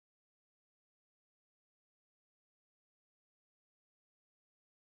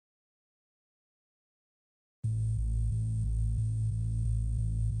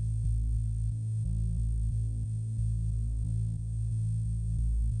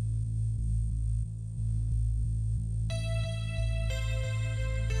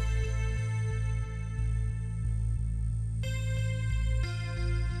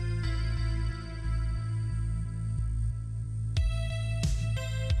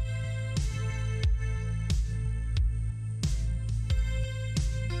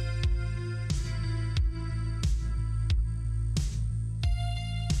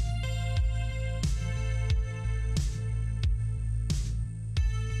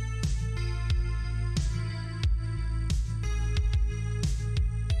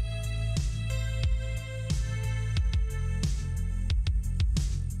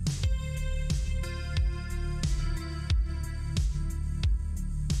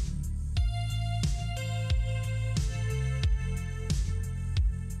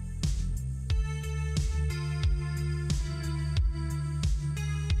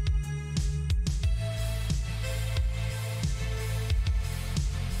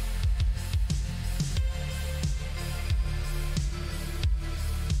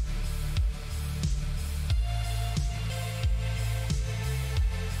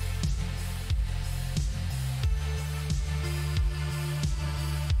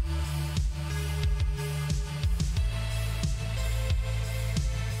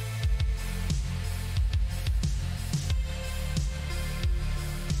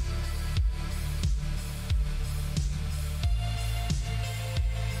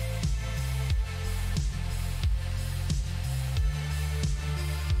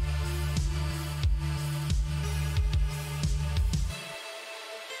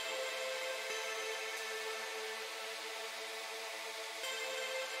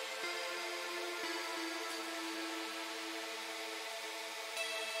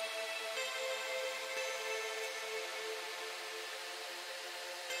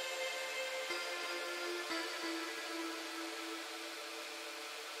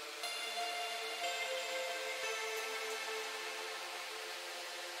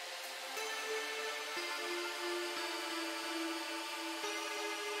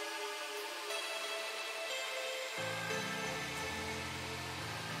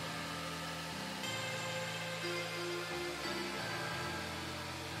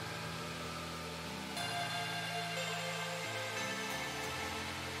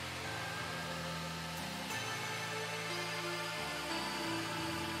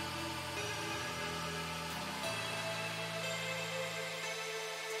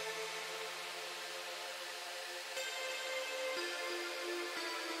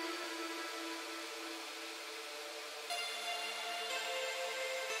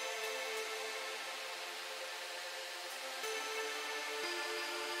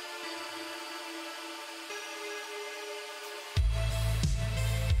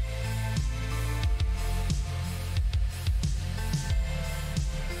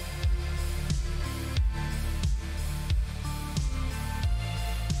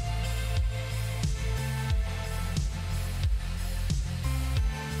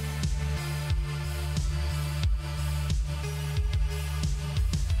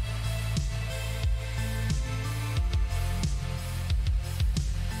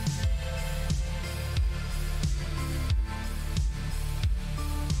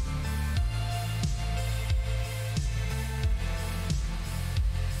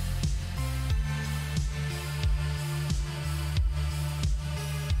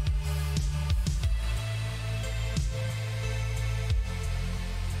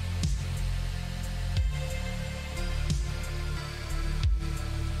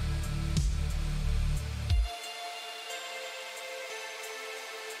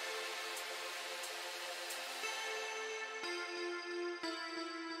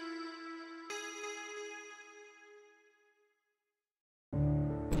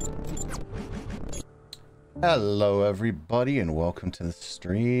Hello everybody and welcome to the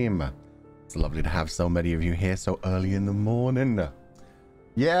stream. It's lovely to have so many of you here so early in the morning.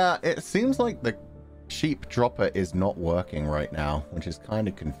 Yeah, it seems like the sheep dropper is not working right now, which is kind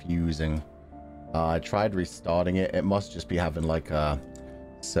of confusing. I tried restarting it. It must just be having like a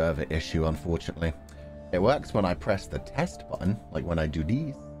server issue, unfortunately. It works when I press the test button, like when I do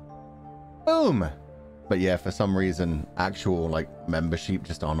these. Boom! But yeah, for some reason, actual like member sheep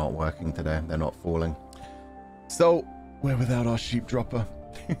just are not working today. They're not falling. So, we're without our sheep dropper.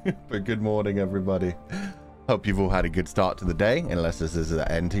 But good morning, everybody. Hope you've all had a good start to the day, unless this is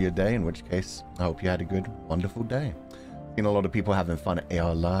the end to your day, in which case, I hope you had a good, wonderful day. Seen a lot of people having fun at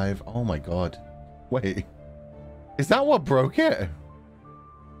AR Live. Oh my god. Wait. Is that what broke it?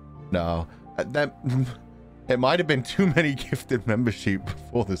 No. It might have been too many gifted membership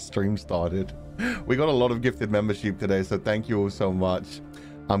before the stream started. We got a lot of gifted membership today, so thank you all so much.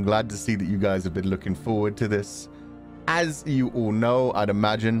 I'm glad to see that you guys have been looking forward to this. As you all know, I'd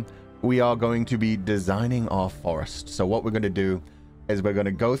imagine, we are going to be designing our forest. So what we're going to do is we're going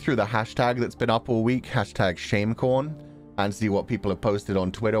to go through the hashtag that's been up all week, hashtag shamecorn, and see what people have posted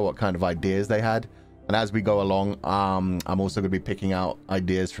on Twitter, what kind of ideas they had. And as we go along, I'm also going to be picking out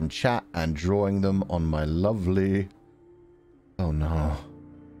ideas from chat and drawing them on my lovely... Oh no.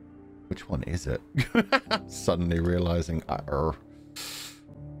 Which one is it? Suddenly realizing...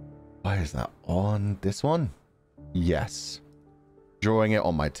 Why is that on this one? Yes. Drawing it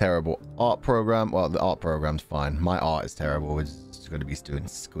on my terrible art program. Well, the art program's fine. My art is terrible. It's going to be doing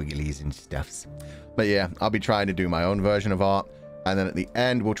squigglies and stuffs. But yeah, I'll be trying to do my own version of art. And then at the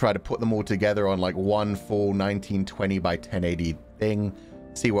end, we'll try to put them all together on like one full 1920 by 1080 thing.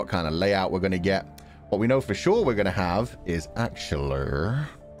 See what kind of layout we're going to get. What we know for sure we're going to have is actually...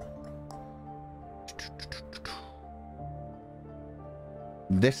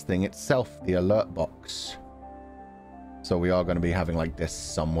 this thing itself, the alert box. So we are going to be having like this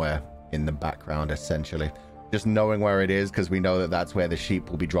somewhere in the background, essentially. Just knowing where it is, because we know that that's where the sheep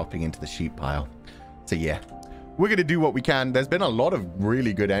will be dropping into the sheep pile. So yeah, we're going to do what we can. There's been a lot of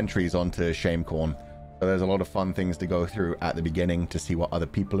really good entries onto Shamecorn. So there's a lot of fun things to go through at the beginning to see what other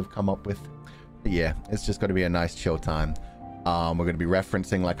people have come up with. But yeah, it's just going to be a nice chill time. We're going to be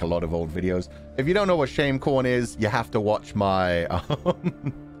referencing like a lot of old videos. If you don't know what Shamecorn is, you have to watch my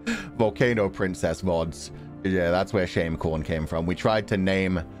Volcano Princess VODs. Yeah, that's where Shamecorn came from. We tried to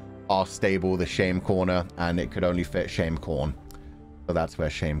name our stable the Shame Corner, and it could only fit Shamecorn. So that's where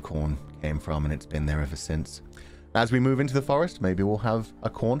Shamecorn came from, and it's been there ever since. As we move into the forest, maybe we'll have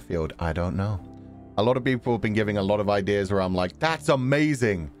a cornfield. I don't know. A lot of people have been giving a lot of ideas where I'm like, that's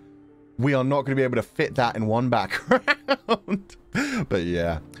amazing. We are not going to be able to fit that in one background. But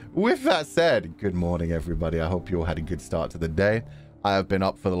yeah, with that said, good morning, everybody. I hope you all had a good start to the day. I have been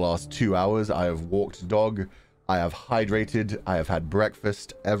up for the last 2 hours. I have walked dog. I have hydrated. I have had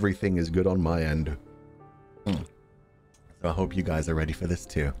breakfast. Everything is good on my end. So I hope you guys are ready for this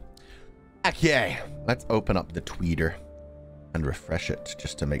too. Okay, let's open up the tweeter and refresh it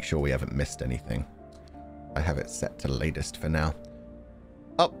just to make sure we haven't missed anything. I have it set to latest for now.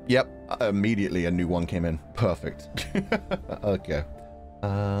 Oh, yep. Immediately a new one came in. Perfect. Okay.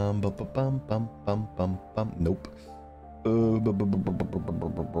 Nope.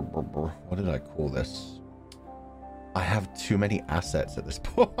 What did I call this? I have too many assets at this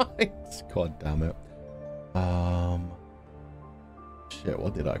point. God damn it. Shit,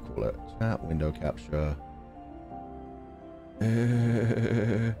 what did I call it? Chat, window capture.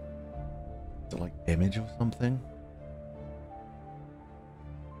 Is it like image or something?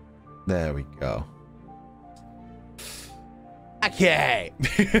 There we go. Okay.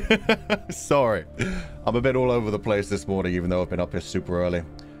 Sorry. I'm a bit all over the place this morning, even though I've been up here super early.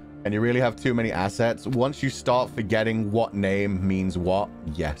 And you really have too many assets. Once you start forgetting what name means what,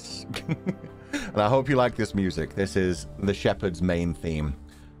 yes. And I hope you like this music. This is the Shepherd's main theme.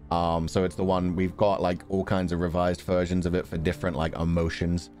 So it's the one we've got like all kinds of revised versions of it for different like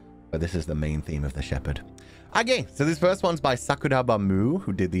emotions. But this is the main theme of the Shepherd. Okay, so this first one's by Sakuraba Mu,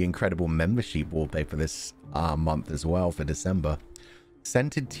 who did the incredible membership wallpaper this month as well for December.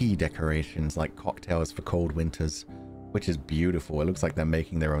 Scented tea decorations like cocktails for cold winters, which is beautiful. It looks like they're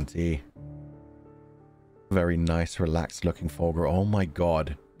making their own tea. Very nice, relaxed looking Fulgur. Oh my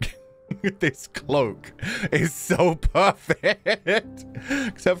god. This cloak is so perfect.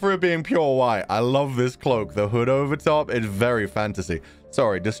 Except for it being pure white. I love this cloak. The hood over top is very fantasy.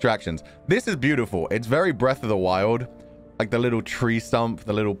 Sorry, distractions. This is beautiful. It's very Breath of the Wild. Like the little tree stump,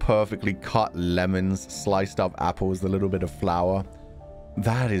 the little perfectly cut lemons, sliced up apples, the little bit of flour.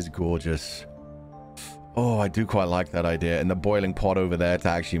 That is gorgeous. Oh, I do quite like that idea. And the boiling pot over there to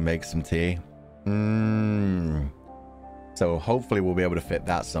actually make some tea. So hopefully we'll be able to fit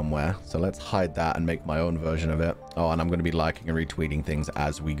that somewhere. So let's hide that and make my own version of it. Oh, and I'm going to be liking and retweeting things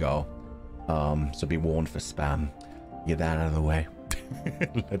as we go. So be warned for spam. Get that out of the way.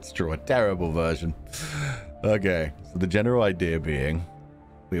 Let's draw a terrible version. Okay, so the general idea being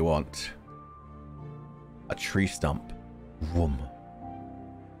we want a tree stump. Vroom.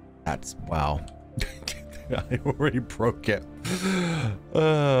 That's, wow. I already broke it.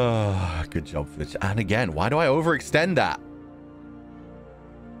 Good job, Fitch. And again, why do I overextend that?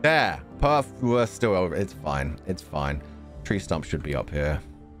 There. We're still over. It's fine. It's fine. Tree stump should be up here.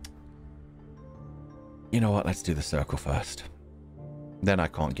 You know what? Let's do the circle first. Then I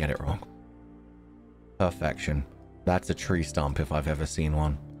can't get it wrong. Perfection. That's a tree stump if I've ever seen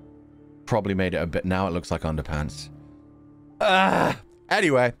one. Probably made it a bit... Now it looks like underpants.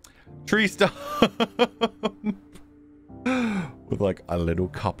 Anyway. Tree stump. With like a little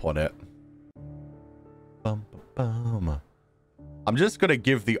cup on it. Bum, bum, bum. I'm just going to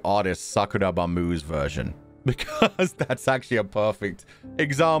give the artist Sakura Bamu's version. Because that's actually a perfect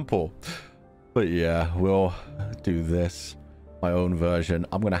example. But yeah, we'll do this. My own version.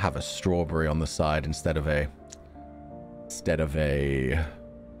 I'm going to have a strawberry on the side instead of a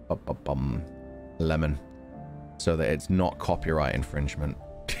lemon. So that it's not copyright infringement.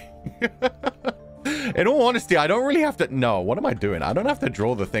 In all honesty, I don't really have to... No, what am I doing? I don't have to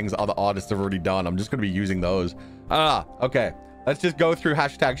draw the things other artists have already done. I'm just going to be using those. Okay. Let's just go through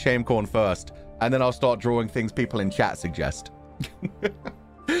hashtag shamecorn first. And then I'll start drawing things people in chat suggest.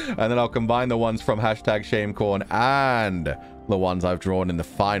 And then I'll combine the ones from hashtag shamecorn and the ones I've drawn in the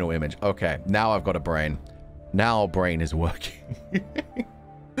final image. Okay, now I've got a brain. Now brain is working.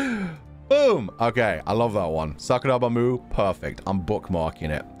 Boom. Okay, I love that one. Sakura Bamu, perfect. I'm bookmarking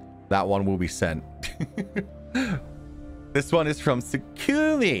it. That one will be sent. This one is from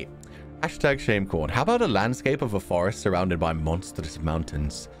Sakumi. Hashtag shamecorn. How about a landscape of a forest surrounded by monstrous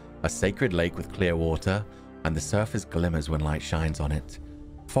mountains, a sacred lake with clear water, and the surface glimmers when light shines on it,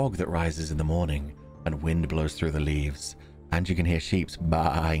 fog that rises in the morning, and wind blows through the leaves, and you can hear sheep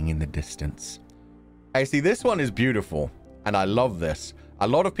baaing in the distance. I see, this one is beautiful, and I love this. A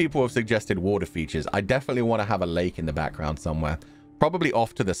lot of people have suggested water features. I definitely want to have a lake in the background somewhere. Probably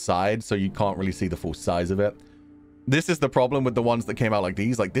off to the side, so you can't really see the full size of it. This is the problem with the ones that came out like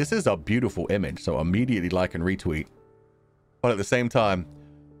these. Like, this is a beautiful image, so immediately like and retweet. But at the same time,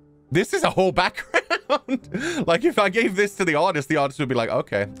 this is a whole background. Like, if I gave this to the artist would be like,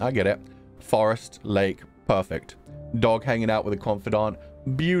 okay, I get it. Forest, lake, perfect. Dog hanging out with a confidant,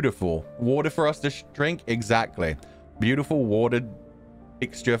 beautiful. Water for us to drink, exactly. Beautiful water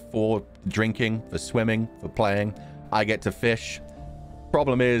fixture for drinking, for swimming, for playing. I get to fish.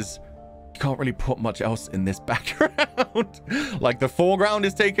 Problem is, you can't really put much else in this background. Like, the foreground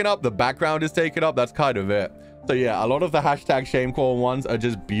is taken up, the background is taken up. That's kind of it. So yeah, a lot of the hashtag shamecorn ones are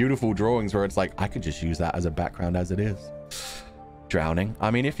just beautiful drawings where it's like, I could just use that as a background as it is. Drowning.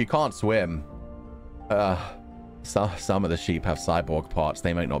 I mean, if you can't swim, some of the sheep have cyborg parts.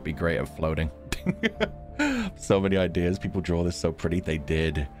 They might not be great at floating. So many ideas. People draw this so pretty. They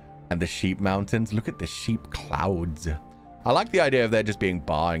did. And the sheep mountains. Look at the sheep clouds. I like the idea of there just being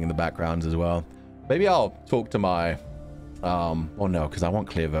baaing in the backgrounds as well. Maybe I'll talk to my... oh no, because I want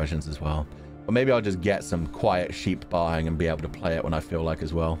clear versions as well. Or maybe I'll just get some quiet sheep baaing and be able to play it when I feel like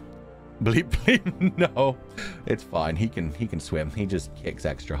as well. Bleep, bleep, no. It's fine. He can swim. He just kicks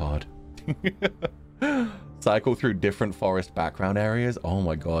extra hard. Cycle through different forest background areas. Oh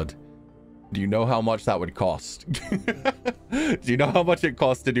my god. Do you know how much that would cost? Do you know how much it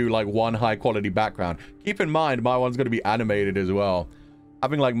costs to do like one high quality background? Keep in mind, my one's going to be animated as well.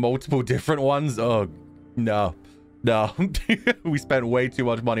 Having like multiple different ones. Oh, no. No. We spent way too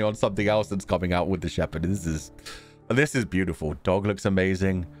much money on something else that's coming out with the shepherd. This is beautiful. Dog looks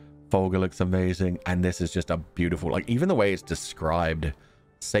amazing. Fulgur looks amazing. And this is just a beautiful, like even the way it's described.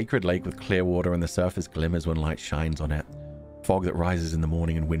 Sacred lake with clear water and the surface glimmers when light shines on it. Fog that rises in the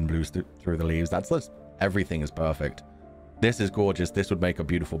morning and wind blows through the leaves. That's everything is perfect. This is gorgeous. This would make a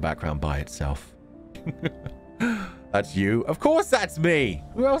beautiful background by itself. That's you. Of course that's me.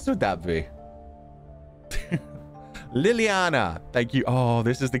 Who else would that be? Liliana. Thank you. Oh,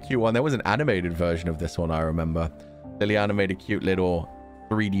 this is the cute one. There was an animated version of this one, I remember. Liliana made a cute little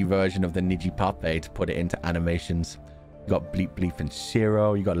 3D version of the Nijipape to put it into animations. You got Bleep Bleep and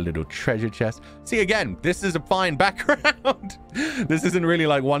Shiro. You got a little treasure chest. See, again, this is a fine background. This isn't really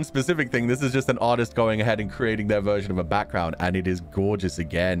like one specific thing. This is just an artist going ahead and creating their version of a background. And it is gorgeous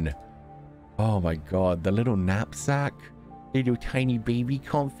again. Oh my god. The little knapsack. Little tiny baby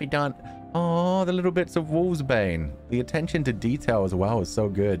confidant. Oh, the little bits of wolfsbane. The attention to detail as well is so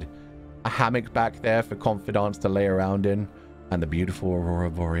good. A hammock back there for Comfydants to lay around in. And the beautiful Aurora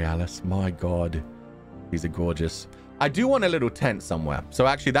Borealis. My God. These are gorgeous. I do want a little tent somewhere. So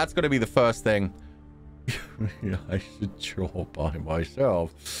actually, that's going to be the first thing. Yeah, I should draw by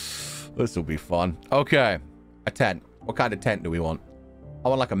myself. This will be fun. Okay. A tent. What kind of tent do we want? I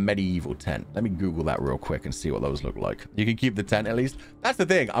want like a medieval tent. Let me Google that real quick and see what those look like. You can keep the tent at least. That's the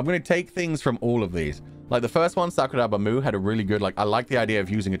thing. I'm going to take things from all of these. Like the first one, Sakurabamu, had a really good, like, I like the idea of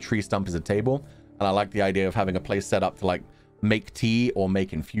using a tree stump as a table. And I like the idea of having a place set up to like make tea or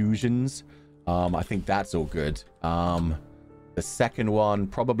make infusions. I think that's all good. The second one,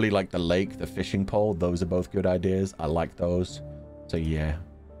 probably like the lake, the fishing pole. Those are both good ideas. I like those. So yeah,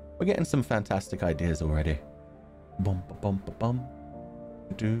 we're getting some fantastic ideas already. Bum, ba, bum, ba, bum.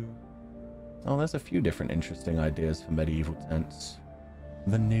 Oh, there's a few different interesting ideas for medieval tents.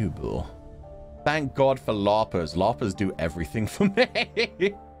 The noble. Thank God for LARPers. LARPers do everything for me.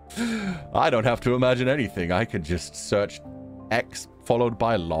 I don't have to imagine anything. I could just search X followed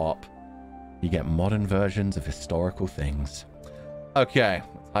by LARP. You get modern versions of historical things. Okay,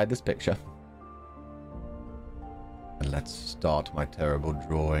 let's hide this picture. And let's start my terrible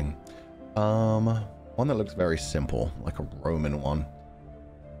drawing. One that looks very simple, like a Roman one.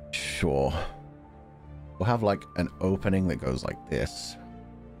 Sure. We'll have like an opening that goes like this.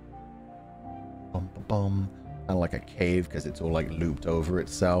 Bum, ba, bum. Kind of like a cave because it's all like looped over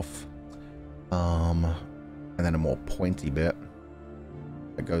itself. And then a more pointy bit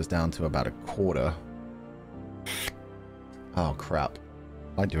that goes down to about a quarter. Oh crap.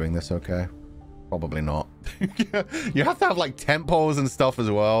 Am I doing this okay? Probably not. You have to have like tent poles and stuff as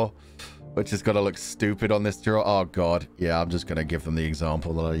well, which is gonna look stupid on this draw. Oh god. Yeah, I'm just gonna give them the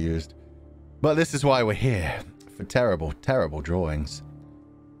example that I used. But this is why we're here. For terrible, terrible drawings.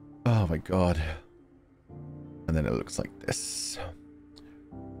 Oh my god. And then it looks like this.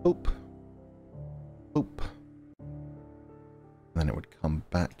 Oop. Oop. Then it would come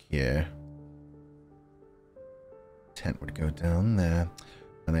back here. Tent would go down there.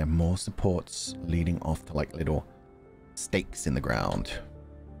 And they have more supports leading off to like little stakes in the ground.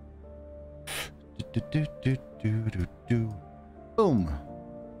 Boom.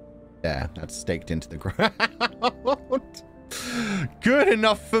 There, that's staked into the ground. Good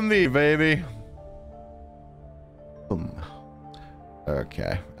enough for me, baby. Boom.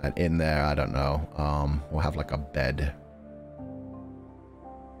 Okay, and in there, I don't know. We'll have like a bed.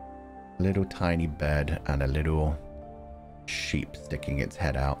 Little tiny bed and a little sheep sticking its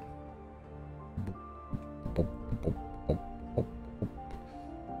head out.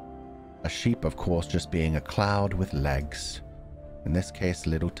 A sheep, of course, just being a cloud with legs. In this case,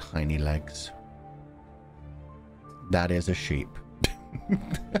 little tiny legs. That is a sheep.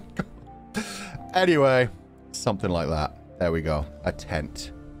 Anyway, something like that. There we go. A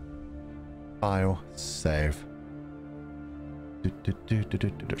tent. File. Save.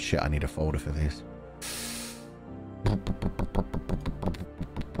 Shit, I need a folder for these. How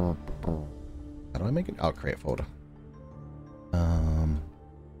do I make it? I'll create a folder.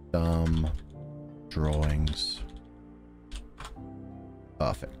 Drawings.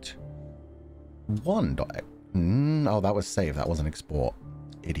 Perfect. One dot. Oh, that was save. That wasn't export.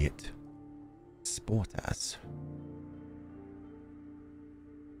 Idiot. Export as.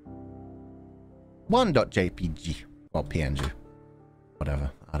 1.jpg. Well, PNG. Whatever.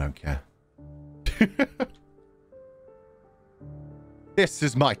 I don't care. This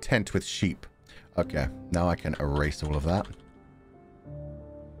is my tent with sheep. Okay. Now I can erase all of that.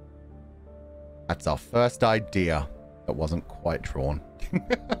 That's our first idea that wasn't quite drawn.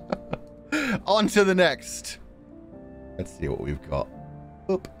 On to the next. Let's see what we've got.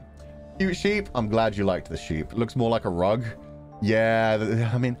 Oop. Cute sheep. I'm glad you liked the sheep. It looks more like a rug. Yeah,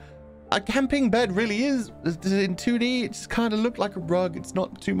 I mean, a camping bed really is in 2D. It just kind of looked like a rug. It's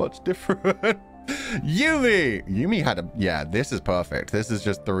not too much different. Yumi had a, yeah, this is perfect. This is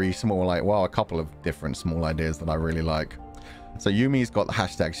just three small, like, well, a couple of different small ideas that I really like. So Yumi's got the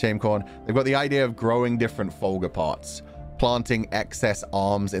hashtag shamecorn. They've got the idea of growing different Fulgur parts, planting excess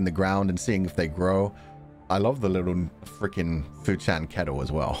arms in the ground and seeing if they grow. I love the little freaking Fuchan kettle as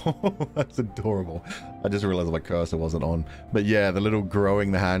well. That's adorable. I just realized my cursor wasn't on. But yeah, the little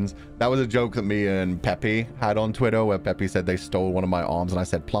growing the hands. That was a joke that me and Peppy had on Twitter, where Peppy said they stole one of my arms and I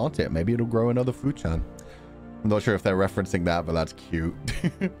said, plant it. Maybe it'll grow another Fuchan. I'm not sure if they're referencing that, but that's cute.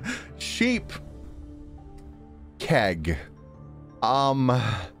 Sheep. Keg. I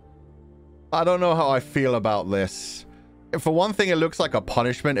don't know how I feel about this. For one thing, it looks like a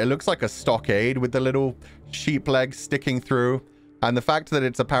punishment. It looks like a stockade with the little sheep legs sticking through. And the fact that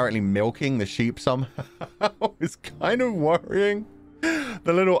it's apparently milking the sheep somehow is kind of worrying.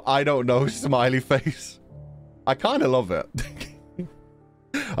 The little I don't know smiley face. I kind of love it.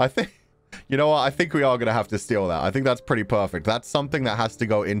 I think, you know what? I think we are going to have to steal that. I think that's pretty perfect. That's something that has to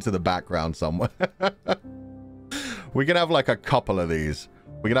go into the background somewhere. We can have like a couple of these.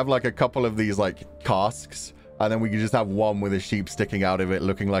 We can have like a couple of these like casks. And then we can just have one with a sheep sticking out of it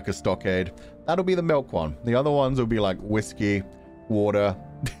looking like a stockade. That'll be the milk one. The other ones will be like whiskey, water.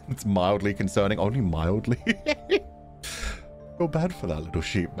 It's mildly concerning. Only mildly. Feel bad for that little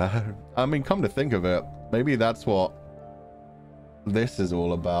sheep, man. I mean, come to think of it, maybe that's what this is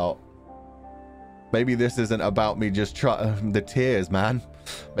all about. Maybe this isn't about me just the tears, man.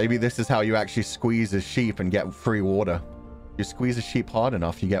 Maybe this is how you actually squeeze a sheep and get free water. You squeeze a sheep hard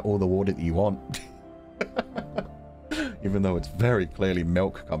enough, you get all the water that you want. Even though it's very clearly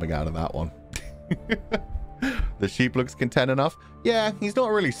milk coming out of that one. The sheep looks content enough. Yeah, he's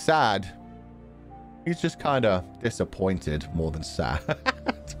not really sad. He's just kind of disappointed more than sad.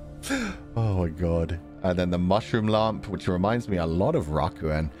 Oh my god. And then the mushroom lamp, which reminds me a lot of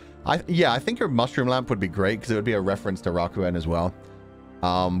Rakuen. Yeah, I think your mushroom lamp would be great because it would be a reference to Rakuen as well.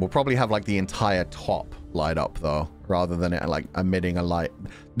 We'll probably have like the entire top light up though, rather than it like emitting a light.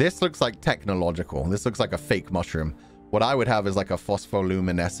 This looks like technological. This looks like a fake mushroom. What I would have is like a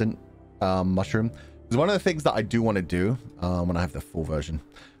phospholuminescent mushroom. Because one of the things that I do want to do when I have the full version.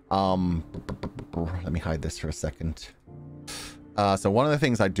 Let me hide this for a second. So one of the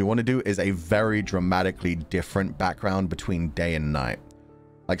things I do want to do is a very dramatically different background between day and night.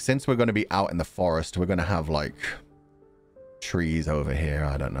 Like, since we're going to be out in the forest, we're going to have like trees over here.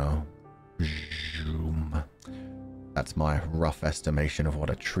 I don't know. That's my rough estimation of what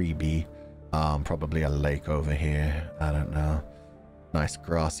a tree be. Probably a lake over here. I don't know. Nice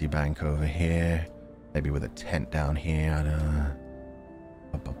grassy bank over here. Maybe with a tent down here. I don't know.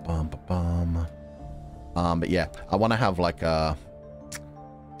 But yeah, I want to have like a...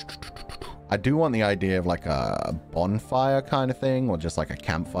 I do want the idea of like a bonfire kind of thing, or just like a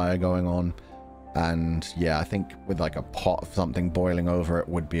campfire going on. And yeah, I think with like a pot of something boiling over it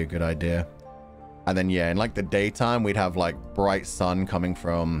would be a good idea. And then yeah, in like the daytime, we'd have like bright sun coming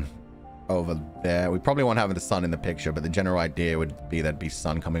from over there. We probably won't have the sun in the picture, but the general idea would be there'd be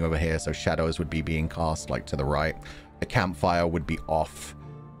sun coming over here, so shadows would be being cast like to the right. The campfire would be off,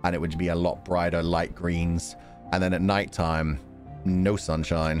 and it would be a lot brighter light greens. And then at nighttime, no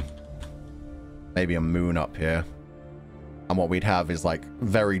sunshine. Maybe a moon up here. And what we'd have is like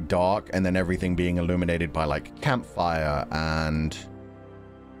very dark, and then everything being illuminated by like campfire and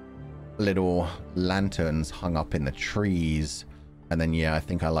little lanterns hung up in the trees. And then yeah, I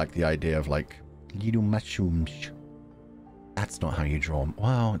think I like the idea of like little mushrooms. That's not how you draw them.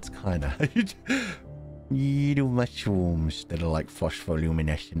 Wow, it's kind of little mushrooms that are like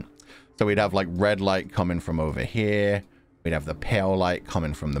phospholuminescent. So we'd have like red light coming from over here. We'd have the pale light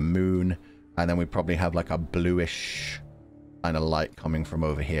coming from the moon. And then we'd probably have like a bluish kind of light coming from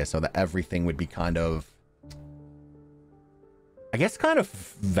over here, so that everything would be kind of, I guess, kind of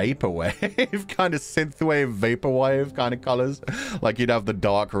vaporwave, kind of synthwave, vaporwave kind of colors. Like you'd have the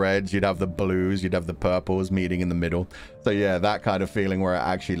dark reds, you'd have the blues, you'd have the purples meeting in the middle. So yeah, that kind of feeling where it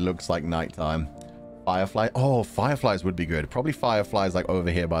actually looks like nighttime. Firefly. Oh, fireflies would be good. Probably fireflies like over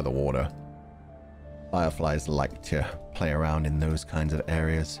here by the water. Fireflies like to play around in those kinds of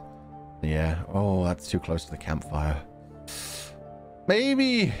areas. Yeah. Oh, that's too close to the campfire.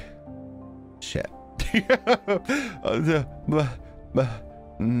 Maybe. Shit.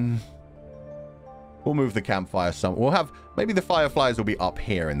 We'll move the campfire some. We'll have, maybe the fireflies will be up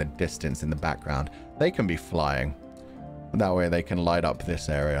here in the distance in the background. They can be flying. That way they can light up this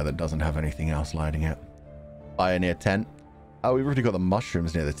area that doesn't have anything else lighting it. Fire near tent. Oh, we've already got the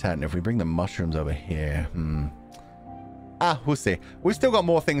mushrooms near the tent. If we bring the mushrooms over here, we'll see. We've still got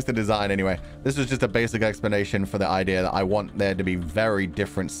more things to design anyway. This was just a basic explanation for the idea that I want there to be very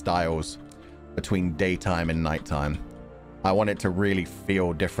different styles between daytime and nighttime. I want it to really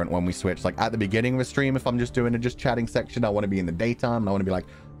feel different when we switch. Like at the beginning of a stream, if I'm just doing a just chatting section, I want to be in the daytime. And I want to be like,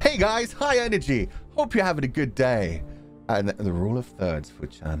 hey guys, high energy. Hope you're having a good day. And the rule of thirds,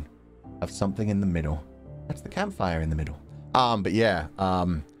 Fuchan. Have something in the middle. That's the campfire in the middle. But yeah,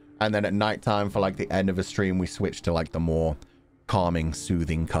 and then at nighttime for like the end of a stream, we switch to like the more calming,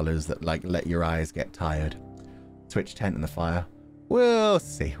 soothing colors that like let your eyes get tired. Switch tent in the fire. We'll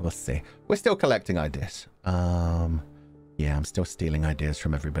see. We'll see. We're still collecting ideas. Yeah, I'm still stealing ideas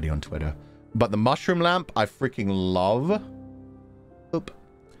from everybody on Twitter. But the mushroom lamp, I freaking love. Oop.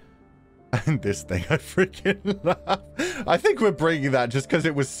 And this thing, I freaking love. I think we're bringing that just because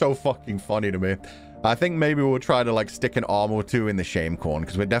it was so fucking funny to me. I think maybe we'll try to like stick an arm or two in the shame corn,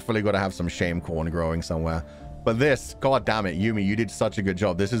 because we're definitely got to have some shame corn growing somewhere. But this, god damn it, Yumi, you did such a good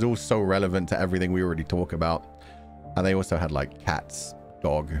job. This is all so relevant to everything we already talk about. And they also had like cats,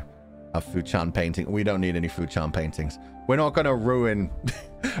 dog, a Fuchan painting. We don't need any Fuchan paintings. We're not going to ruin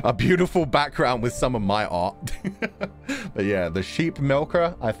a beautiful background with some of my art. But yeah, the sheep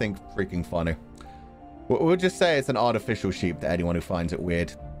milker, I think freaking funny. We'll just say it's an artificial sheep to anyone who finds it weird.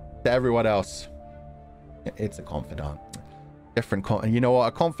 To everyone else, it's a confidant. Different you know what?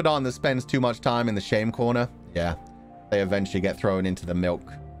 A confidant that spends too much time in the shame corner, yeah, they eventually get thrown into the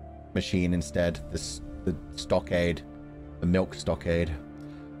milk machine instead. The stockade, the milk stockade.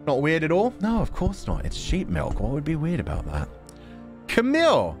 Not weird at all? No, of course not. It's sheep milk. What would be weird about that?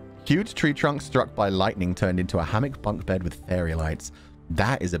 Camille! Huge tree trunk struck by lightning turned into a hammock bunk bed with fairy lights.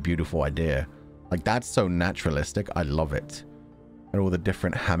 That is a beautiful idea. Like, that's so naturalistic. I love it. And all the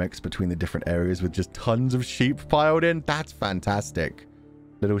different hammocks between the different areas with just tons of sheep piled in. That's fantastic.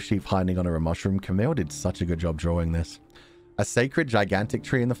 Little sheep hiding under a mushroom. Camille did such a good job drawing this. A sacred, gigantic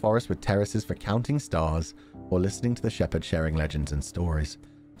tree in the forest with terraces for counting stars or listening to the shepherd sharing legends and stories.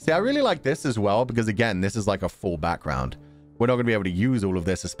 See, I really like this as well because, again, this is like a full background. We're not going to be able to use all of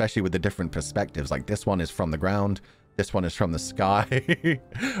this, especially with the different perspectives. Like, this one is from the ground. This one is from the sky.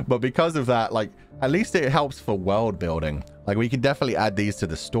 But because of that, like, at least it helps for world building. Like, we can definitely add these to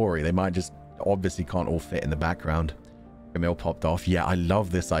the story. They might just obviously can't all fit in the background. Camille popped off. Yeah, I love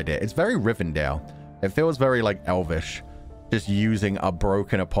this idea. It's very Rivendell. It feels very, like, elvish. Just using a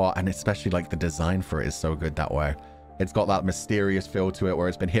broken apart, and especially, like, the design for it is so good that way. It's got that mysterious feel to it where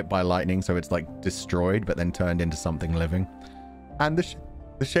it's been hit by lightning, so it's, like, destroyed, but then turned into something living. And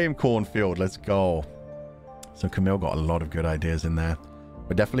the shame cornfield. Let's go. So Camille got a lot of good ideas in there.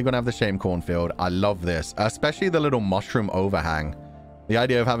 We're definitely going to have the shame cornfield. I love this, especially the little mushroom overhang. The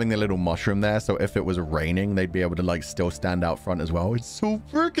idea of having the little mushroom there, so if it was raining, they'd be able to, like, still stand out front as well. It's so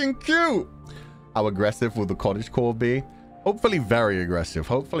freaking cute. How aggressive will the cottagecore be? Hopefully very aggressive.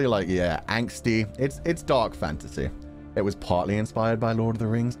 Hopefully, like, yeah, angsty. It's dark fantasy. It was partly inspired by Lord of the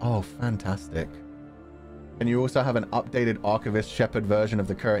Rings. Oh, fantastic. And you also have an updated Archivist Shepherd version of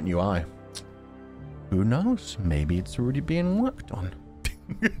the current UI. Who knows? Maybe it's already being worked on.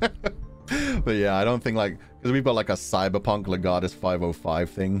 But yeah, I don't think, like, because we've got like a Cyberpunk Legatus 505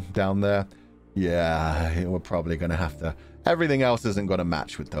 thing down there. Yeah, we're probably going to have to... Everything else isn't going to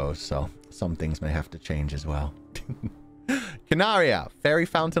match with those, so some things may have to change as well. Canaria, fairy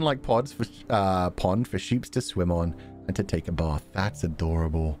fountain-like pond for sheeps to swim on and to take a bath. That's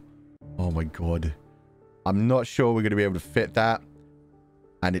adorable. Oh my god. I'm not sure we're going to be able to fit that.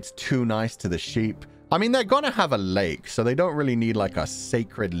 And it's too nice to the sheep. I mean, they're going to have a lake, so they don't really need like a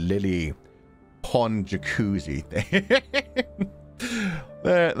sacred lily pond jacuzzi thing.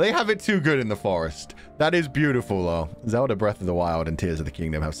 They have it too good in the forest. That is beautiful, though. Zelda Breath of the Wild and Tears of the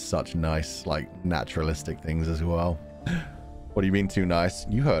Kingdom have such nice, like, naturalistic things as well. What do you mean too nice?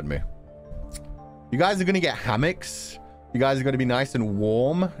 You heard me. You guys are going to get hammocks. You guys are going to be nice and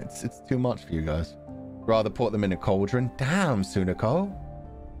warm. It's too much for you guys. Rather put them in a cauldron. Damn, Sunako.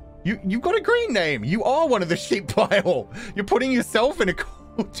 You've got a green name. You are one of the sheep pile. You're putting yourself in a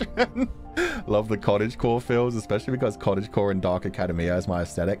cauldron. Love the cottagecore feels, especially because cottagecore and Dark Academia is my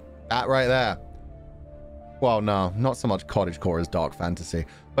aesthetic. That right there. Well, no, not so much cottagecore as dark fantasy.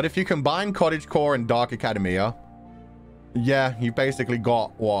 But if you combine cottagecore and Dark Academia, yeah, you basically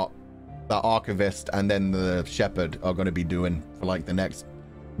got what the Archivist and then the Shepherd are going to be doing for like the next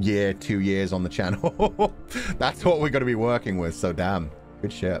year, 2 years on the channel. That's what we're going to be working with. So damn,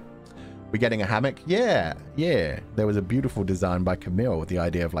 good shit. We getting a hammock? Yeah, yeah. There was a beautiful design by Camille with the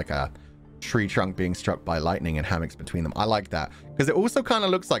idea of like a tree trunk being struck by lightning and hammocks between them. I like that because it also kind of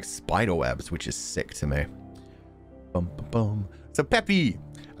looks like spider webs, which is sick to me. Bum, bum, bum. So Peppy,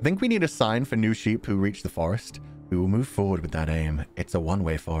 I think we need a sign for new sheep who reach the forest. We will move forward with that aim. It's a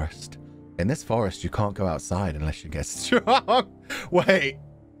one-way forest. In this forest, you can't go outside unless you get strong. Wait.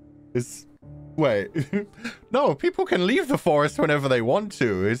 Wait. No, people can leave the forest whenever they want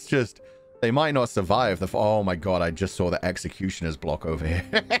to. It's just... They might not survive the... Oh my god, I just saw the executioner's block over here.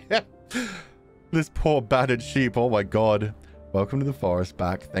 This poor battered sheep. Oh my god. Welcome to the forest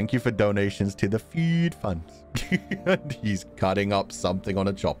back. Thank you for donations to the feed funds. And he's cutting up something on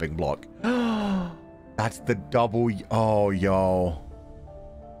a chopping block. That's the double... Oh, yo.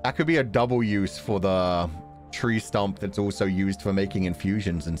 That could be a double use for the tree stump that's also used for making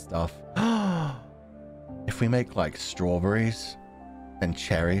infusions and stuff. If we make, like, strawberries and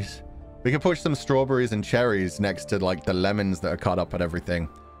cherries... We could push some strawberries and cherries next to, like, the lemons that are cut up and everything.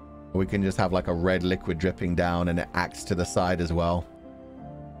 We can just have, like, a red liquid dripping down and it acts to the side as well.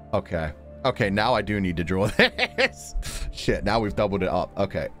 Okay. Okay, now I do need to draw this. Shit, now we've doubled it up.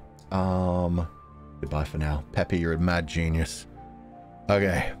 Okay. Goodbye for now. Peppy, you're a mad genius.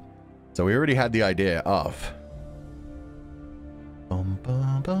 Okay. So we already had the idea of... Bum,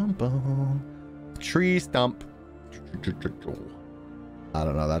 bum, bum, bum. Tree stump. I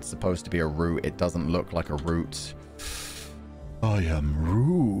don't know. That's supposed to be a root. It doesn't look like a root. I am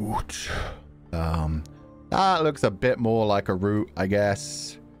root. That looks a bit more like a root, I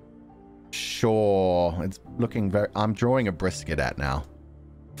guess. Sure. It's looking very... I'm drawing a brisket now.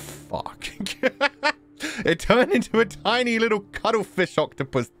 Fuck. It turned into a tiny little cuttlefish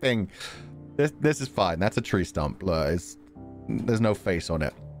octopus thing. This is fine. That's a tree stump. Look, there's no face on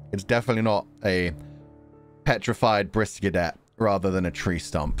it. It's definitely not a petrified brisket rather than a tree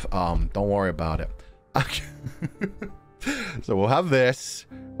stump. Don't worry about it. Okay. So we'll have this.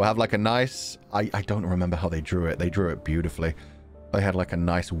 We'll have like a nice... I don't remember how they drew it. They drew it beautifully. They had like a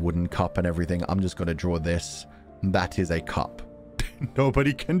nice wooden cup and everything. I'm just going to draw this. That is a cup.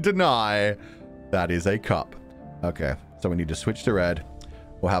 Nobody can deny that is a cup. Okay, so we need to switch to red.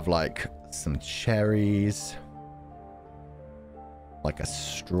 We'll have like some cherries. Like a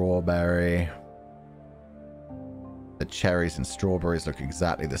strawberry. The cherries and strawberries look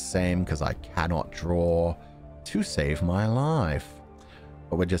exactly the same because I cannot draw to save my life.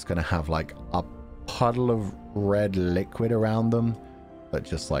 But we're just going to have like a puddle of red liquid around them that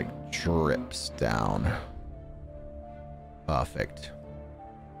just like drips down. Perfect.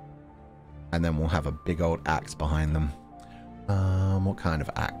 And then we'll have a big old axe behind them. What kind of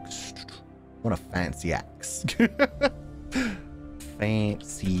axe? I want a fancy axe.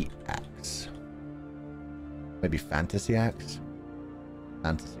 Fancy axe. Maybe fantasy axe?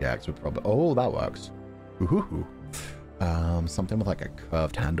 Fantasy axe would probably... Oh, that works. Ooh. Something with like a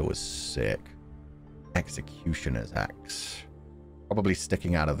curved handle is sick. Executioner's axe. Probably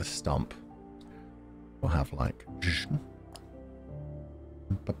sticking out of the stump. We'll have like...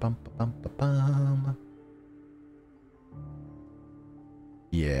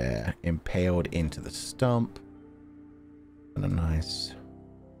 Yeah, impaled into the stump. And a nice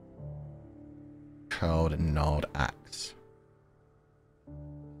curled and gnarled axe.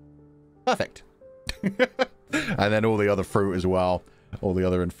 Perfect. And then all the other fruit as well. All the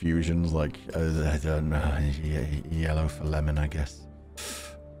other infusions, like, I don't know, yellow for lemon, I guess.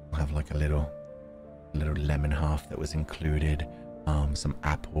 We'll have like a little lemon half that was included. Some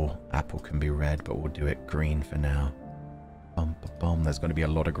apple. Apple can be red, but we'll do it green for now. There's going to be a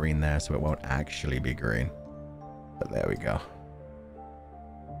lot of green there, so it won't actually be green. But there we go.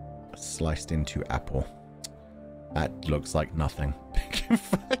 Sliced into apple. That looks like nothing.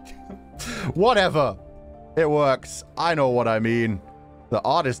 Whatever. It works. I know what I mean. The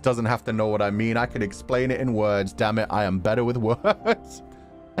artist doesn't have to know what I mean. I can explain it in words. Damn it, I am better with words.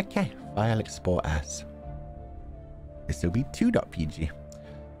 Okay, file export as. This will be 2.pg.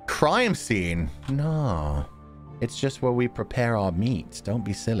 Crime scene. No. It's just where we prepare our meat. Don't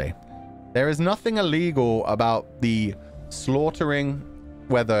be silly. There is nothing illegal about the slaughtering,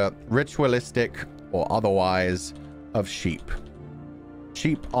 whether ritualistic or otherwise, of sheep.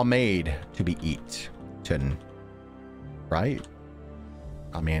 Sheep are made to be eaten. Right?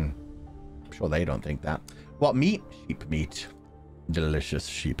 I mean, I'm sure they don't think that. What meat? Sheep meat. Delicious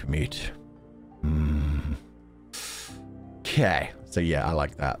sheep meat. Okay. So yeah, I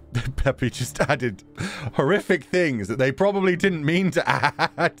like that. Peppy just added horrific things that they probably didn't mean to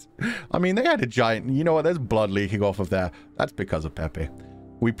add. I mean, they had a giant... You know what? There's blood leaking off of there. That's because of Peppy.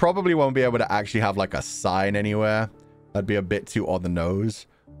 We probably won't be able to actually have like a sign anywhere. That'd be a bit too on the nose.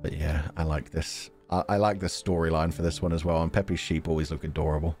 But yeah, I like this. I like the storyline for this one as well. And Peppy's sheep always look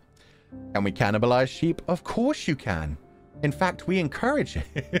adorable. Can we cannibalize sheep? Of course you can. In fact, we encourage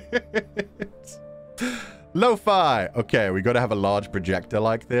it. Lo-fi. Okay, we got to have a large projector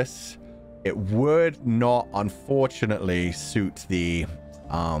like this. It would not, unfortunately, suit the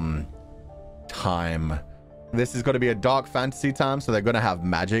time. This is going to be a dark fantasy time, so they're going to have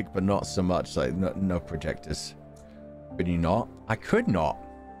magic, but not so much. Like no projectors. Could you not? I could not,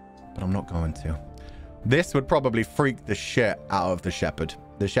 but I'm not going to. This would probably freak the shit out of the shepherd.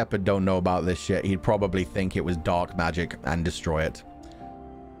 The shepherd don't know about this shit. He'd probably think it was dark magic and destroy it.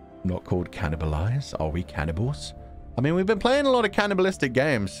 Not called cannibalize. Are we cannibals? I mean, we've been playing a lot of cannibalistic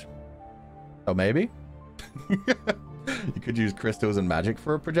games. So maybe? You could use crystals and magic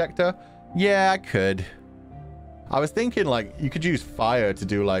for a projector. Yeah, I could. I was thinking, like, you could use fire to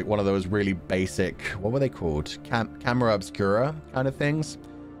do, like, one of those really basic... What were they called? Camera obscura kind of things.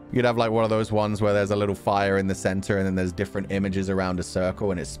 You could have, like, one of those ones where there's a little fire in the center and then there's different images around a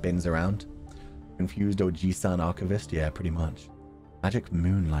circle and it spins around. Confused Oji-san Archivist? Yeah, pretty much. Magic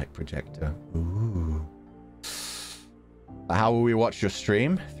moonlight projector. Ooh. How will we watch your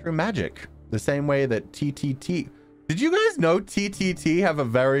stream? Through magic. The same way that TTT. Did you guys know TTT have a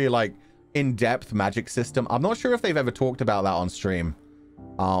very like in-depth magic system? I'm not sure if they've ever talked about that on stream.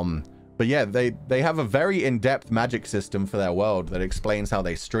 But yeah, they have a very in-depth magic system for their world that explains how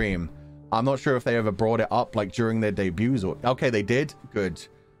they stream. I'm not sure if they ever brought it up like during their debuts or... Okay, they did? Good.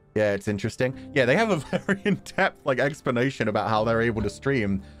 Yeah, it's interesting. Yeah, they have a very in-depth like explanation about how they're able to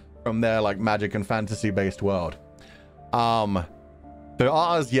stream from their like magic and fantasy-based world. For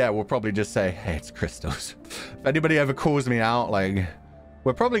ours, yeah, we'll probably just say, hey, it's crystals. If anybody ever calls me out, like,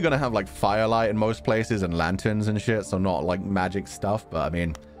 we're probably gonna have like firelight in most places and lanterns and shit, so not like magic stuff, but I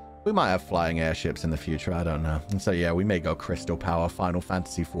mean, we might have flying airships in the future, I don't know. And so yeah, we may go crystal power, Final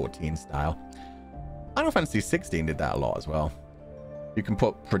Fantasy 14 style. Final Fantasy 16 did that a lot as well. You can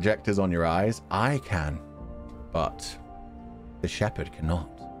put projectors on your eyes. I can, but the shepherd cannot.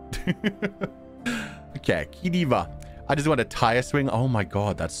 Okay, Kidiva. I just want a tire swing. Oh my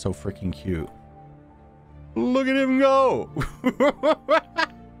god, that's so freaking cute. Look at him go.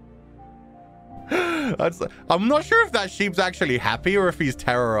 I'm not sure if that sheep's actually happy or if he's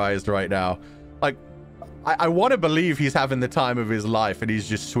terrorized right now. Like, I want to believe he's having the time of his life and he's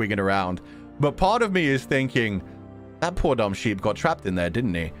just swinging around. But part of me is thinking, that poor dumb sheep got trapped in there,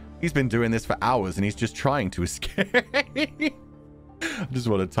 didn't he? He's been doing this for hours and he's just trying to escape. I just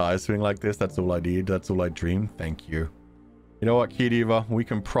want a tire swing like this. That's all I need. That's all I dream. Thank you. You know what, Kidiva? We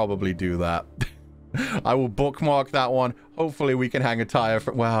can probably do that. I will bookmark that one. Hopefully we can hang a tire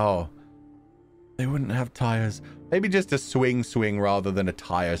for... Wow. They wouldn't have tires. Maybe just a swing rather than a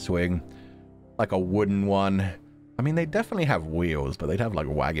tire swing. Like a wooden one. I mean, they definitely have wheels, but they'd have like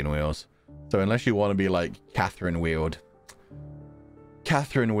wagon wheels. So unless you want to be like Catherine wheeled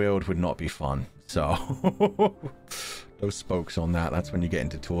would not be fun. So those spokes on that, that's when you get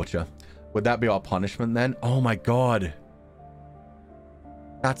into torture. Would that be our punishment then? Oh my god.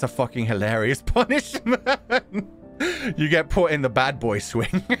 That's a fucking hilarious punishment. You get put in the bad boy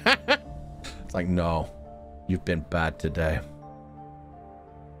swing. It's like, no, you've been bad today.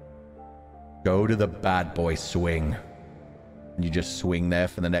 Go to the bad boy swing. And you just swing there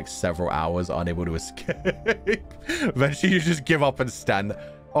for the next several hours, unable to escape. Eventually you just give up and stand.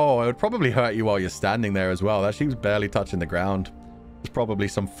 Oh, it would probably hurt you while you're standing there as well. That sheep's barely touching the ground. There's probably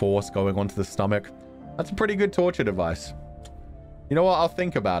some force going onto the stomach. That's a pretty good torture device. You know what? I'll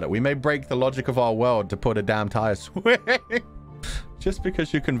think about it. We may break the logic of our world to put a damn tire swing. Just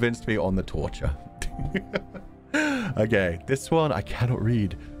because you convinced me on the torture. Okay, this one I cannot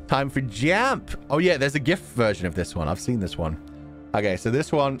read. Time for jump. Oh yeah, there's a gift version of this one. I've seen this one. Okay, so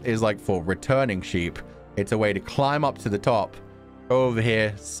this one is like for returning sheep. It's a way to climb up to the top, go over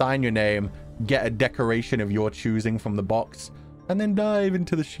here, sign your name, get a decoration of your choosing from the box, and then dive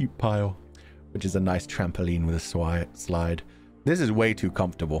into the sheep pile, which is a nice trampoline with a slide. This is way too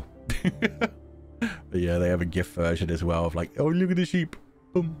comfortable. But yeah, they have a gift version as well of like, oh, look at the sheep.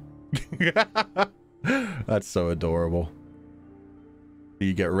 Boom. That's so adorable.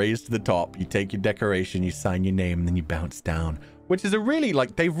 You get raised to the top, you take your decoration, you sign your name, and then you bounce down. Which is a really,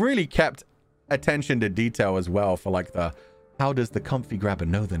 like, they've really kept attention to detail as well for like the, how does the comfy grabber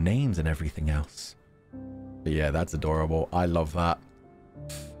know the names and everything else? But yeah, that's adorable. I love that.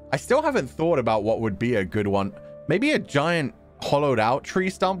 I still haven't thought about what would be a good one. Maybe a giant hollowed out tree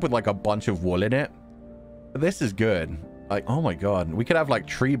stump with like a bunch of wool in it. But this is good. Like, oh my god. We could have like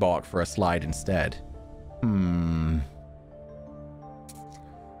tree bark for a slide instead.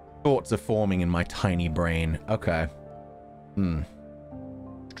 Thoughts are forming in my tiny brain. Okay.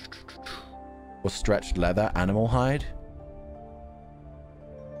 Or stretched leather, animal hide.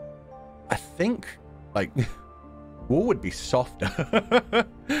 I think like wool would be softer.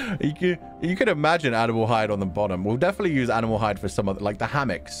 you could imagine animal hide on the bottom. We'll definitely use animal hide for some other, like the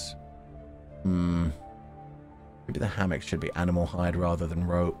hammocks. Maybe the hammocks should be animal hide rather than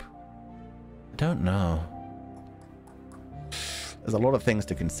rope. I don't know. There's a lot of things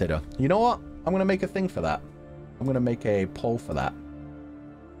to consider. You know what? I'm going to make a thing for that. I'm going to make a poll for that.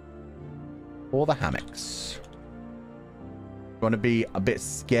 For the hammocks. Going to be a bit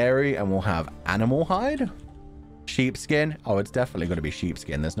scary and we'll have animal hide. Sheepskin. Oh, it's definitely going to be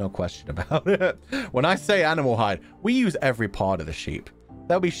sheepskin. There's no question about it. When I say animal hide, we use every part of the sheep.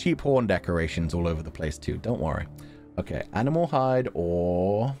 There'll be sheep horn decorations all over the place too. Don't worry. Okay, animal hide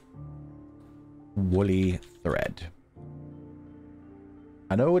or woolly thread.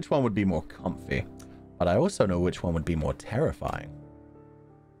 I know which one would be more comfy, but I also know which one would be more terrifying.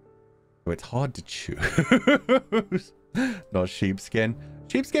 So it's hard to choose. Not sheepskin.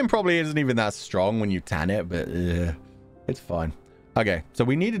 Sheepskin probably isn't even that strong when you tan it, but it's fine. Okay, so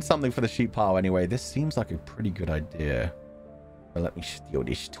we needed something for the sheep pile anyway. This seems like a pretty good idea. But let me steal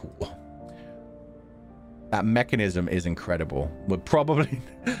this tool. That mechanism is incredible. We're probably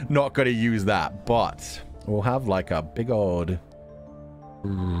not going to use that, but we'll have like a big old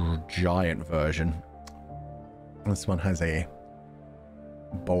giant version. This one has a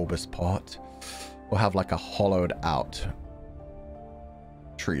bulbous part. We'll have like a hollowed out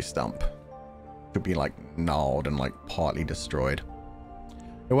tree stump. Could be like gnarled and like partly destroyed.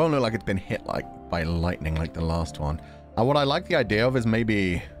 It won't look like it's been hit like by lightning like the last one. And what I like the idea of is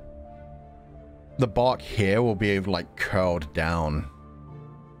maybe the bark here will be like curled down.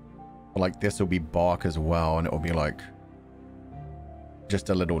 Like this will be bark as well, and it will be like just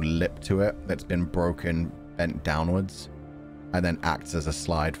a little lip to it that's been broken, bent downwards, and then acts as a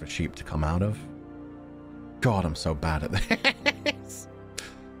slide for sheep to come out of. God, I'm so bad at this.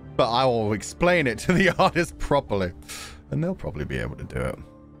 But I will explain it to the artist properly, and they'll probably be able to do it.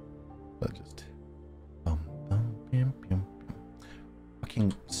 But just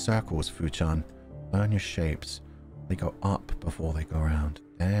fucking circles, Fuchan. Learn your shapes. They go up before they go around.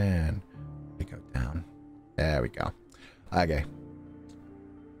 And they go down. There we go. Okay.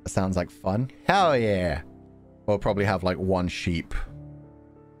 That sounds like fun. Hell yeah. We'll probably have like one sheep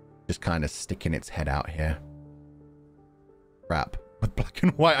just kind of sticking its head out here. Crap. With black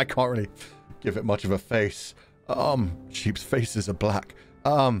and white, I can't really give it much of a face. Sheep's faces are black.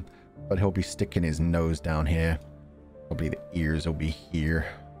 But he'll be sticking his nose down here. Probably the ears will be here.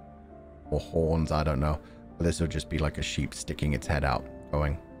 Or horns, I don't know. But this will just be like a sheep sticking its head out,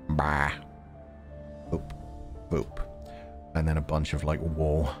 going bah, boop, boop, and then a bunch of like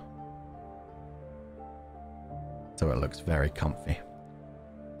wool. So it looks very comfy.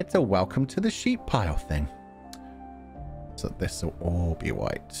 It's a welcome to the sheep pile thing. So this will all be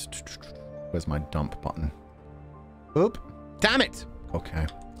white. Where's my dump button? Oop! Damn it! Okay.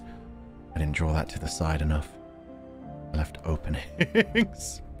 I didn't draw that to the side enough. I left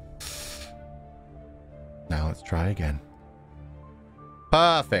openings. Now let's try again.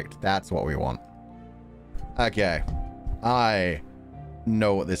 Perfect. That's what we want. Okay. I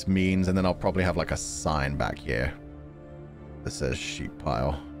know what this means, and then I'll probably have like a sign back here that says sheep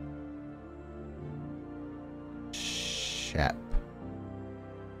pile. Shep.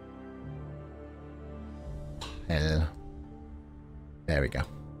 Hell. There we go.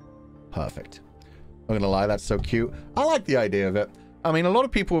 Perfect. I'm gonna lie, that's so cute. I like the idea of it. I mean, a lot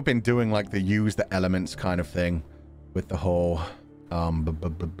of people have been doing like the use the elements kind of thing with the whole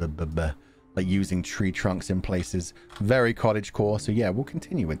like using tree trunks in places. Very cottagecore. So yeah, we'll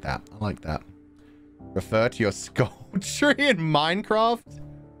continue with that. I like that. Refer to your sculpture in Minecraft.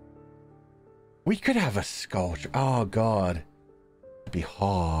 We could have a sculpture. Oh god, it'd be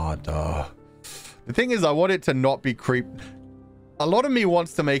hard. The thing is, I want it to not be creep. A lot of me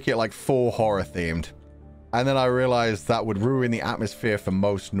wants to make it like full horror themed. And then I realized that would ruin the atmosphere for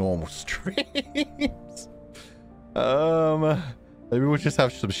most normal streams. Maybe we'll just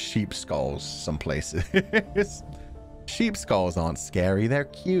have some sheep skulls some places. Sheep skulls aren't scary. They're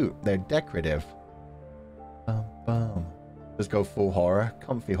cute. They're decorative. Just go full horror.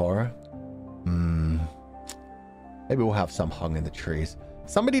 Comfy horror. Maybe we'll have some hung in the trees.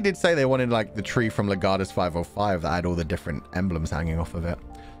 Somebody did say they wanted like the tree from Legatus 505 that had all the different emblems hanging off of it.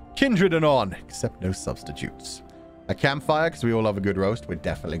 Kindred and on, except no substitutes. A campfire, because we all love a good roast. We're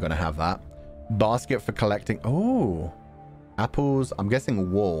definitely going to have that. Basket for collecting. Oh, apples. I'm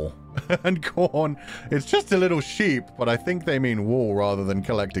guessing wool and corn. It's just a little sheep, but I think they mean wool rather than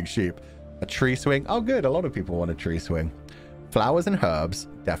collecting sheep. A tree swing. Oh, good. A lot of people want a tree swing. Flowers and herbs.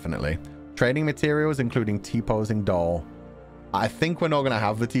 Definitely. Training materials, including T-posing doll. I think we're not going to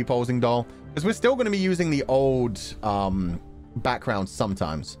have the T-posing doll because we're still going to be using the old background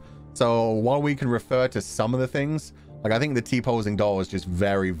sometimes. So while we can refer to some of the things, like I think the T-posing doll is just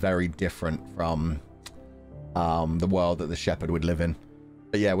very, very different from the world that the shepherd would live in.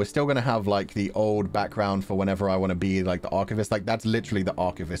 But yeah, we're still going to have like the old background for whenever I want to be like the archivist. Like that's literally the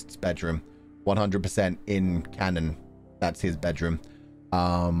archivist's bedroom. 100% in canon. That's his bedroom.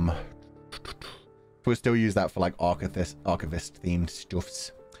 We'll still use that for like archivist themed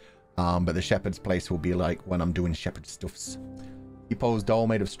stuffs. But the shepherd's place will be like when I'm doing shepherd stuffs. T-pose doll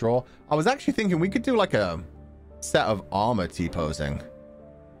made of straw. I was actually thinking we could do like a set of armor T-posing.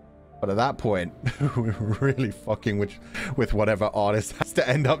 But at that point, we're really fucking with whatever artist has to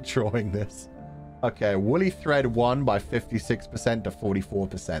end up drawing this. Okay, woolly thread 1 by 56% to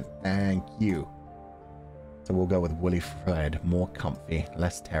 44%. Thank you. So we'll go with woolly thread. More comfy,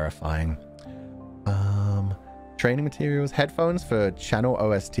 less terrifying. Training materials. Headphones for channel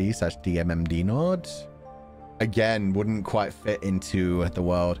OST / DMMD nod. again, wouldn't quite fit into the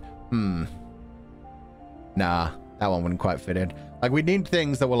world. Nah, that one wouldn't quite fit in. Like, we need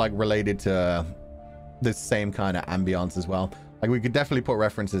things that were like related to the same kind of ambiance as well. Like, we could definitely put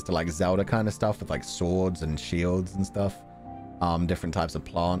references to like Zelda kind of stuff with like swords and shields and stuff. Different types of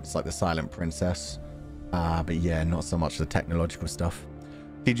plants, like the Silent Princess. But yeah, not so much the technological stuff.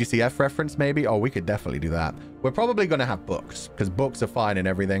 TGCF reference, maybe? Oh, we could definitely do that. We're probably going to have books, because books are fine and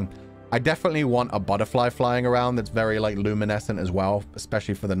everything. I definitely want a butterfly flying around that's very, like, luminescent as well,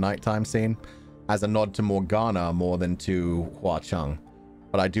 especially for the nighttime scene, as a nod to Morgana more than to Hua Cheng.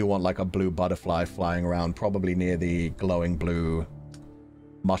 But I do want, like, a blue butterfly flying around, probably near the glowing blue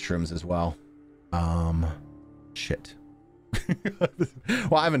mushrooms as well. Shit.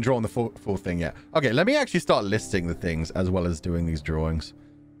 Well, I haven't drawn the full thing yet. Okay, let me actually start listing the things as well as doing these drawings,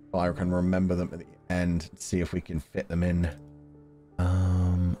 so I can remember them at the end and see if we can fit them in.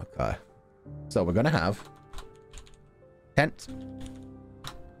 Okay, so we're gonna have tent,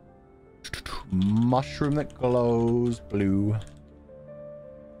 mushroom that glows blue,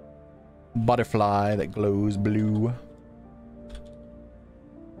 butterfly that glows blue,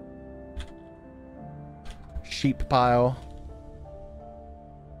 sheep pile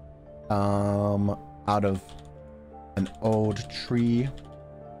out of an old tree,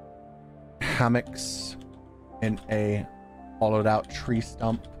 hammocks in a hollowed out tree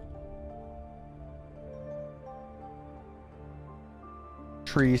stump,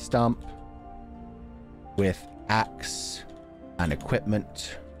 with axe and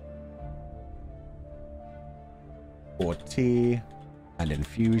equipment for tea and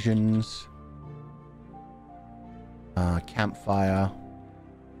infusions, campfire,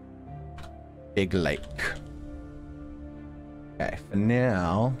 big lake. Okay, for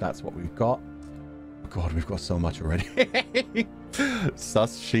now, that's what we've got. Oh God, we've got so much already.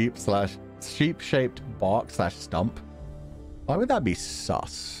 Sus sheep slash sheep-shaped bark slash stump. Why would that be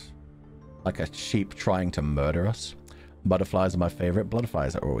sus? Like a sheep trying to murder us? Butterflies are my favorite.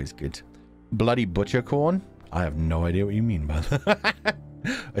 Butterflies are always good. Bloody butcher corn? I have no idea what you mean by that.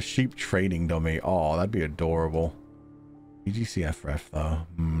 A sheep trading dummy. Oh, that'd be adorable. EGCF ref though.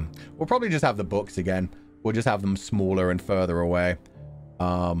 We'll probably just have the books again. We'll just have them smaller and further away.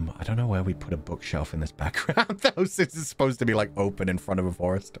 I don't know where we put a bookshelf in this background though, since it's supposed to be like open in front of a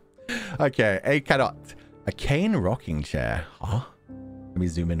forest. Okay, a cane rocking chair. Huh? Let me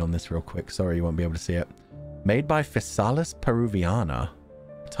zoom in on this real quick. Sorry, you won't be able to see it. Made by Physalis peruviana.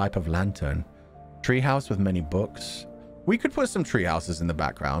 Type of lantern. Treehouse with many books. We could put some tree houses in the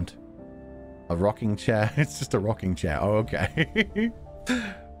background. A rocking chair. It's just a rocking chair. Oh, okay.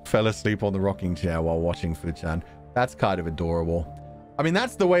 Fell asleep on the rocking chair while watching Fu-chan. That's kind of adorable. I mean,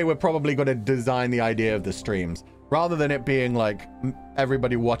 that's the way we're probably going to design the idea of the streams. Rather than it being like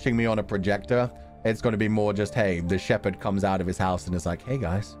everybody watching me on a projector, it's going to be more just, hey, the shepherd comes out of his house and is like, hey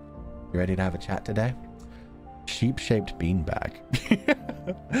guys, you ready to have a chat today? Sheep-shaped beanbag.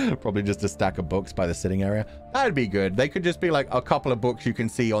 Probably just a stack of books by the sitting area. That'd be good. They could just be like a couple of books you can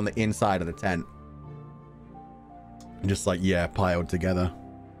see on the inside of the tent. Just like, yeah, piled together.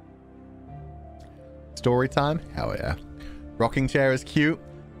 Story time? Hell yeah. Rocking chair is cute.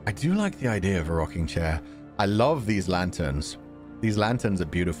 I do like the idea of a rocking chair. I love these lanterns. These lanterns are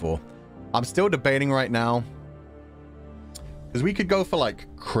beautiful. I'm still debating right now, because we could go for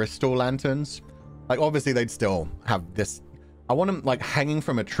like crystal lanterns. Like, obviously, they'd still have this. I want them, like, hanging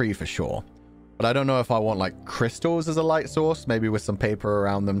from a tree for sure. But I don't know if I want, like, crystals as a light source. Maybe with some paper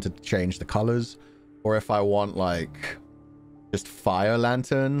around them to change the colors. Or if I want, like, just fire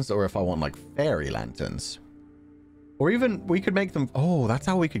lanterns. Or if I want, like, fairy lanterns. Or even, we could make them... Oh, that's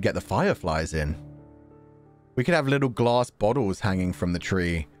how we could get the fireflies in. We could have little glass bottles hanging from the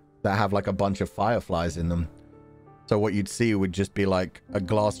tree that have, like, a bunch of fireflies in them. So what you'd see would just be like a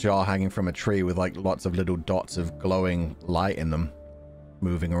glass jar hanging from a tree with like lots of little dots of glowing light in them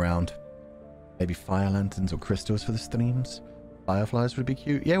moving around. Maybe fire lanterns or crystals for the streams. Fireflies would be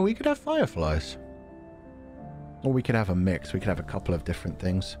cute. Yeah, we could have fireflies. Or we could have a mix. We could have a couple of different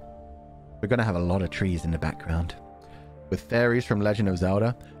things. We're going to have a lot of trees in the background. With fairies from Legend of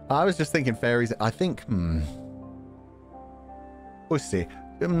Zelda. I was just thinking fairies. I think, we'll see.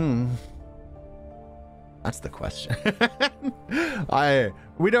 That's the question.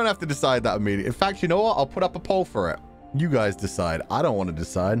 We don't have to decide that immediately. In fact, you know what? I'll put up a poll for it. You guys decide. I don't want to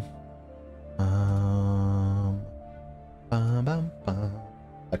decide.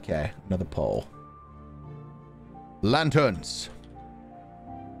 Okay, another poll. Lanterns.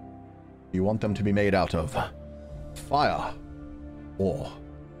 You want them to be made out of fire, or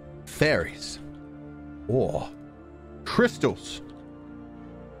fairies, or crystals,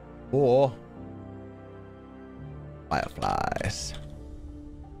 or Fireflies.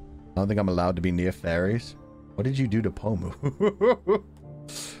 I don't think I'm allowed to be near fairies. What did you do to Pomu?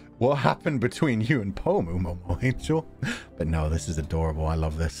 What happened between you and Pomu, Momo Angel? But no, this is adorable. I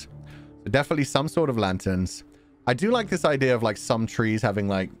love this. So definitely some sort of lanterns. I do like this idea of like some trees having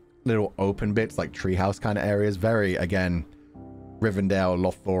like little open bits, like treehouse kind of areas. Very, again, Rivendell,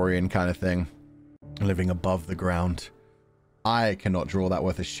 Lothlorien kind of thing. Living above the ground. I cannot draw that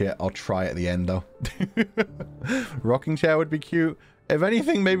worth a shit. I'll try at the end though. Rocking chair would be cute. If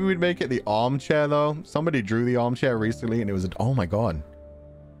anything, maybe we'd make it the armchair though. Somebody drew the armchair recently and it was, oh my god.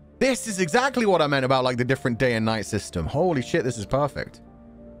 This is exactly what I meant about like the different day and night system. Holy shit, this is perfect.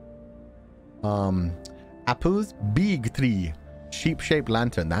 Apples, big tree, sheep-shaped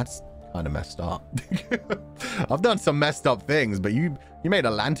lantern. That's kind of messed up. I've done some messed up things, but you made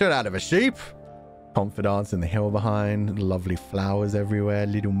a lantern out of a sheep? Comfydants in the hill behind, lovely flowers everywhere,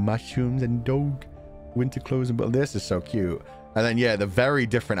 little mushrooms and dog, winter clothes, but this is so cute. And then yeah, the very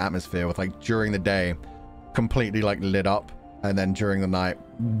different atmosphere with like during the day completely like lit up, and then during the night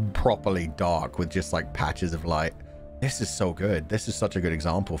properly dark with just like patches of light. This is so good. This is such a good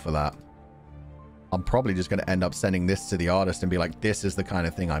example for that. I'm probably just going to end up sending this to the artist and be like, this is the kind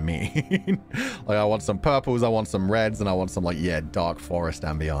of thing I mean. Like, I want some purples, I want some reds, and I want some, like, yeah, dark forest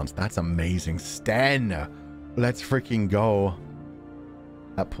ambiance. That's amazing. Sten! Let's freaking go.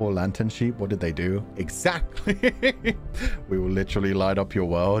 That poor lantern sheep, what did they do? Exactly. We will literally light up your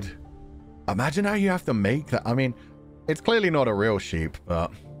world. Imagine how you have to make that. I mean, it's clearly not a real sheep,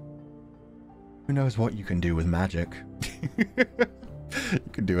 but who knows what you can do with magic. You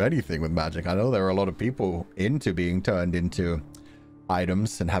can do anything with magic. I know there are a lot of people into being turned into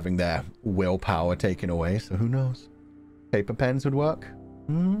items and having their willpower taken away, so who knows? Paper pens would work.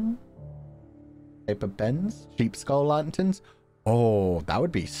 Paper pens? Sheep skull lanterns? Oh, that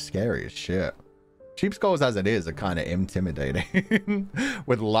would be scary as shit. Sheep skulls as it is are kind of intimidating.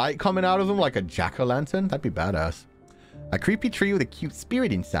 With light coming out of them like a jack-o'-lantern, that'd be badass. A creepy tree with a cute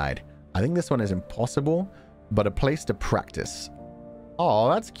spirit inside. I think this one is impossible, but a place to practice.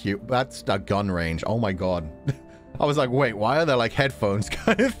 Oh, that's cute. That's a gun range. Oh my god. I was like, wait, why are there like headphones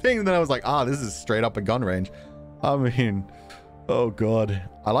kind of thing? And then I was like, ah, this is straight up a gun range. I mean, oh god.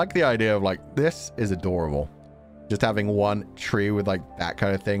 I like the idea of like, this is adorable. Just having one tree with like that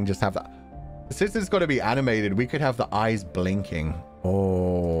kind of thing. Just have that. Since it's got to be animated, we could have the eyes blinking.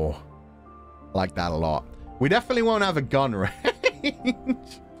 Oh, I like that a lot. We definitely won't have a gun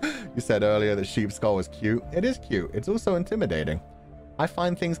range. You said earlier that sheep skull was cute. It is cute. It's also intimidating. I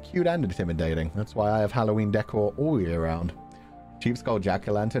find things cute and intimidating. That's why I have Halloween decor all year round. Sheep skull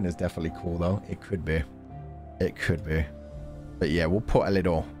jack-o'-lantern is definitely cool though. It could be. It could be. But yeah, we'll put a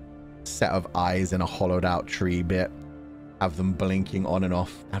little set of eyes in a hollowed out tree bit. Have them blinking on and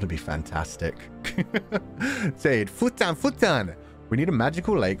off. That'd be fantastic. Say it. Futan, futan. We need a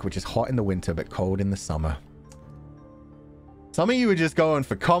magical lake which is hot in the winter but cold in the summer. Some of you are just going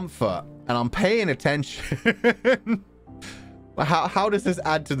for comfort and I'm paying attention. How does this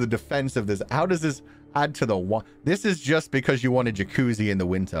add to the defense of this? How does this add to the one? This is just because you want a jacuzzi in the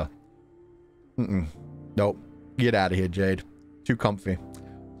winter. Nope. Get out of here, Jade. Too comfy.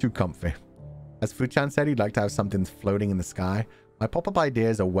 Too comfy. As Fuchan said, he'd like to have something floating in the sky. My pop-up idea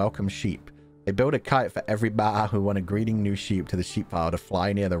is a welcome sheep. They build a kite for every Ba'a who want a greeting new sheep to the sheep pile to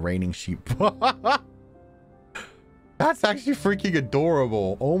fly near the raining sheep. That's actually freaking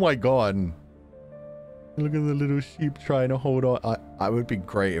adorable. Oh my god. Look at the little sheep trying to hold on. I would be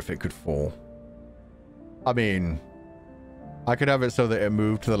great if it could fall. I mean, I could have it so that it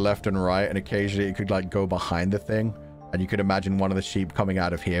moved to the left and right, and occasionally it could like go behind the thing. And you could imagine one of the sheep coming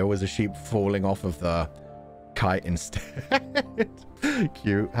out of here was a sheep falling off of the kite instead.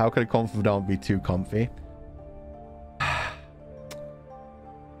 Cute. How could a confidant be too comfy?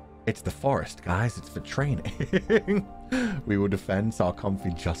 It's the forest, guys. It's for training. We will defend our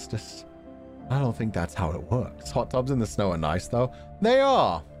comfy justice. I don't think that's how it works. Hot tubs in the snow are nice, though. They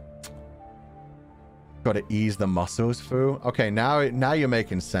are. Got to ease the muscles, Fu. Okay, now you're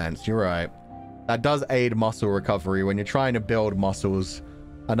making sense. You're right. That does aid muscle recovery when you're trying to build muscles.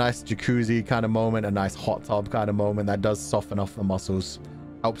 A nice jacuzzi kind of moment, a nice hot tub kind of moment. That does soften off the muscles.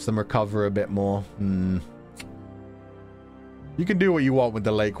 Helps them recover a bit more. You can do what you want with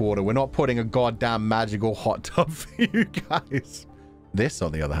the lake water. We're not putting a goddamn magical hot tub for you guys. This,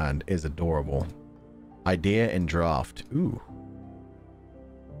 on the other hand, is adorable. Idea in draft. Ooh.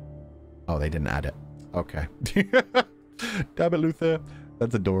 Oh, they didn't add it. Okay. Damn it, Luther.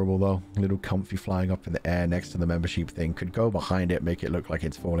 That's adorable, though. A little comfy flying up in the air next to the membership thing. Could go behind it, make it look like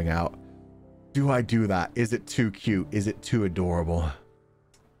it's falling out. Do I do that? Is it too cute? Is it too adorable?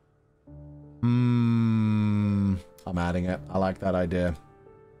 I'm I'm adding it. I like that idea.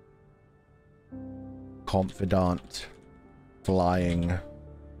 Confidant flying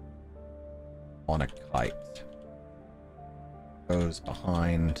on a kite. Goes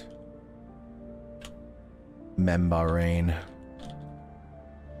behind membrane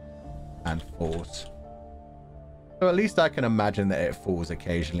and falls. So at least I can imagine that it falls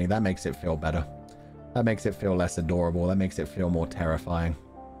occasionally. That makes it feel better. That makes it feel less adorable. That makes it feel more terrifying.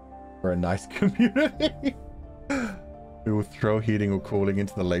 For a nice community. We will throw heating or cooling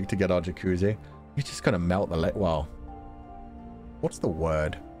into the lake to get our jacuzzi. You're just gonna melt the lake. Well, what's the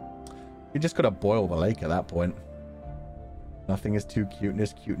word? You're just gonna boil the lake at that point. Nothing is too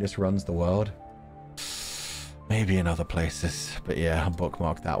cuteness. Cuteness runs the world. Maybe in other places. But yeah, I'll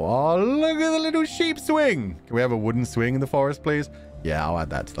bookmark that one. Oh, look at the little sheep swing. Can we have a wooden swing in the forest, please? Yeah, I'll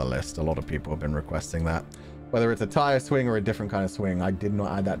add that to the list. A lot of people have been requesting that. Whether it's a tire swing or a different kind of swing. I did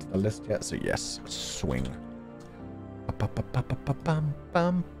not add that to the list yet. So yes, swing.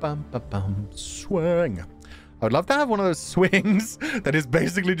 Swing. I would love to have one of those swings that is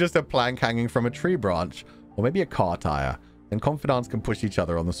basically just a plank hanging from a tree branch. Or maybe a car tire. And Confydants can push each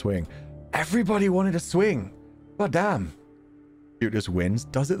other on the swing. Everybody wanted a swing. God damn. It just wins.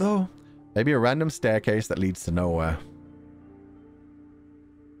 Does it though? Maybe a random staircase that leads to nowhere.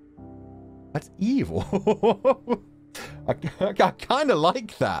 That's evil. I kind of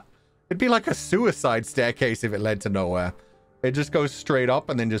like that. It'd be like a suicide staircase if it led to nowhere. It just goes straight up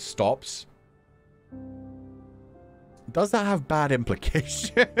and then just stops. Does that have bad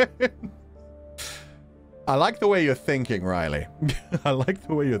implications? I like the way you're thinking, Riley. I like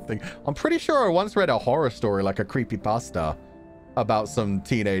the way you're thinking. I'm pretty sure I once read a horror story, like a creepypasta, about some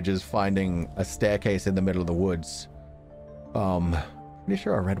teenagers finding a staircase in the middle of the woods. Pretty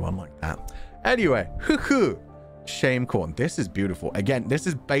sure I read one like that. Anyway, hoo-hoo. Shame corn. This is beautiful. Again, this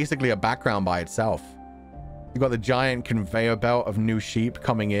is basically a background by itself. You've got the giant conveyor belt of new sheep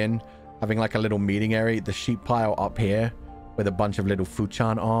coming in, having like a little meeting area. The sheep pile up here with a bunch of little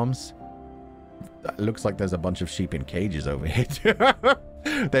Fuchan arms. It looks like there's a bunch of sheep in cages over here.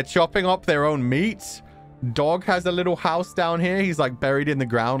 They're chopping up their own meat. Dog has a little house down here. He's like buried in the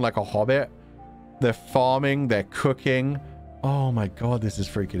ground like a hobbit. They're farming. They're cooking. Oh my god, this is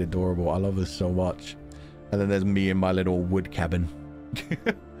freaking adorable. I love this so much. And then there's me in my little wood cabin.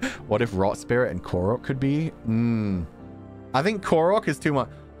 What if Rot Spirit and Korok could be? I think Korok is too much.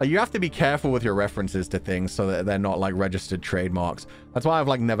 You have to be careful with your references to things so that they're not like registered trademarks. That's why I've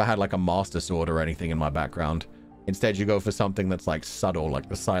like never had like a master sword or anything in my background. Instead, you go for something that's like subtle, like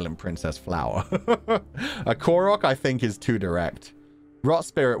the Silent Princess flower. A Korok, I think, is too direct. Rot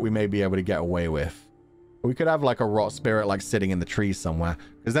Spirit, we may be able to get away with. We could have like a Rot Spirit like sitting in the trees somewhere.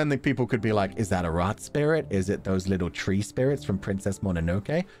 Because then the people could be like, is that a Rot Spirit? Is it those little tree spirits from Princess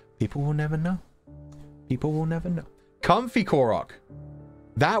Mononoke? People will never know. People will never know. Comfy Korok.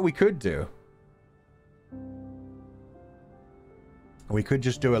 That we could do. We could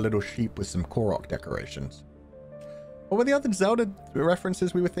just do a little sheep with some Korok decorations. What were the other Zelda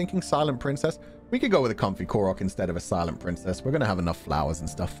references we were thinking? Silent Princess. We could go with a comfy Korok instead of a Silent Princess. We're going to have enough flowers and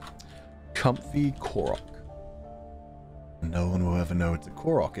stuff. Comfy Korok. No one will ever know it's a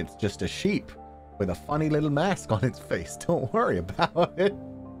Korok. It's just a sheep with a funny little mask on its face. Don't worry about it.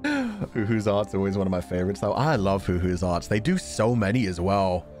 Huhu's art's always one of my favorites, though. I love Huhu's arts. They do so many as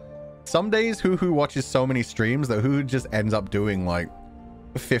well. Some days Huhu watches so many streams that Huhu just ends up doing like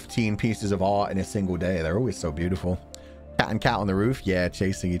 15 pieces of art in a single day. They're always so beautiful. Cat and cat on the roof. Yeah,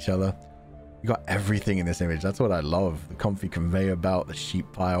 chasing each other. You got everything in this image. That's what I love. The comfy conveyor belt, the sheep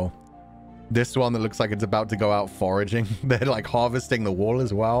pile. This one that looks like it's about to go out foraging. They're like harvesting the wool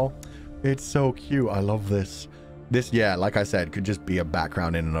as well. It's so cute. I love this. This, yeah, like I said, could just be a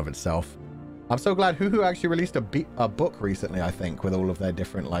background in and of itself. I'm so glad Huhu actually released a book recently, I think, with all of their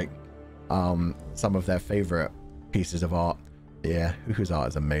different, like, some of their favorite pieces of art. Yeah, Huhu's art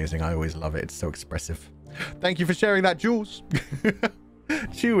is amazing. I always love it. It's so expressive. Thank you for sharing that, Jules.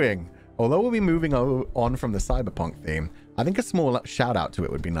 Chewing. Although we'll be moving on from the cyberpunk theme, I think a small shout out to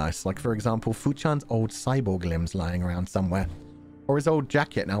it would be nice. Like, for example, Fuchan's old cyborg limbs lying around somewhere. Or his old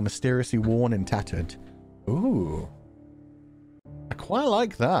jacket now mysteriously worn and tattered. Ooh. I quite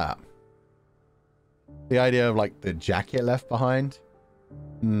like that. The idea of, like, the jacket left behind.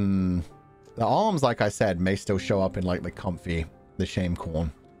 The arms, like I said, may still show up in, like, the shame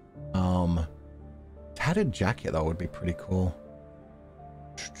corn. Tattered jacket, though, would be pretty cool.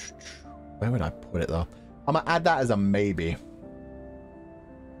 Where would I put it, though? I'm gonna add that as a maybe.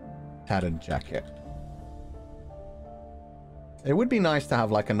 Tattered jacket. It would be nice to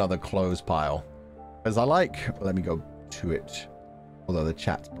have, like, another clothes pile. Because I like... Let me go to it. Although the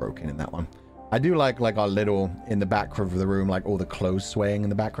chat's broken in that one. I do like our little, in the back of the room, like all the clothes swaying in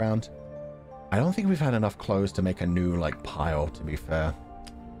the background. I don't think we've had enough clothes to make a new, like, pile, to be fair.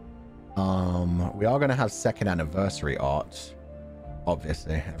 We are going to have second anniversary art.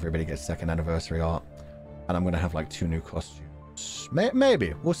 Obviously, everybody gets second anniversary art. And I'm going to have, like, 2 new costumes.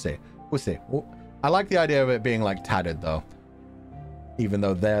 Maybe. We'll see. We'll see. I like the idea of it being, like, tattered, though. Even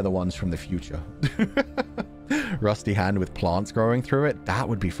though they're the ones from the future. Rusty hand with plants growing through it. That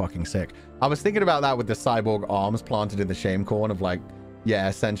would be fucking sick. I was thinking about that with the cyborg arms planted in the shame corn of, like, yeah,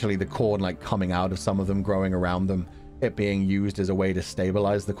 essentially the corn, like, coming out of some of them, growing around them. It being used as a way to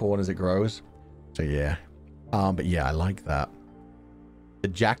stabilize the corn as it grows. So, yeah. But, yeah, I like that. The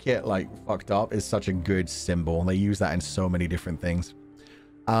jacket, like, fucked up is such a good symbol. They use that in so many different things.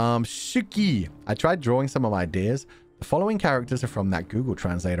 Shuki. I tried drawing some of my ideas. The following characters are from that Google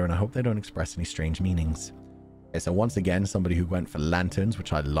translator, and I hope they don't express any strange meanings. Okay, so once again, somebody who went for lanterns,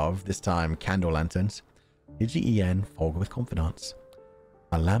 which I love. This time, candle lanterns. Nijisen, Fulgur with Comfydants.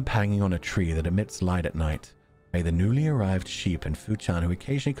 A lamp hanging on a tree that emits light at night. May the newly arrived sheep and Fu-chan, who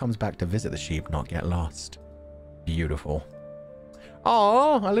occasionally comes back to visit the sheep, not get lost. Beautiful.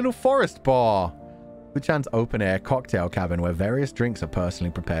 Oh, a little forest bar. Fu-chan's open-air cocktail cabin where various drinks are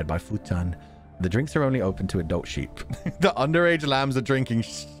personally prepared by Fu-chan. The drinks are only open to adult sheep. The underage lambs are drinking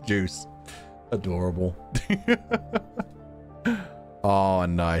juice. Adorable. Oh,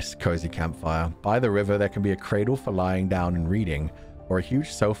 nice. Cozy campfire. By the river, there can be a cradle for lying down and reading, or a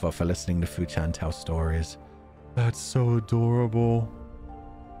huge sofa for listening to Fu-chan tell stories. That's so adorable.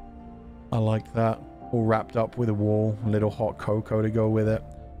 I like that. All wrapped up with a wall. A little hot cocoa to go with it.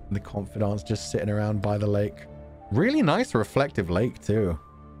 And the Comfydants just sitting around by the lake. Really nice reflective lake, too.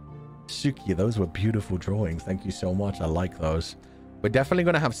 Suki, those were beautiful drawings. Thank you so much. I like those. We're definitely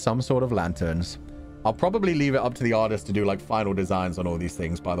going to have some sort of lanterns. I'll probably leave it up to the artist to do, like, final designs on all these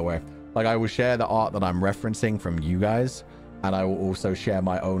things, by the way. Like, I will share the art that I'm referencing from you guys. And I will also share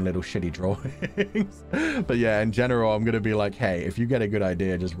my own little shitty drawings. But yeah, in general, I'm going to be like, hey, if you get a good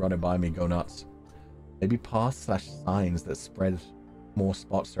idea, just run it by me. Go nuts. Maybe paths/signs that spread more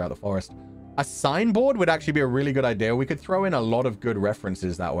spots throughout the forest. A signboard would actually be a really good idea. We could throw in a lot of good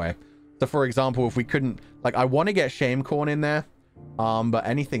references that way. So, for example, if we couldn't... Like, I want to get shame corn in there. But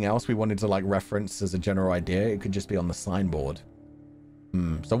anything else we wanted to, like, reference as a general idea, it could just be on the signboard.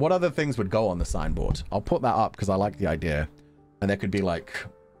 So what other things would go on the signboard? I'll put that up because I like the idea. And there could be, like,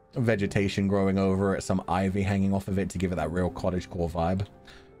 vegetation growing over it, some ivy hanging off of it to give it that real cottagecore vibe.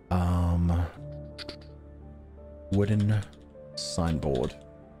 Wooden signboard.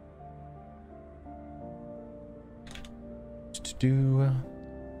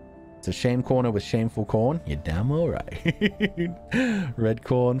 It's a shame corner with shameful corn. You're damn all right. Red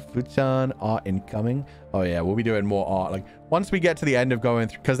corn, Fu-chan, art incoming. Oh yeah, we'll be doing more art. Like, once we get to the end of going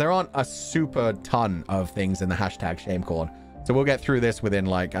through, because there aren't a super ton of things in the hashtag shame corn. So we'll get through this within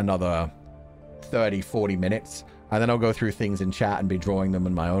like another 30, 40 minutes. And then I'll go through things in chat and be drawing them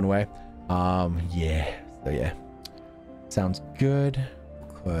in my own way. Yeah. So yeah. Sounds good.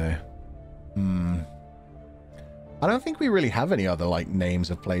 Okay. I don't think we really have any other, like,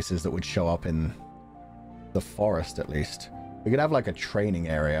 names of places that would show up in the forest, at least. We could have, like, a training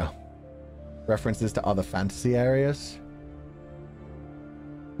area. References to other fantasy areas.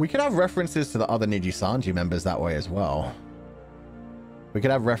 We could have references to the other Nijisanji members that way as well. We could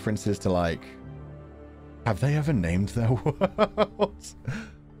have references to, like... Have they ever named their worlds?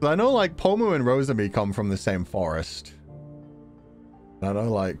 I know, like, Pomu and Rosami come from the same forest. I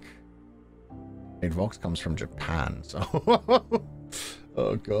know, like... Vox comes from Japan, so...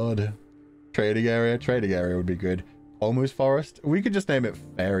 Oh, God. Trading area would be good. Pomu's Forest? We could just name it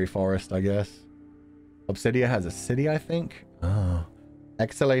Fairy Forest, I guess. Obsidia has a city, I think. Oh.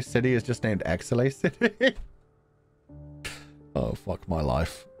 Exile City is just named Exile City? Oh, fuck my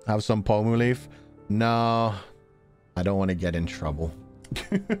life. Have some Pomu leaf? No. I don't want to get in trouble.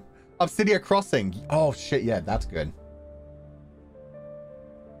 Obsidia Crossing. Oh, shit, yeah, that's good.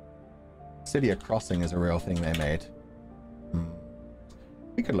 Obsidia Crossing is a real thing they made.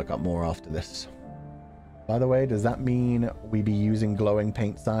 We could look up more after this. By the way, does that mean we be using glowing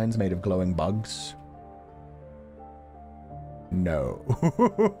paint signs made of glowing bugs? No.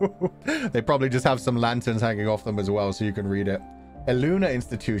 They probably just have some lanterns hanging off them as well so you can read it. Eluna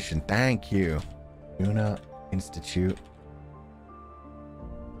Institution. Thank you. Eluna Institute.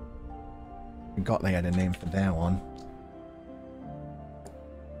 Forgot they had a name for their one.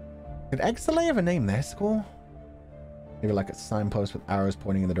 Did Exile ever name their school? Maybe like a signpost with arrows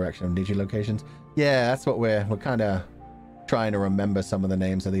pointing in the direction of Niji locations. Yeah, that's what we're kind of trying to remember some of the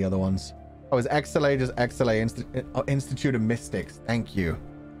names of the other ones. Oh, is Exile just Exile Institute of Mystics? Thank you.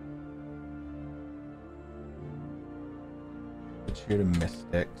 Multitude of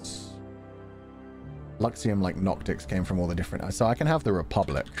mystics. Luxium, like Noctix, came from all the different... So I can have the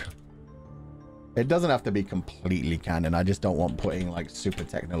Republic. It doesn't have to be completely canon. I just don't want putting like super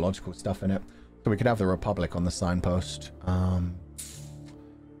technological stuff in it. So we could have the Republic on the signpost.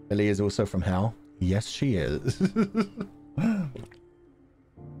 Billy is also from Hell. Yes, she is. She's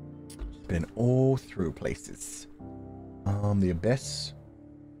been all through places. The Abyss.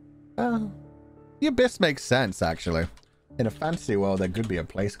 The Abyss makes sense, actually. In a fantasy world, there could be a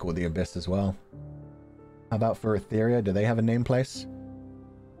place called the Abyss as well. How about for Etheria? Do they have a name place?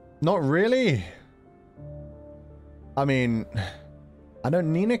 Not really. I mean, I know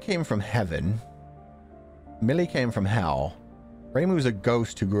Nina came from heaven. Millie came from hell. Reimu's a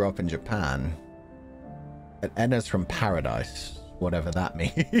ghost who grew up in Japan. And Enna's from paradise, whatever that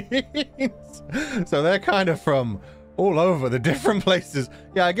means. So they're kind of from all over the different places.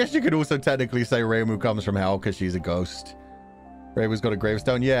 Yeah, I guess you could also technically say Reimu comes from hell because she's a ghost. Reimu's got a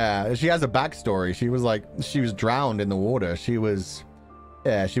gravestone. Yeah, she has a backstory. She was drowned in the water. She was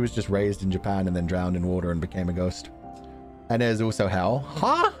just raised in Japan and then drowned in water and became a ghost. And there's also hell.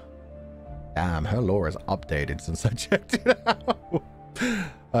 Huh? Damn, her lore is updated since I checked it out.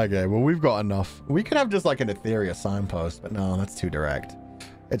 Okay, well, we've got enough. We could have just like an Etheria signpost, but no, that's too direct.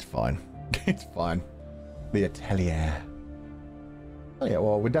 It's fine. It's fine. The Atelier. Oh yeah,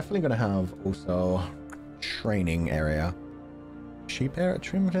 well, we're definitely going to have also training area. Sheep area?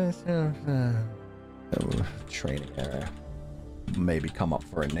 Training area. Maybe come up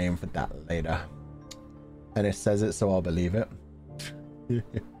for a name for that later. And it says it, so I'll believe it.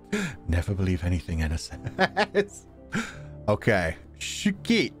 Never believe anything Enna says. Okay.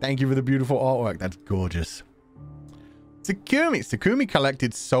 Shuki, thank you for the beautiful artwork. That's gorgeous. Sakumi. Sakumi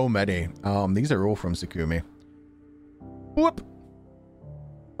collected so many. These are all from Sakumi. Whoop.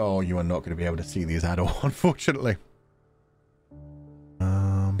 Oh, you are not going to be able to see these at all, unfortunately.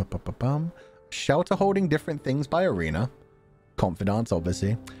 Shelter holding different things by arena. Confidants,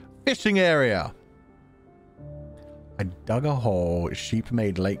 obviously. Fishing area. I dug a hole. Sheep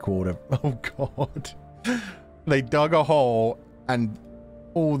made lake water. Oh, God. They dug a hole and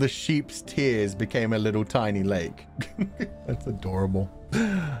all the sheep's tears became a little tiny lake. That's adorable.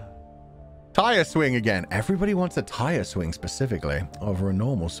 Tire swing again. Everybody wants a tire swing specifically over a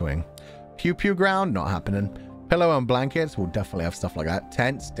normal swing. Pew pew ground, not happening. Pillow and blankets, we'll definitely have stuff like that.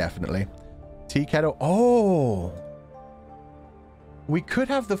 Tents, definitely. Tea kettle. Oh, we could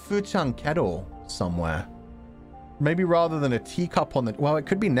have the fuchan kettle somewhere. Maybe rather than a teacup on the... Well, it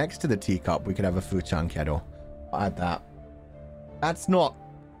could be next to the teacup. We could have a fuchan kettle. I'll add that. That's not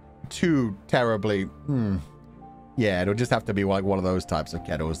too terribly... Yeah, it'll just have to be like one of those types of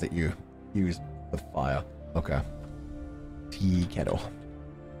kettles that you use with fire. Okay. Tea kettle.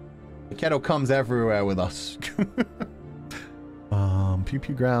 The kettle comes everywhere with us. Pew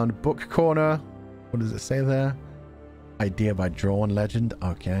pew ground. Book corner. What does it say there? Idea by Drawn Legend.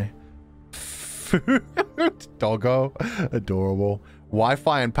 Okay. Doggo. Adorable.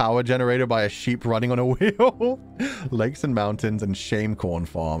 Wi-Fi and power generated by a sheep running on a wheel. Lakes and mountains and shamecorn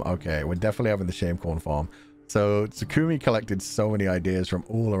farm. Okay, we're definitely having the shamecorn farm. So Tsukumi collected so many ideas from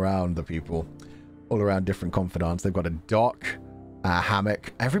all around the people. All around different confidants. They've got a dock, a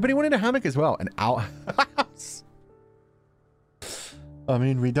hammock. Everybody wanted a hammock as well. An outhouse. I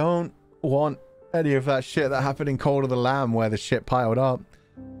mean, we don't want any of that shit that happened in Call of the Lamb where the shit piled up.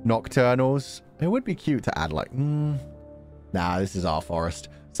 Nocturnals. It would be cute to add like... Nah, this is our forest.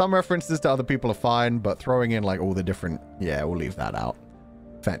 Some references to other people are fine, but throwing in like all the different... Yeah, we'll leave that out.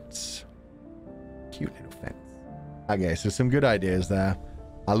 Fence. Cute little fence. Okay, so some good ideas there.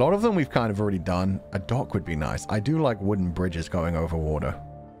 A lot of them we've kind of already done. A dock would be nice. I do like wooden bridges going over water.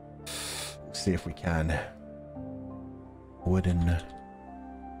 Let's see if we can. Wooden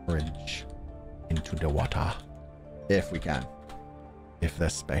bridge into the water. If we can. If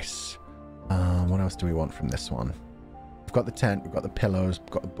there's space. What else do we want from this one? We've got the tent. We've got the pillows.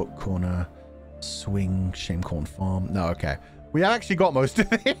 We've got the book corner. Swing. Shamecorn farm. No, okay. We actually got most of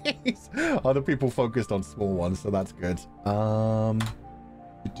these. Other people focused on small ones, so that's good.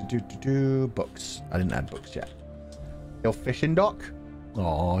 Books. I didn't add books yet. Your fishing dock?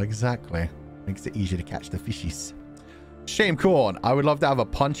 Oh, exactly. Makes it easier to catch the fishies. Shamecorn. I would love to have a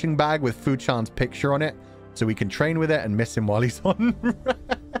punching bag with Fuchan's picture on it, so we can train with it and miss him while he's on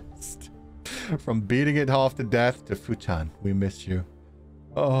rest. From beating it half to death to Fuchan, we miss you.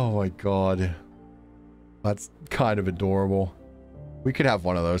 Oh my god. That's kind of adorable. We could have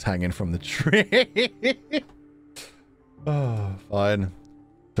one of those hanging from the tree. Oh, fine.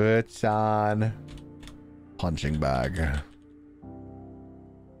 Fuchan. Punching bag.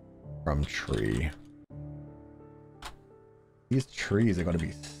 From tree. These trees are going to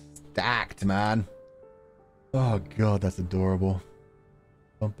be stacked, man. Oh, God, that's adorable.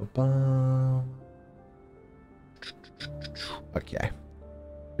 Bum, bum, bum. Okay.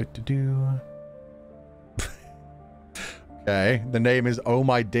 Okay, the name is Oh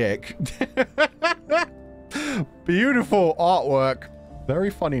My Dick. Beautiful artwork. Very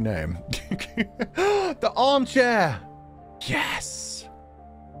funny name. The armchair. Yes.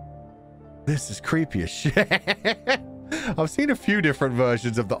 This is creepy as shit. I've seen a few different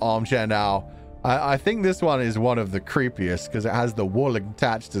versions of the armchair now. I think this one is one of the creepiest because it has the wool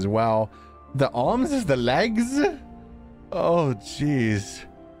attached as well. The arms is the legs? Oh, jeez.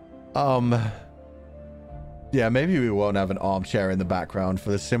 Yeah, maybe we won't have an armchair in the background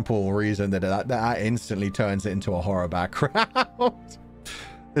for the simple reason that that instantly turns it into a horror background.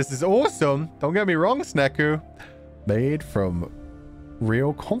 This is awesome. Don't get me wrong, Sneku. Made from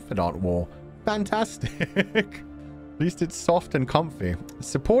real Comfydant wool. Fantastic. At least it's soft and comfy.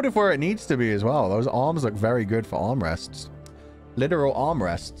 Supportive where it needs to be as well. Those arms look very good for armrests. Literal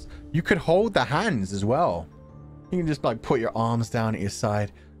armrests. You could hold the hands as well. You can just like put your arms down at your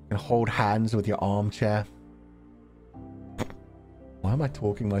side and hold hands with your armchair. Why am I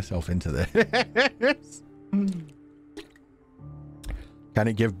talking myself into this? Can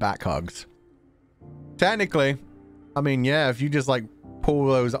it give back hugs? Technically, I mean, yeah, if you just like pull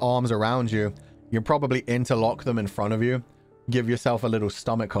those arms around you, you can probably interlock them in front of you. Give yourself a little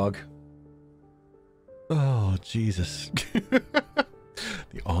stomach hug. Oh, Jesus.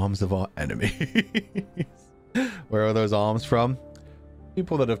 The arms of our enemies. Where are those arms from?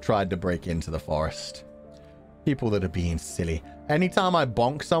 People that have tried to break into the forest. People that are being silly. Anytime I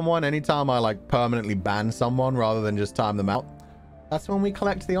bonk someone, anytime I like permanently ban someone rather than just time them out, that's when we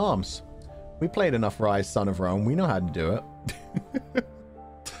collect the arms. We played enough Rise, Son of Rome. We know how to do it.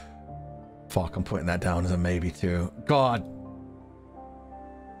 Fuck, I'm putting that down as a maybe too. God.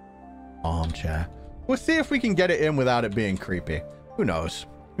 Armchair. We'll see if we can get it in without it being creepy. Who knows?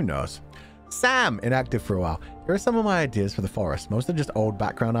 Who knows? Sam, inactive for a while. Here are some of my ideas for the forest. Most are just old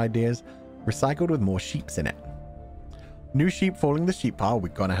background ideas, recycled with more sheeps in it. New sheep falling the sheep pile. We're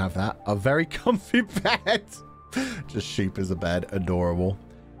gonna have that. A very comfy bed. Just sheep as a bed. Adorable.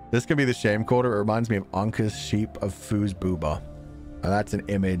 This could be the shame quarter. It reminds me of Anka's sheep of Foo's Booba. That's an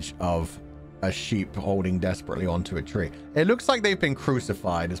image of a sheep holding desperately onto a tree. It looks like they've been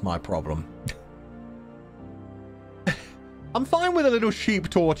crucified is my problem. I'm fine with a little sheep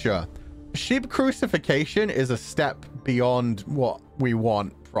torture. Sheep crucifixion is a step beyond what we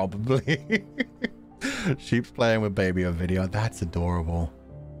want, probably. Sheep's playing with baby on video. That's adorable.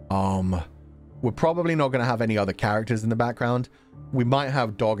 We're probably not going to have any other characters in the background. We might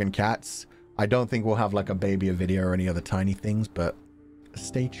have dog and cats. I don't think we'll have like a baby a video or any other tiny things, but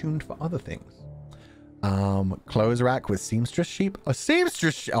stay tuned for other things. Clothes rack with seamstress sheep. A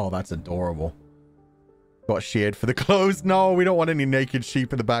seamstress. Oh, that's adorable. Got sheared for the clothes. No, we don't want any naked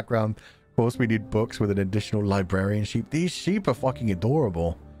sheep in the background. Of course, we need books with an additional librarian sheep. These sheep are fucking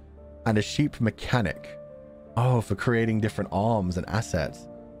adorable. And a sheep mechanic. Oh, for creating different arms and assets.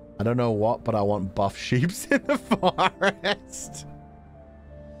 I don't know what, but I want buff sheeps in the forest.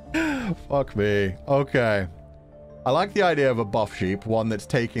 Fuck me. Okay. I like the idea of a buff sheep, one that's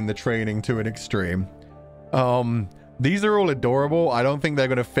taking the training to an extreme. These are all adorable. I don't think they're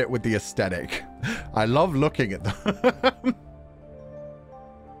going to fit with the aesthetic. I love looking at them.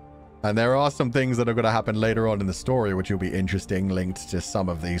 And there are some things that are going to happen later on in the story, which will be interesting, linked to some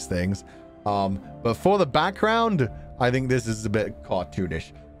of these things. But for the background, I think this is a bit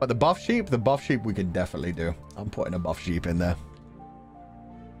cartoonish. But the buff sheep we can definitely do. I'm putting a buff sheep in there.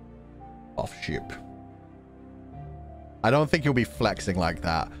 Buff sheep. I don't think he'll be flexing like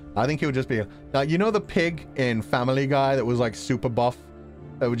that. I think he'll just be... Now, you know the pig in Family Guy that was like super buff?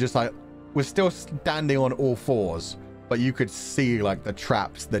 That was just like... Was still standing on all fours. But you could see like the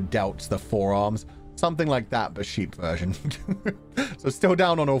traps, the delts, the forearms. Something like that, but sheep version. So still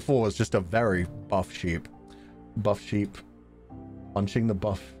down on all fours, just a very buff sheep. Buff sheep. Punching the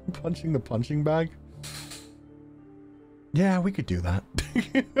buff. Punching the punching bag. Yeah, we could do that.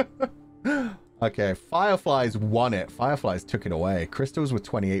 Okay, Fireflies won it. Fireflies took it away. Crystals with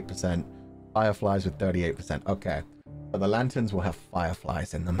 28%. Fireflies with 38%. Okay. So the lanterns will have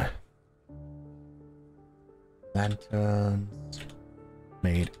fireflies in them. Lanterns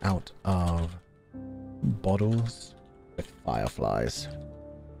made out of bottles with fireflies.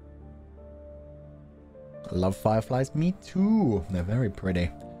 I love fireflies. Me too. They're very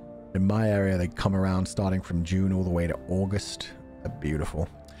pretty. In my area, they come around starting from June all the way to August. They're beautiful.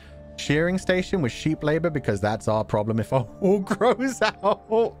 Shearing station with sheep labor because that's our problem if our wool grows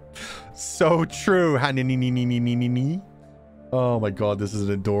out. So true. Oh my god, this is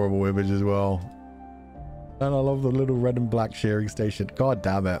an adorable image as well. And I love the little red and black shearing station. God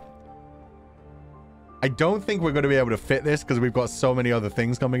damn it. I don't think we're going to be able to fit this because we've got so many other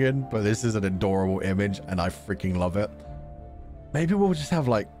things coming in, but this is an adorable image and I freaking love it. Maybe we'll just have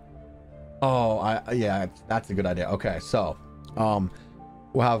like, yeah, that's a good idea. Okay, so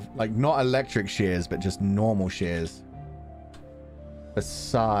we'll have like not electric shears, but just normal shears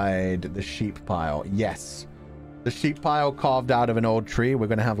beside the sheep pile. Yes, the sheep pile carved out of an old tree. We're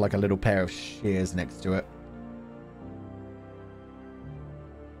going to have like a little pair of shears next to it.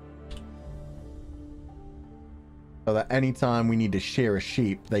 So that anytime we need to shear a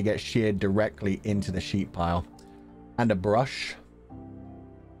sheep, they get sheared directly into the sheep pile. And a brush.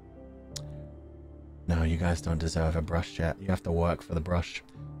 No, you guys don't deserve a brush yet. You have to work for the brush.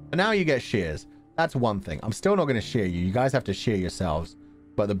 And now you get shears. That's one thing. I'm still not going to shear you. You guys have to shear yourselves.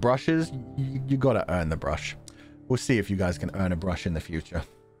 But the brushes, you got to earn the brush. We'll see if you guys can earn a brush in the future.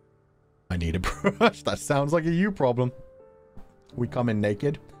 I need a brush. That sounds like a you problem. We come in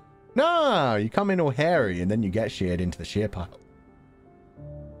naked. No, you come in all hairy and then you get sheared into the shear pile.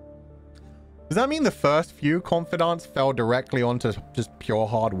 Does that mean the first few Comfydants fell directly onto just pure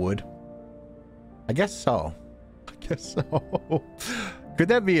hardwood? I guess so. I guess so. Could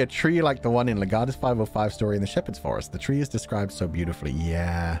there be a tree like the one in Legatus 505 story in the Shepherd's Forest? The tree is described so beautifully.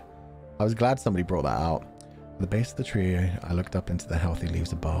 Yeah. I was glad somebody brought that out. At the base of the tree, I looked up into the healthy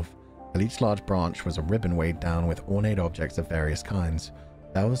leaves above. At each large branch was a ribbon weighed down with ornate objects of various kinds.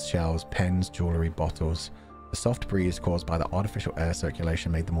 Bells, shells, pens, jewelry, bottles. The soft breeze caused by the artificial air circulation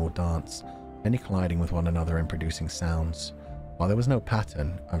made them all dance, many colliding with one another and producing sounds. While there was no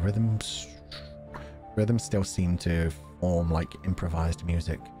pattern, a rhythm still seemed to form like improvised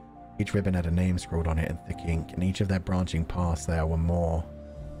music. Each ribbon had a name scrawled on it in thick ink, and each of their branching paths there were more.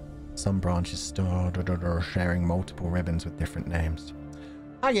 Some branches stood, sharing multiple ribbons with different names.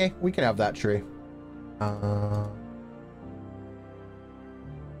 Ah, yeah, we can have that tree.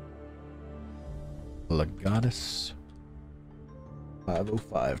 Legatus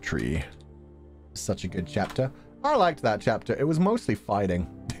 505 tree. Such a good chapter. I liked that chapter. It was mostly fighting.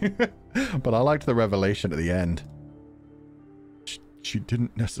 But I liked the revelation at the end. She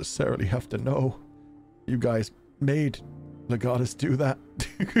didn't necessarily have to know. You guys made Legatus do that.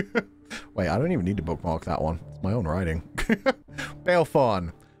 Wait, I don't even need to bookmark that one. It's my own writing.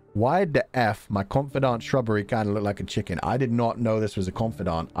 Balefon. Why'd the F? My Confidant shrubbery kind of looked like a chicken. I did not know this was a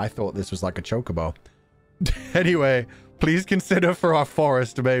Confidant. I thought this was like a chocobo. Anyway, please consider for our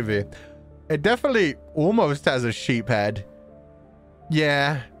forest, maybe. It definitely almost has a sheep head.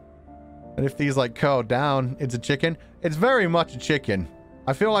 Yeah. And if these like curl down, it's a chicken. It's very much a chicken.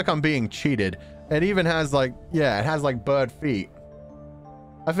 I feel like I'm being cheated. It even has like, yeah, it has like bird feet.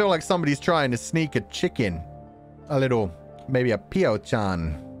 I feel like somebody's trying to sneak a chicken. A little, maybe a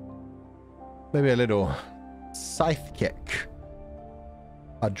pio-chan. Maybe a little scythe kick.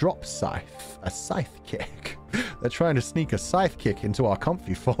 A drop scythe. A scythe kick. They're trying to sneak a scythe kick into our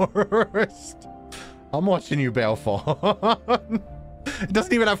comfy forest. I'm watching you, Balefon. It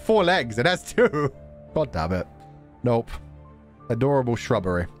doesn't even have 4 legs. It has 2. God damn it. Nope. Adorable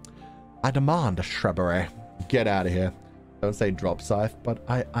shrubbery. I demand a shrubbery. Get out of here. Don't say drop scythe, but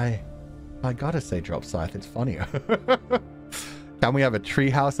I gotta say drop scythe. It's funnier. Can we have a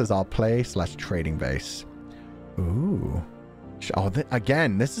treehouse as our play/trading base? Ooh. Oh,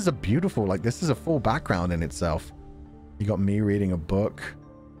 again, this is a beautiful, like, this is a full background in itself. You got me reading a book.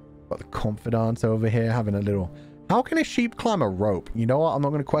 Got the Confidants over here having a little... How can a sheep climb a rope? You know what? I'm not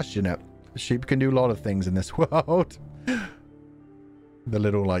going to question it. Sheep can do a lot of things in this world. The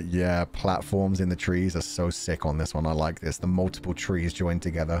little, like, yeah, platforms in the trees are so sick on this one. I like this. The multiple trees joined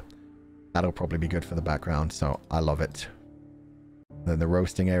together. That'll probably be good for the background, so I love it. Then the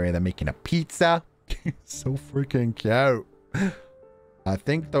roasting area, they're making a pizza. So freaking cute. I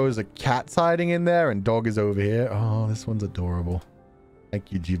think those are cats hiding in there and dog is over here. Oh, this one's adorable.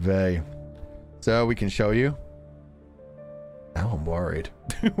 Thank you, Jive. So we can show you. Now I'm worried.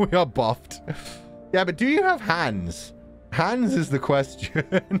 We are buffed. Yeah, but do you have hands? Hands is the question.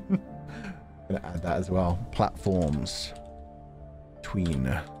 I'm gonna add that as well. Platforms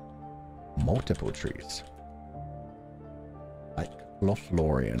between multiple trees. Like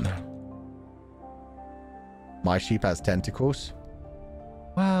Lothlorien. My sheep has tentacles.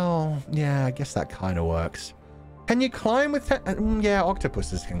 Well, yeah, I guess that kind of works. Can you climb with yeah,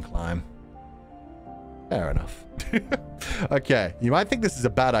 octopuses can climb. Fair enough. Okay, you might think this is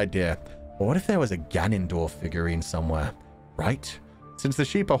a bad idea. But what if there was a Ganondorf figurine somewhere? Right? Since the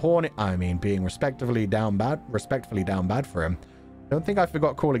sheep are horny, I mean, being respectfully down bad for him, Don't think I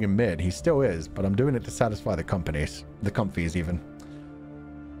forgot calling him mid. He still is, but I'm doing it to satisfy the companies. The comfies, even.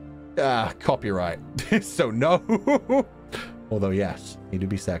 Copyright. So no. Although, yes, need to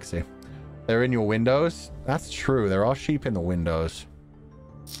be sexy. They're in your windows. That's true. There are sheep in the windows.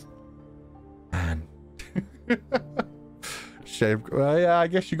 Man. Shame. Well, yeah, I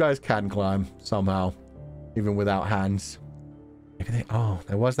guess you guys can climb somehow, even without hands. Maybe they... Oh,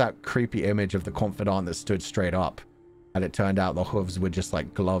 there was that creepy image of the Confidant that stood straight up. And it turned out the hooves were just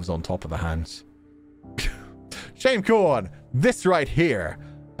like gloves on top of the hands. Shame corn! This right here!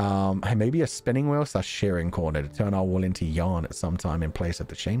 Hey, maybe a spinning wheel / shearing corner to turn our wool into yarn at some time in place of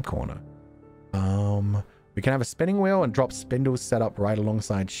the shame corner. We can have a spinning wheel and drop spindles set up right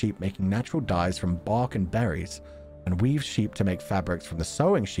alongside sheep, making natural dyes from bark and berries, and weave sheep to make fabrics from the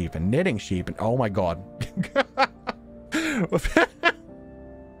sewing sheep and knitting sheep. And oh my god.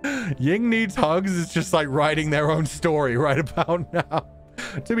 Ying Needs Hugs is just like writing their own story right about now.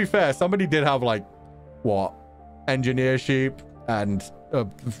 To be fair, somebody did have like, what? Engineer sheep and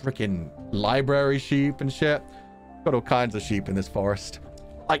freaking library sheep and shit. Got all kinds of sheep in this forest.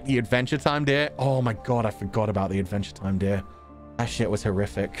 Like the Adventure Time deer. Oh my god, I forgot about the Adventure Time deer. That shit was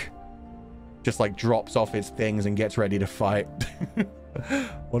horrific. Just like drops off its things and gets ready to fight.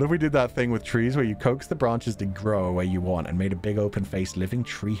 What if we did that thing with trees where you coax the branches to grow where you want and made a big open-faced living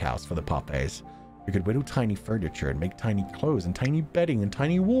treehouse for the puppies? You could whittle tiny furniture and make tiny clothes and tiny bedding and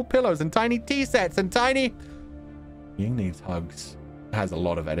tiny wool pillows and tiny tea sets and tiny... Ying Needs Hugs has a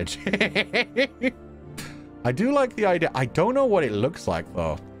lot of energy. I do like the idea. I don't know what it looks like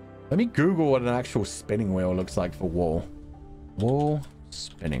though. Let me Google what an actual spinning wheel looks like for wool. Wool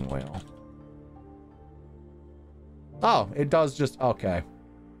spinning wheel. Oh, it does just... Okay.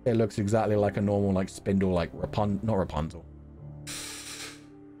 It looks exactly like a normal, like, spindle, like, not Rapunzel.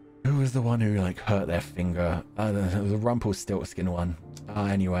 Who was the one who, like, hurt their finger? The Rumpelstiltskin one.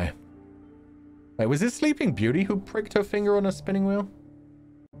 Anyway. Wait, was this Sleeping Beauty who pricked her finger on a spinning wheel?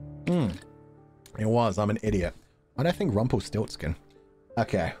 It was. I'm an idiot. Why do I think Rumpelstiltskin?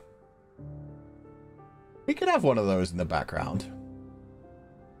 Okay. We could have one of those in the background.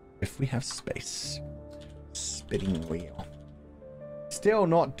 If we have space. Spinning wheel. Still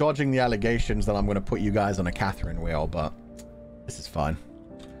not dodging the allegations that I'm going to put you guys on a Catherine wheel, but this is fine.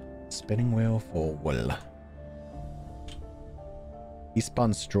 Spinning wheel for wool. He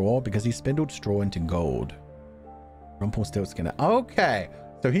spun straw because he spindled straw into gold. Rumpelstiltskin. Okay,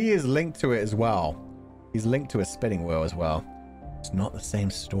 so he is linked to it as well. He's linked to a spinning wheel as well. It's not the same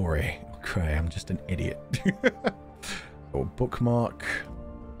story. Okay, I'm just an idiot. We'll bookmark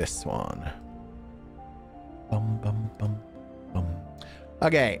this one.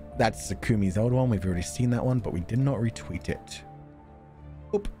 Okay, that's Sakumi's old one. We've already seen that one, but we did not retweet it.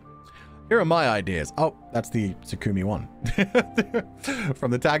 Oop. Here are my ideas. Oh, that's the Sakumi one.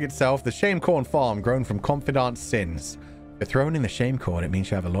 From the tag itself, the shame corn farm grown from Comfydants sins. If you're thrown in the shame corn, it means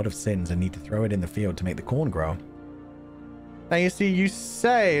you have a lot of sins and need to throw it in the field to make the corn grow. Now you see, you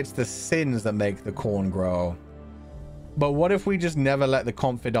say it's the sins that make the corn grow. But what if we just never let the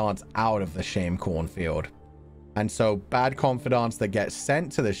Confidants out of the shame cornfield? And so bad Confidants that get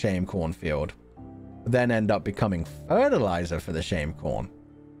sent to the shame cornfield then end up becoming fertilizer for the shame corn.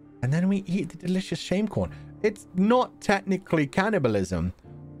 And then we eat the delicious shame corn. It's not technically cannibalism.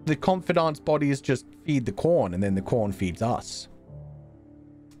 The Confidants' bodies just feed the corn and then the corn feeds us.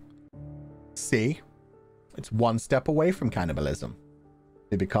 See? It's one step away from cannibalism.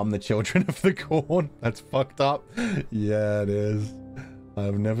 They become the children of the corn. That's fucked up. Yeah, it is.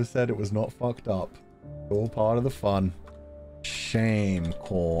 I've never said it was not fucked up. All part of the fun. Shame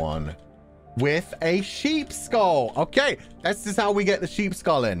corn. With a sheep skull. Okay, this is how we get the sheep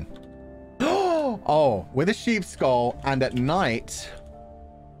skull in. Oh, with a sheep skull, and at night,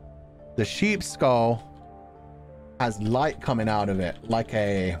 the sheep skull has light coming out of it, like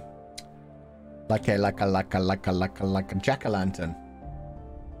a jack-o'-lantern.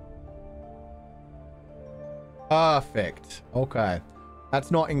 Perfect. Okay,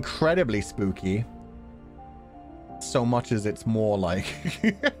 that's not incredibly spooky. So much as it's more like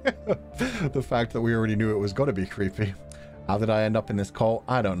the fact that we already knew it was going to be creepy. How did I end up in this cult?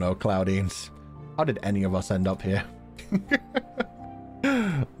 I don't know, Cloudines. How did any of us end up here?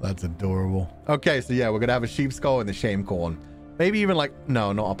 That's adorable. Okay, so yeah, we're going to have a sheep skull and the shame corn. Maybe even like,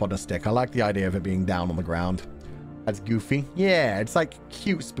 no, not up on a stick. I like the idea of it being down on the ground. That's goofy. Yeah, it's like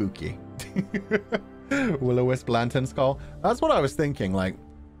cute spooky. Will-o-wisp lantern skull. That's what I was thinking, like,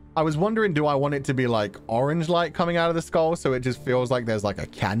 I was wondering, do I want it to be like orange light coming out of the skull so it just feels like there's like a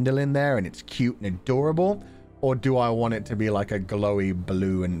candle in there and it's cute and adorable? Or do I want it to be like a glowy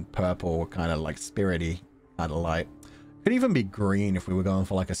blue and purple kind of like spirity kind of light? Could even be green if we were going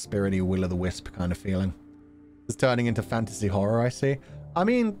for like a spirity will-o'-the-wisp kind of feeling. It's turning into fantasy horror, I see. I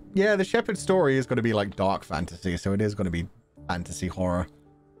mean, yeah, the Shepherd story is going to be like dark fantasy, so it is going to be fantasy horror.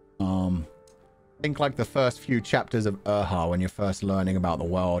 Think like the first few chapters of Urha when you're first learning about the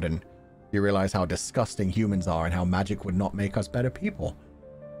world and you realize how disgusting humans are and how magic would not make us better people.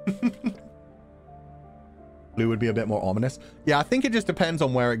 Blue would be a bit more ominous. Yeah, I think it just depends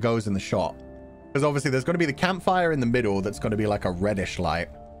on where it goes in the shot. Because obviously there's going to be the campfire in the middle that's going to be like a reddish light.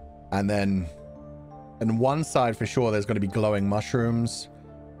 And then on one side for sure there's going to be glowing mushrooms.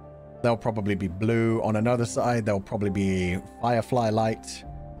 They'll probably be blue. On another side there'll probably be firefly light,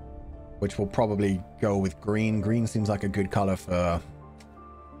 which will probably go with green. Green seems like a good color for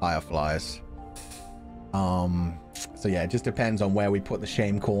fireflies. So yeah, it just depends on where we put the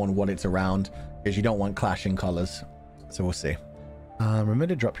shame corn, what it's around, because you don't want clashing colors. So we'll see. Remember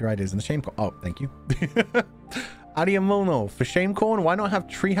to drop your ideas in the shame corn. Oh, thank you. Ariamono, for shame corn, why not have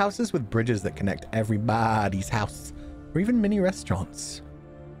tree houses with bridges that connect everybody's house, or even mini restaurants?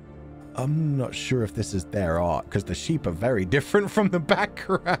 I'm not sure if this is their art because the sheep are very different from the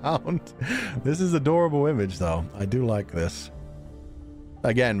background. This is an adorable image though. I do like this.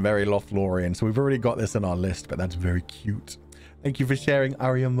 Again, very Lothlorien. So we've already got this in our list, but that's very cute. Thank you for sharing,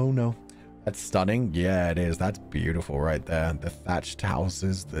 Ariamono. That's stunning. Yeah, it is. That's beautiful right there. The thatched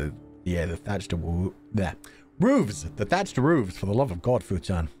houses, the thatched roofs. The thatched roofs, for the love of God,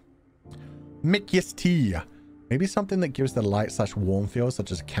 Fuchan. Mikyas tea. Maybe something that gives the light / warm feel,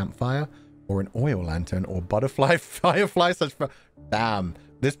 such as a campfire or an oil lantern or butterfly firefly such for... Damn,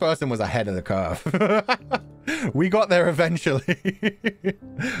 this person was ahead of the curve. We got there eventually.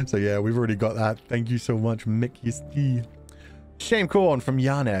 So yeah, we've already got that. Thank you so much, Mikyas tea. Shame corn from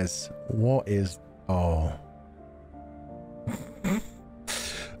Yanez. What is... Oh.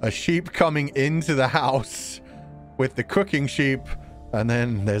 A sheep coming into the house with the cooking sheep, and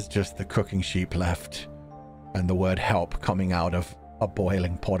then there's just the cooking sheep left. And the word help coming out of a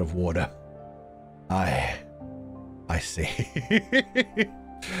boiling pot of water. I see.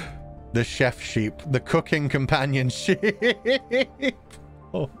 The chef sheep. The cooking companion sheep.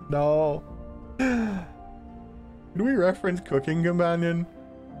 Oh, no. Did we reference cooking companion?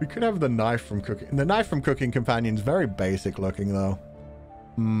 We could have the knife from cooking. The knife from cooking companion is very basic looking, though.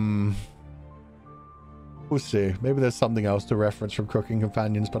 We'll see. Maybe there's something else to reference from cooking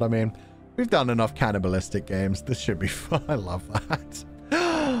companions, but I mean... We've done enough cannibalistic games. This should be fun. I love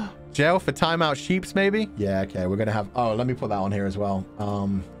that. Jail for timeout sheeps, maybe? Yeah, okay. We're going to have... Oh, let me put that on here as well.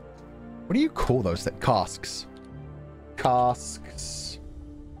 What do you call those? Casks. Casks.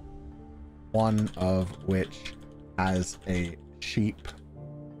 One of which has a sheep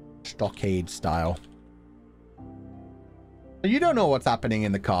stockade style. You don't know what's happening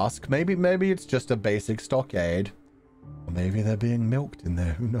in the cask. Maybe it's just a basic stockade. Or maybe they're being milked in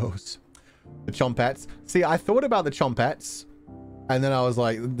there. Who knows? The chompettes. See, I thought about the chompettes, and then I was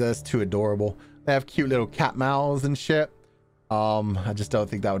like, that's too adorable. They have cute little cat mouths and shit. I just don't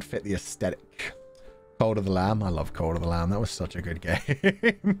think that would fit the aesthetic. Cult of the Lamb. I love Cult of the Lamb. That was such a good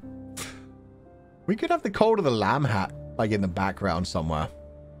game. We could have the Cult of the Lamb hat, like, in the background somewhere.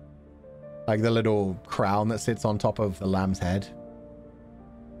 Like the little crown that sits on top of the lamb's head.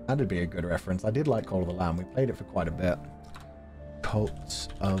 That'd be a good reference. I did like Cult of the Lamb. We played it for quite a bit. Cult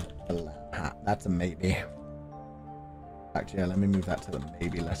of the Lamb hat. That's a maybe. Actually, yeah, let me move that to the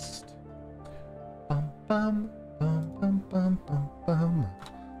maybe list. Bum, bum, bum, bum, bum, bum, bum.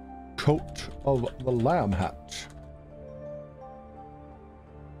 Cult of the Lamb hat.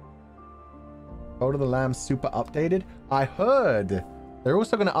 Cult of the Lamb super updated. I heard they're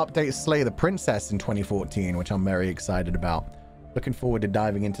also going to update Slay the Princess in 2014, which I'm very excited about. Looking forward to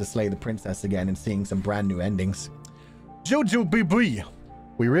diving into Slay the Princess again and seeing some brand new endings. Jojo BB.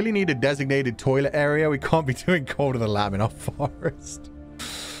 We really need a designated toilet area. We can't be doing Cult of the Lamb in our forest.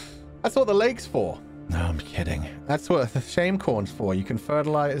 That's what the lake's for. No, I'm kidding. That's what the shame corn's for. You can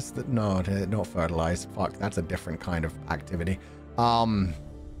fertilize the... No, not fertilize. Fuck, that's a different kind of activity. What's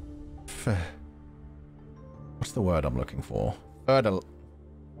the word I'm looking for? Do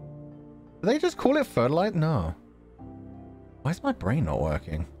they just call it fertilize? No. Why is my brain not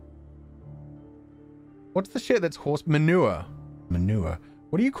working? What's the shit that's horse... Manure. Manure.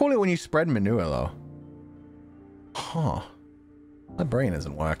 What do you call it when you spread manure, though? Huh. My brain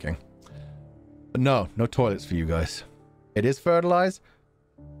isn't working. But no toilets for you guys. It is fertilize.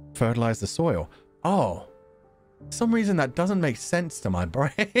 Fertilize the soil. Oh. For some reason that doesn't make sense to my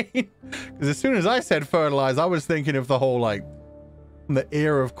brain. Because as soon as I said fertilize, I was thinking of the whole, like, the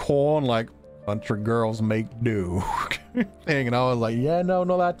ear of corn, like, country girls make do. thing, and I was like, yeah, no,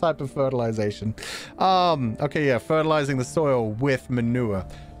 not that type of fertilization. Okay, yeah, fertilizing the soil with manure.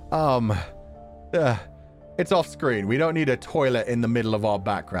 It's off screen. We don't need a toilet in the middle of our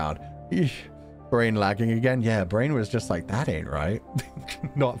background. Eesh. Brain lagging again. Yeah, brain was just like, that ain't right.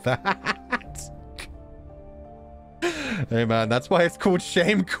 Not that. Hey man, that's why it's called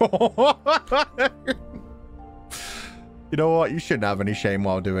Shamecore. You know what? You shouldn't have any shame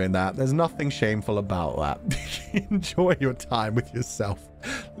while doing that. There's nothing shameful about that. Enjoy your time with yourself.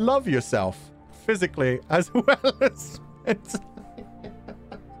 Love yourself. Physically as well as mentally.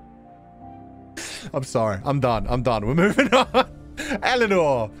 I'm sorry. I'm done. We're moving on.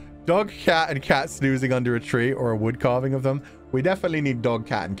 Eleanor. Dog, cat, and cat snoozing under a tree or a wood carving of them. We definitely need dog,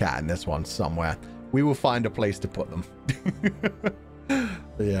 cat, and cat in this one somewhere. We will find a place to put them.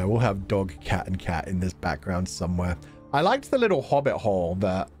 Yeah, we'll have dog, cat, and cat in this background somewhere. I liked the little hobbit hole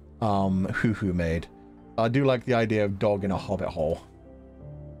that Hoo made. I do like the idea of dog in a hobbit hole.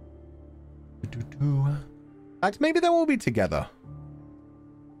 In fact, maybe they will be together.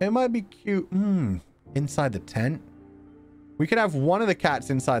 It might be cute. Inside the tent. We could have one of the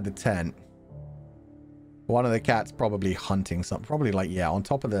cats inside the tent. One of the cats probably hunting something. Probably like, yeah, on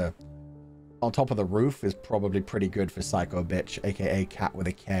top of the roof is probably pretty good for Psycho Bitch, aka Cat with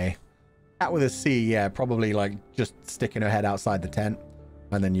a K. Cat with a C, yeah, probably like just sticking her head outside the tent.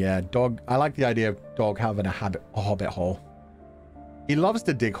 And then, yeah, dog. I like the idea of dog having a hobbit hole. He loves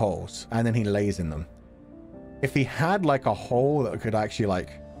to dig holes, and then he lays in them. If he had like a hole that could actually like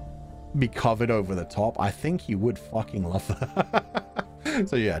be covered over the top, I think he would fucking love that.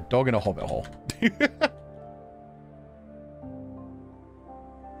 So yeah, dog in a hobbit hole.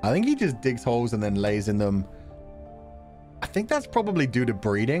 I think he just digs holes and then lays in them. I think that's probably due to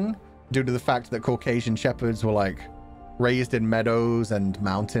breeding, due to the fact that Caucasian shepherds were like raised in meadows and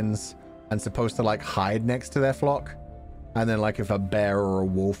mountains and supposed to like hide next to their flock. And then like if a bear or a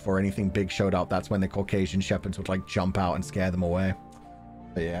wolf or anything big showed up, that's when the Caucasian shepherds would like jump out and scare them away.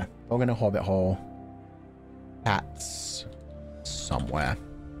 But yeah, dog in a hobbit hole. Cats somewhere.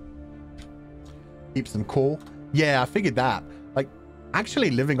 Keeps them cool. Yeah, I figured that. Like,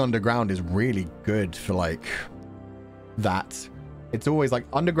 actually living underground is really good for like that. It's always like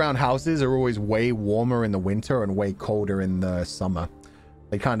underground houses are always way warmer in the winter and way colder in the summer.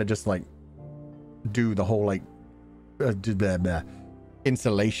 They kind of just like do the whole like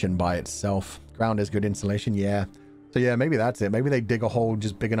insulation by itself. Ground is good insulation, yeah. So yeah, maybe that's it. Maybe they dig a hole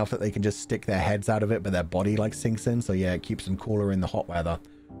just big enough that they can just stick their heads out of it, but their body like sinks in. So yeah, it keeps them cooler in the hot weather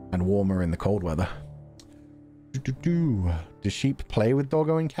and warmer in the cold weather. Do sheep play with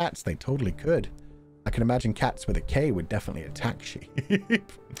doggo and cats? They totally could. I can imagine cats with a K would definitely attack sheep.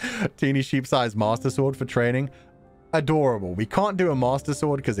 Teeny sheep-sized master sword for training. Adorable. We can't do a master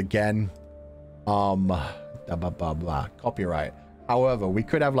sword because again, copyright. However, we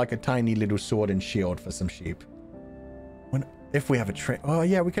could have like a tiny little sword and shield for some sheep. If we have a tray. Oh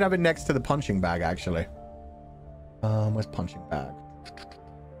yeah, we could have it next to the punching bag actually. Where's punching bag?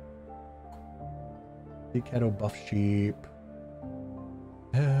 Big kettle buff sheep.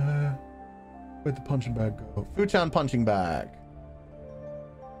 Where'd the punching bag go? Futon punching bag.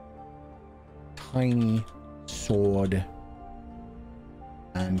 Tiny sword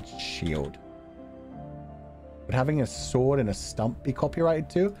and shield. Would having a sword and a stump be copyrighted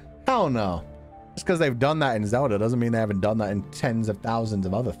too? Hell no. Just because they've done that in Zelda doesn't mean they haven't done that in tens of thousands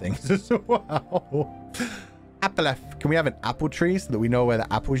of other things as well. Apple. Can we have an apple tree so that we know where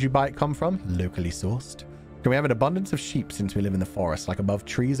the apples you bite come from? Locally sourced. Can we have an abundance of sheep since we live in the forest, like above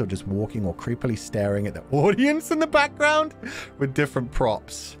trees or just walking or creepily staring at the audience in the background with different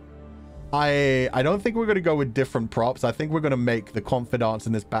props? I don't think we're going to go with different props. I think we're going to make the Comfydants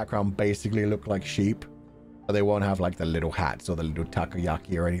in this background basically look like sheep. But they won't have like the little hats or the little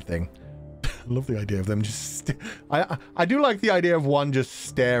takoyaki or anything. I love the idea of them just... I do like the idea of one just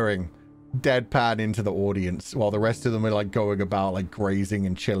staring deadpan into the audience while the rest of them are like going about like grazing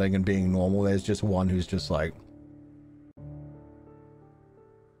and chilling and being normal. There's just one who's just like...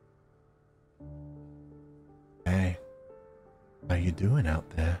 Hey, how you doing out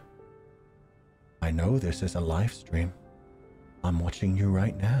there? I know this is a live stream. I'm watching you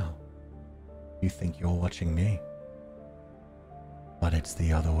right now. You think you're watching me, but it's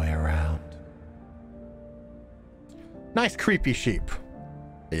the other way around. Nice creepy sheep.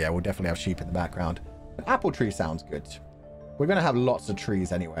 Yeah, we'll definitely have sheep in the background. An apple tree sounds good. We're going to have lots of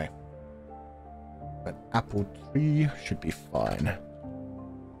trees anyway. An apple tree should be fine.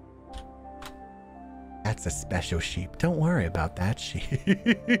 That's a special sheep. Don't worry about that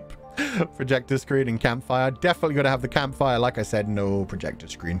sheep. Projector screen and campfire. Definitely going to have the campfire. Like I said, no projector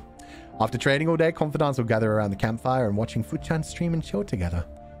screen. After trading all day, Comfydants will gather around the campfire and watching Fuchan stream and chill together.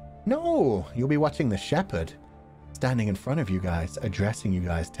 No, you'll be watching the shepherd, standing in front of you guys, addressing you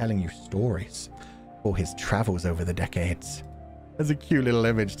guys, telling you stories for his travels over the decades. There's a cute little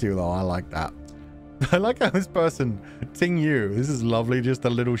image too, though. I like that. I like how this person, Ting Yu, this is lovely, just a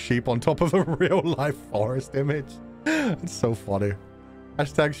little sheep on top of a real-life forest image. It's so funny.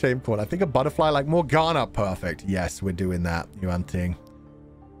 Hashtag shamecorn. I think a butterfly like Morgana. Perfect. Yes, we're doing that, Yuan Ting.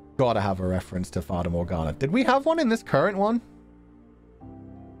 Gotta have a reference to Fata Morgana. Did we have one in this current one?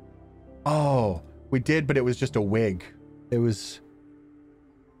 Oh, we did, but it was just a wig. It was...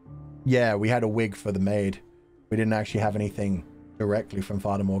 Yeah, we had a wig for the maid. We didn't actually have anything directly from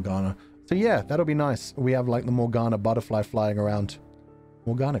Fata Morgana. So yeah, that'll be nice. We have like the Morgana butterfly flying around.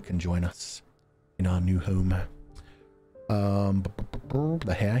 Morgana can join us in our new home.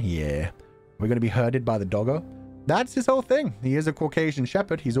 The hair, yeah. We're going to be herded by the doggo. That's his whole thing. He is a Caucasian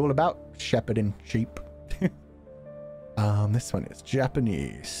shepherd. He's all about shepherding sheep. This one is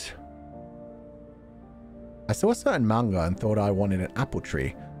Japanese. I saw a certain manga and thought I wanted an apple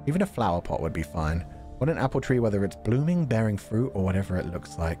tree. Even a flower pot would be fine. Want an apple tree, whether it's blooming, bearing fruit, or whatever it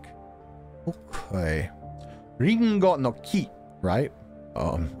looks like. Okay. Ringo no ki, right?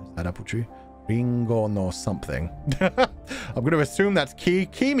 Is that apple tree? Ringo no something. I'm going to assume that's ki.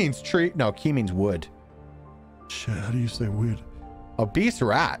 Ki means tree. No, ki means wood. Shit, how do you say wood? Obese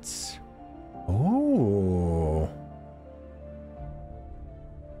rats. Oh.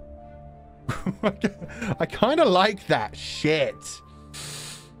 I kind of like that shit.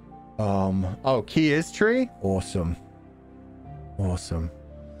 Oh, key is tree? Awesome. Awesome.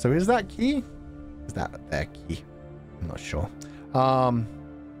 So is that key? Is that their key? I'm not sure.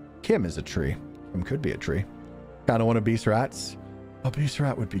 Kim is a tree. Kim could be a tree. Kind of want obese rats. Obese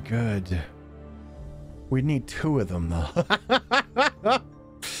rat would be good. We'd need 2 of them, though.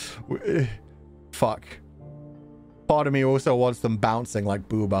 Fuck. Part of me also wants them bouncing like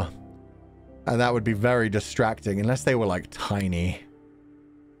Booba. And that would be very distracting, unless they were, like, tiny.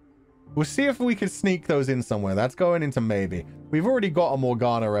 We'll see if we can sneak those in somewhere. That's going into maybe. We've already got a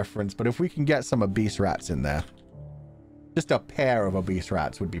Morgana reference, but if we can get some obese rats in there. Just a pair of obese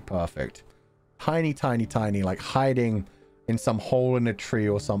rats would be perfect. Tiny, tiny, tiny, like hiding in some hole in a tree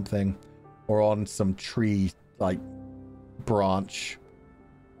or something. Or on some tree, like, branch.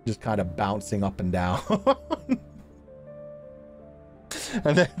 Just kind of bouncing up and down.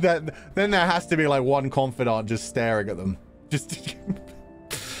 And then there has to be like one confidant just staring at them. Just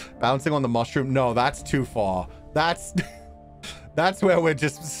bouncing on the mushroom. No, that's too far. That's where we're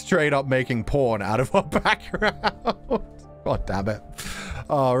just straight up making porn out of our background. God damn it.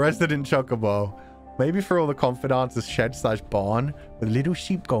 Oh, Resident Chocobo. Maybe for all the confidants, a shed/barn with little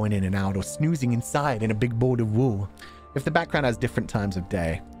sheep going in and out or snoozing inside in a big board of wool. If the background has different times of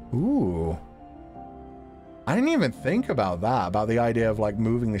day. Ooh. I didn't even think about that, about the idea of like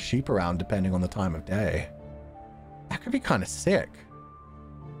moving the sheep around depending on the time of day. That could be kind of sick.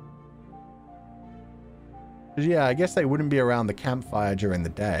 Yeah, I guess they wouldn't be around the campfire during the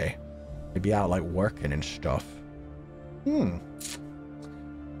day. They'd be out like working and stuff.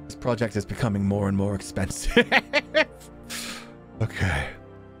 This project is becoming more and more expensive. Okay.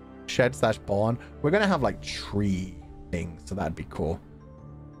 Shed/barn. We're going to have like tree things, so that'd be cool.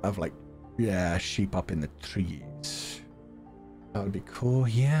 Have like, yeah, sheep up in the trees. That would be cool.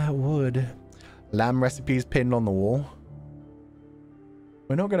 Yeah, it would. Lamb recipes pinned on the wall.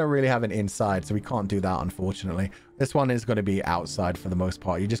 We're not going to really have an inside, so we can't do that, unfortunately. This one is going to be outside for the most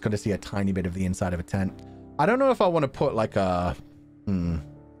part. You're just going to see a tiny bit of the inside of a tent. I don't know if I want to put like a...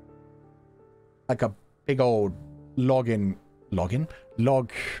 like a big old log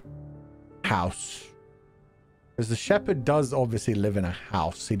house. Because the shepherd does obviously live in a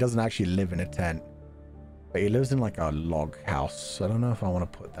house. He doesn't actually live in a tent. But he lives in like a log house. So I don't know if I want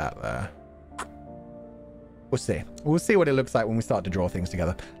to put that there. We'll see. We'll see what it looks like when we start to draw things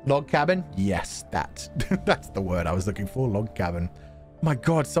together. Log cabin? Yes, that's the word I was looking for. Log cabin. My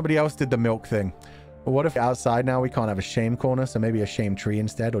God, somebody else did the milk thing. But what if outside now we can't have a shame corner? So maybe a shame tree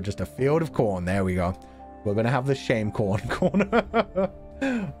instead, or just a field of corn. There we go. We're going to have the shame corn corner.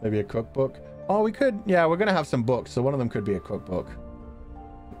 Maybe a cookbook. Oh, we could. Yeah, we're going to have some books. So one of them could be a cookbook.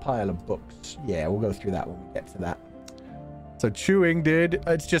 A pile of books. Yeah, we'll go through that when we get to that. So chewing did.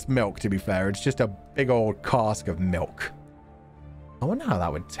 It's just milk, to be fair. It's just a big old cask of milk. I wonder how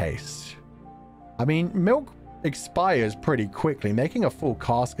that would taste. I mean, milk expires pretty quickly. Making a full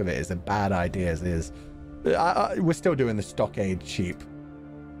cask of it is a bad idea as is. We're still doing the stockade sheep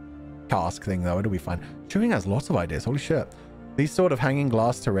cask thing, though. It'll be fine. Chewing has lots of ideas. Holy shit. These sort of hanging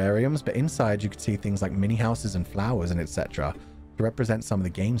glass terrariums, but inside you could see things like mini houses and flowers and etc. to represent some of the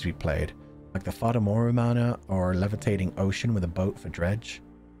games we played, like the Fadamoru Manor or Levitating Ocean with a boat for dredge.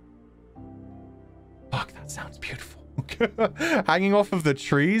 Fuck, that sounds beautiful. Hanging off of the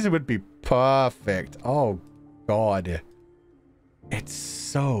trees would be perfect. Oh, God. It's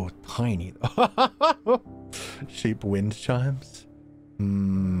so tiny. Sheep wind chimes.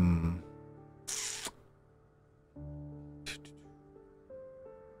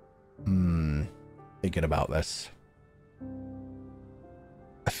 Thinking about this.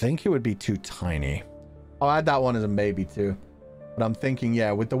 I think it would be too tiny. I'll add that one as a maybe too. But I'm thinking,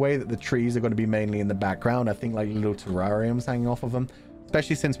 yeah, with the way that the trees are going to be mainly in the background, I think like little terrariums hanging off of them.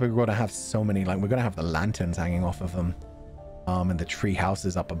 Especially since we're going to have so many, like we're going to have the lanterns hanging off of them. And the tree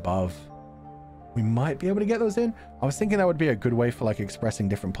houses up above. We might be able to get those in. I was thinking that would be a good way for like expressing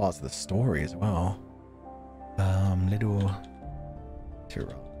different parts of the story as well. Little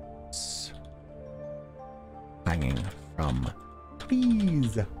terrariums hanging from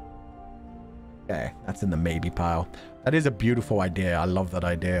trees. Okay, that's in the maybe pile. That is a beautiful idea. I love that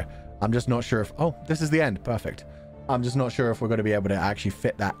idea. I'm just not sure if... Oh, this is the end. Perfect. I'm just not sure if we're going to be able to actually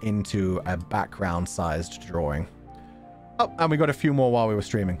fit that into a background-sized drawing. Oh, and we got a few more while we were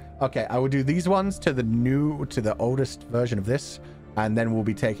streaming. Okay, I will do these ones to the oldest version of this, and then we'll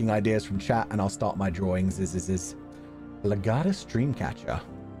be taking ideas from chat, and I'll start my drawings. Legatus Dreamcatcher.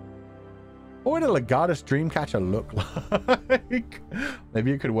 What would a Legatus Dreamcatcher look like?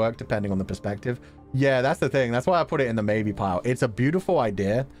 Maybe it could work depending on the perspective. Yeah, that's the thing. That's why I put it in the maybe pile. It's a beautiful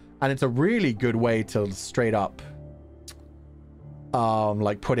idea, and it's a really good way to straight up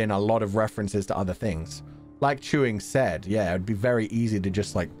like put in a lot of references to other things. Like Chewing said, yeah, it'd be very easy to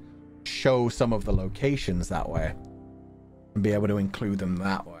just like show some of the locations that way and be able to include them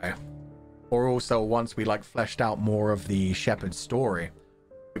that way. Or also, once we like fleshed out more of the Shepherd's story,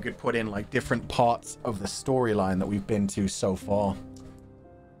 we could put in like different parts of the storyline that we've been to so far.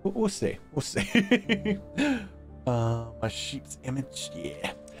 We'll see. We'll see. My sheep's image.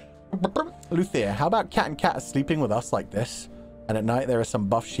 Yeah. Luthier, how about cat and cat are sleeping with us like this? And at night there are some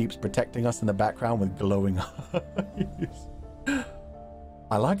buff sheeps protecting us in the background with glowing eyes.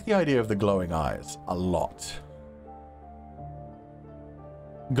 I like the idea of the glowing eyes a lot.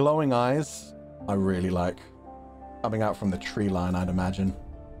 Glowing eyes, I really like. Coming out from the tree line, I'd imagine.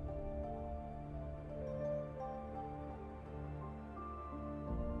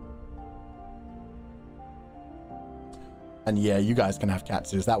 And yeah, you guys can have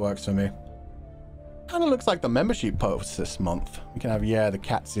katsus. That works for me. Kind of looks like the membership post this month. We can have, yeah, the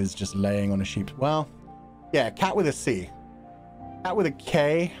katsus just laying on a sheep. Well, yeah, cat with a C. Cat with a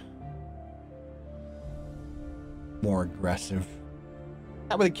K. More aggressive.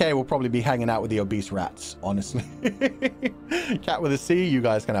 Cat with a K will probably be hanging out with the obese rats, honestly. Cat with a C, you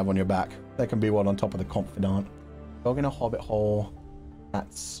guys can have on your back. There can be one on top of the Comfydant. Dog in a hobbit hole.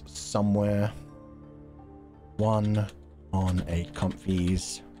 That's somewhere. One on a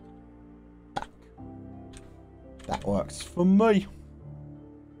comfies. Back. That works for me.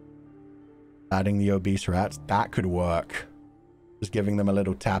 Adding the obese rats, that could work. Just giving them a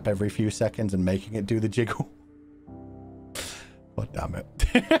little tap every few seconds and making it do the jiggle. God damn it.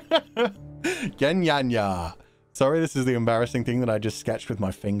 Genyanya. Sorry, this is the embarrassing thing that I just sketched with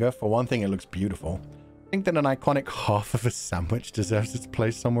my finger. For one thing, it looks beautiful. I think that an iconic half of a sandwich deserves its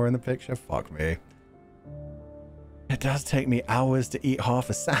place somewhere in the picture. Fuck me. It does take me hours to eat half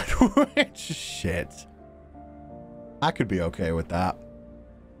a sandwich. Shit. I could be okay with that.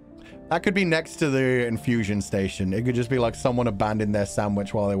 That could be next to the infusion station. It could just be like someone abandoned their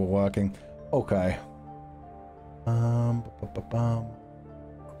sandwich while they were working. Okay.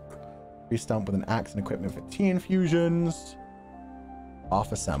 Tree stump with an axe and equipment for tea infusions.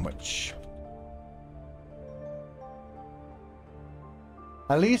 Half a sandwich.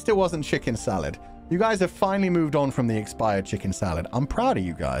 At least it wasn't chicken salad. You guys have finally moved on from the expired chicken salad. I'm proud of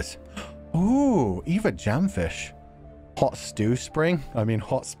you guys. Ooh, Eva Jamfish. Hot stew spring. I mean,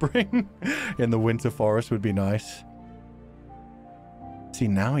 hot spring in the winter forest would be nice. See,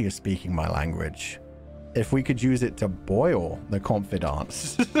 now you're speaking my language. If we could use it to boil the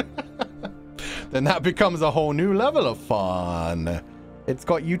Comfydants, then that becomes a whole new level of fun. It's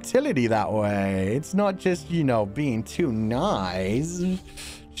got utility that way. It's not just, you know, being too nice.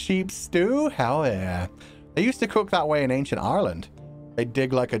 Sheep stew? Hell yeah. They used to cook that way in ancient Ireland. They'd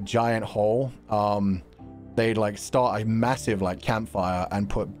dig like a giant hole. They'd like start a massive like campfire and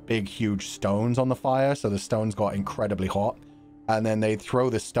put big, huge stones on the fire. So the stones got incredibly hot. And then they'd throw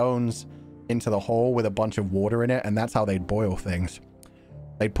the stones into the hole with a bunch of water in it. And that's how they'd boil things.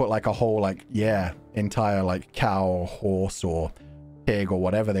 They'd put like a whole, like, yeah, entire like cow, horse, or pig or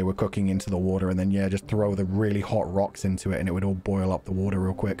whatever they were cooking into the water, and then, yeah, just throw the really hot rocks into it, and it would all boil up the water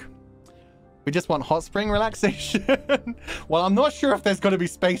real quick. We just want hot spring relaxation. Well, I'm not sure if there's going to be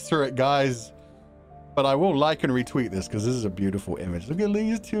space for it, guys. But I will like and retweet this because this is a beautiful image. Look at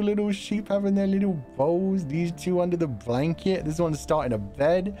these two little sheep having their little bows. These two under the blanket. This one's starting a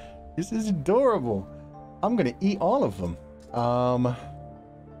bed. This is adorable. I'm going to eat all of them.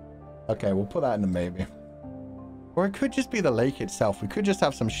 Okay, we'll put that in the maybe. Or it could just be the lake itself. We could just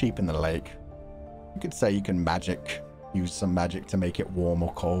have some sheep in the lake. You could say you can use some magic to make it warm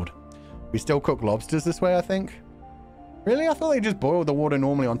or cold. We still cook lobsters this way, I think. Really? I thought they just boiled the water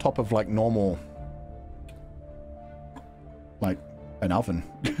normally on top of like normal... like an oven.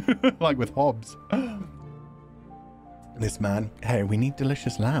 Like with hobs. This man. Hey, we need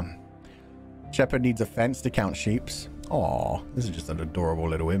delicious lamb. Shepherd needs a fence to count sheeps. Aw, this is just an adorable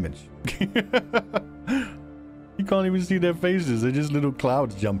little image. You can't even see their faces. They're just little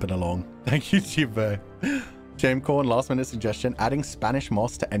clouds jumping along. Thank you, Chive. Shamecorn, last minute suggestion. Adding Spanish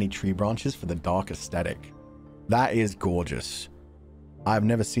moss to any tree branches for the dark aesthetic. That is gorgeous. I've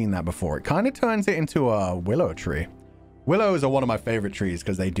never seen that before. It kind of turns it into a willow tree. Willows are one of my favorite trees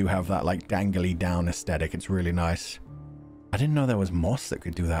because they do have that like dangly down aesthetic. It's really nice. I didn't know there was moss that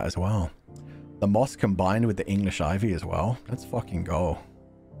could do that as well. The moss combined with the English ivy as well. Let's fucking go.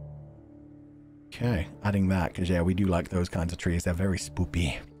 Okay, adding that because yeah, we do like those kinds of trees. They're very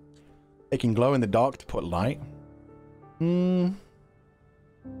spoopy. They can glow in the dark to put light. There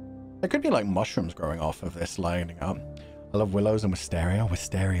could be like mushrooms growing off of this lighting up. I love willows and wisteria.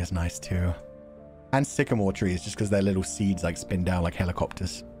 Wisteria is nice too. And sycamore trees, just because their little seeds like spin down like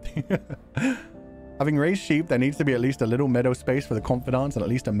helicopters. Having raised sheep, there needs to be at least a little meadow space for the Comfydants and at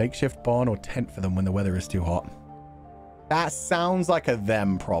least a makeshift barn or tent for them when the weather is too hot. That sounds like a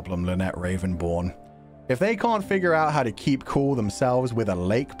them problem, Lynette Ravenborn. If they can't figure out how to keep cool themselves with a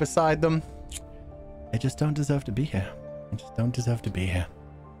lake beside them, they just don't deserve to be here. They just don't deserve to be here.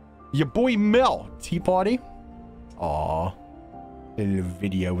 Your boy Mel, tea party. Aww. A little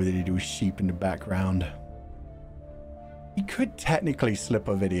video with a little sheep in the background. You could technically slip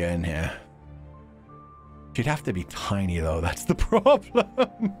a video in here. She'd have to be tiny though, that's the problem.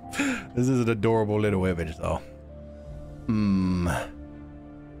 This is an adorable little image though.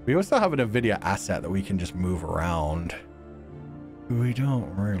 We also have an NVIDIA asset that we can just move around. We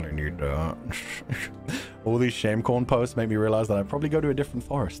don't really need that. All these Shamecorn posts make me realize that I'd probably go to a different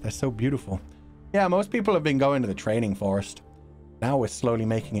forest. They're so beautiful. Yeah, most people have been going to the training forest. Now we're slowly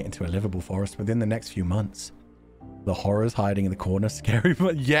making it into a livable forest within the next few months. The horrors hiding in the corner, scary,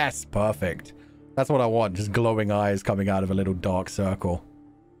 but yes, perfect. That's what I want, just glowing eyes coming out of a little dark circle.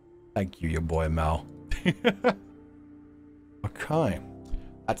 Thank you, your boy Mel. Okay,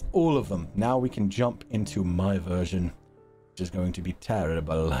 that's all of them. Now we can jump into my version, which is going to be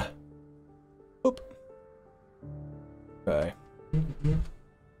terrible. Oop. Okay.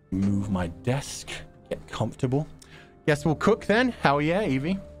 Move my desk, get comfortable. Guess we'll cook then. Hell yeah,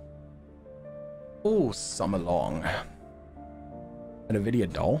 Evie. Oh, summer long. An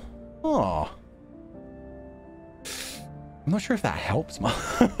NVIDIA doll. Oh. I'm not sure if that helps much,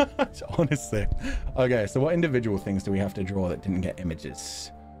 honestly. Okay, so what individual things do we have to draw that didn't get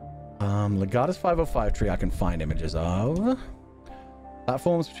images? Legata's 505 tree I can find images of.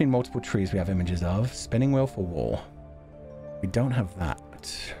 Platforms between multiple trees we have images of. Spinning wheel for wall. We don't have that.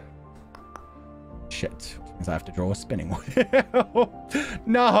 Shit. Which means I have to draw a spinning wheel.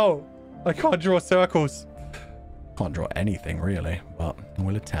 No! I can't draw circles. Can't draw anything really, but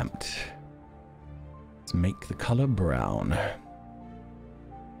we'll attempt. Let's make the color brown.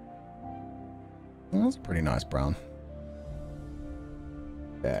 Well, that's a pretty nice brown.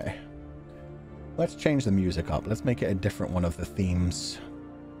 Okay. Let's change the music up. Let's make it a different one of the themes.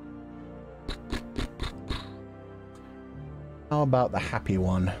 How about the happy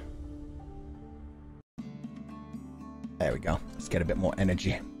one? There we go. Let's get a bit more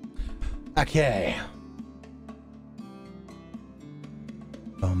energy. Okay.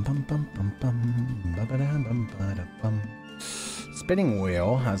 Spinning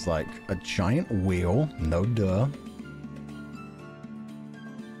wheel has like a giant wheel, no duh.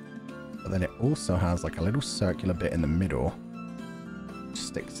 But then it also has like a little circular bit in the middle, which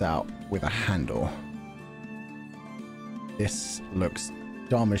sticks out with a handle. This looks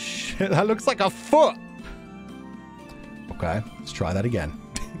dumb as shit. That looks like a foot. Okay, let's try that again.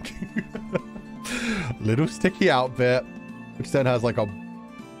 Little sticky out bit, which then has like a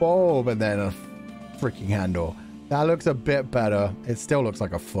bulb and then a freaking handle. That looks a bit better. It still looks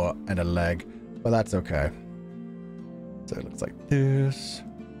like a foot and a leg, but that's okay. So it looks like this.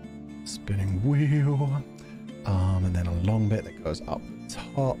 Spinning wheel. And then a long bit that goes up the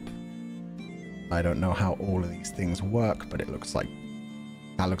top. I don't know how all of these things work, but it looks like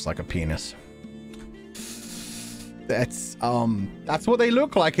that looks like a penis. That's what they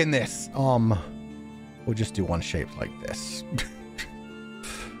look like in this. We'll just do one shape like this.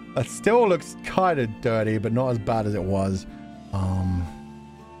 That still looks kind of dirty, but not as bad as it was.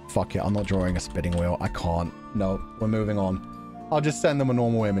 Fuck it, I'm not drawing a spinning wheel. I can't. No, we're moving on. I'll just send them a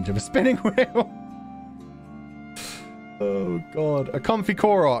normal image of a spinning wheel. Oh god, a comfy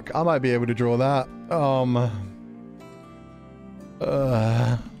Korok. I might be able to draw that.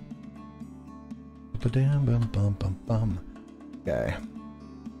 Okay.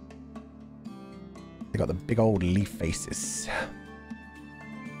 They got the big old leaf faces.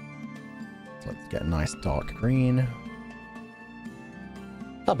 So let's get a nice dark green.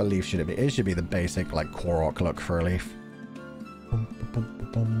 What type of leaf should it be? It should be the basic, like, Korok look for a leaf.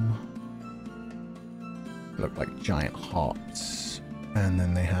 Look like giant hearts. And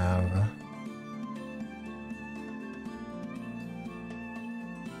then they have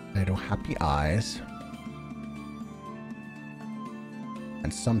little happy eyes.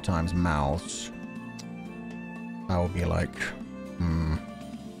 And sometimes mouths. I will be like,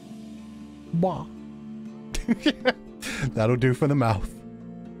 Wah. That'll do for the mouth.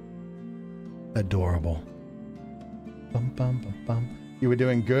 Adorable. Bum, bum, bum, bum. You were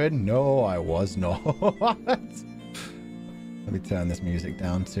doing good? No, I was not. Let me turn this music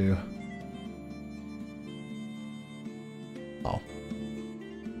down too. Oh.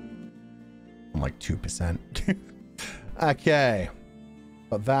 I'm like 2%. Okay.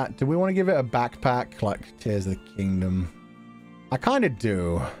 But that, do we want to give it a backpack like Tears of the Kingdom? I kind of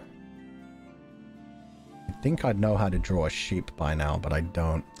do. I think I'd know how to draw a sheep by now, but I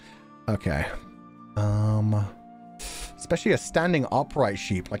don't. Okay. Especially a standing upright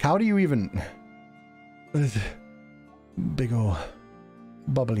sheep. Like, how do you even... Big ol'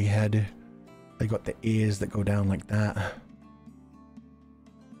 bubbly head. They got the ears that go down like that.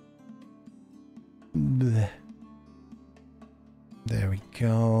 Blech. There we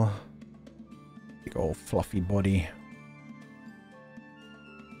go. Big old fluffy body.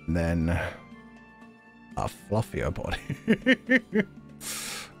 And then a fluffier body.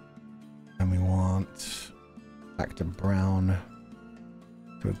 And we want back to brown.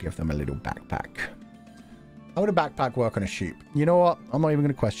 We'll give them a little backpack. How would a backpack work on a sheep? You know what? I'm not even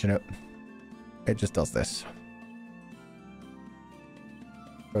going to question it. It just does this.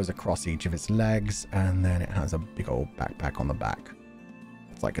 Goes across each of its legs, and then it has a big old backpack on the back.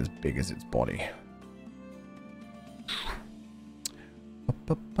 It's like as big as its body.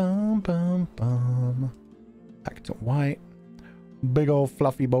 Back to white. Big old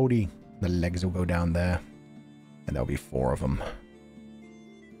fluffy body. The legs will go down there. And there'll be 4 of them.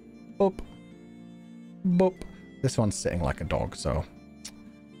 Boop. Boop. This one's sitting like a dog, so...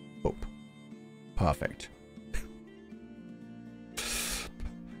 Boop. Perfect.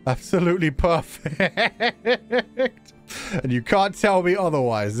 Absolutely perfect. And you can't tell me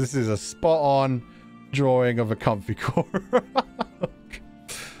otherwise. This is a spot-on drawing of a comfy Korok.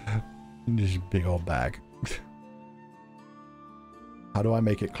 This big old bag. How do I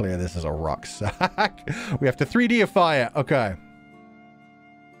make it clear this is a rucksack? We have to 3Dify it. Okay.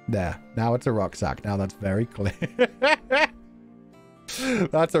 There. Now it's a rucksack. Now that's very clear.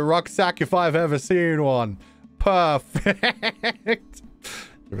 That's a rucksack if I've ever seen one. Perfect.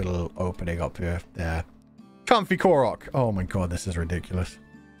 Give it a little opening up here. There. Comfy Korok. Oh my god, this is ridiculous.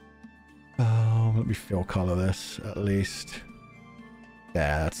 Let me fill color this at least.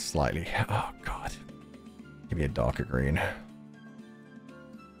 Yeah, that's slightly... Oh god. Give me a darker green.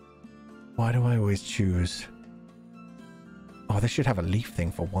 Why do I always choose... Oh, this should have a leaf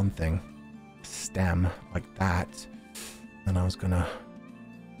thing for one thing. Stem, like that. And I was gonna...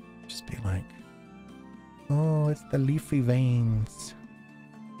 just be like... Oh, it's the leafy veins.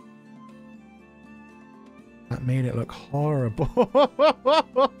 That made it look horrible.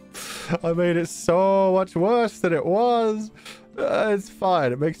 I made it so much worse than it was. It's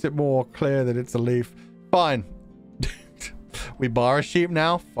fine. It makes it more clear that it's a leaf. Fine. We bar a sheep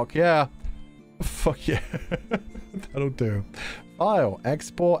now? Fuck yeah. Fuck yeah. That'll do. File.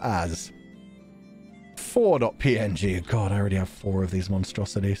 Export as. 4.png. God, I already have 4 of these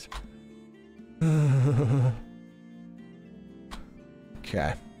monstrosities.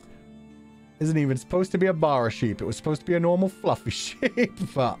 Okay. Isn't even supposed to be a bar sheep. It was supposed to be a normal fluffy sheep,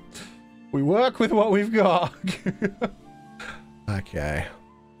 but we work with what we've got. Okay.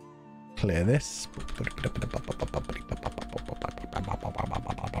 Clear this.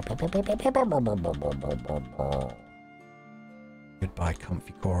 Goodbye,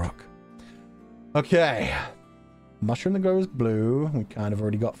 comfy Korok. Okay. Mushroom that grows blue. We kind of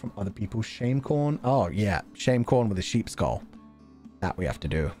already got from other people. Shame corn. Oh, yeah. Shame corn with a sheep skull. That we have to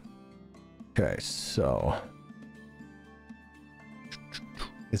do. Okay, so...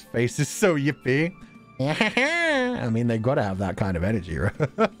 His face is so yippee. I mean, they gotta have that kind of energy, right?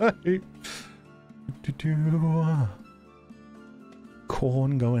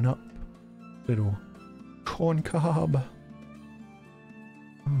 Corn going up. Little corn cob.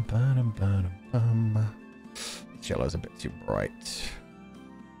 This yellow's a bit too bright.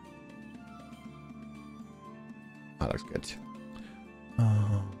 That looks good.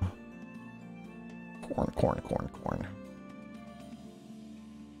 Corn.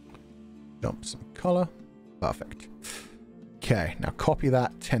 Dump some color. Perfect. Okay, now copy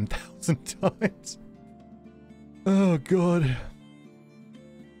that 10,000 times. Oh, God.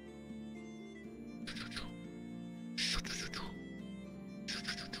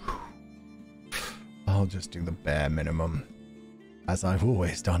 I'll just do the bare minimum, as I've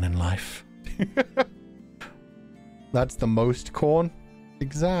always done in life. That's the most corn?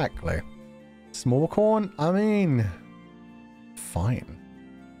 Exactly. Small corn? I mean, fine.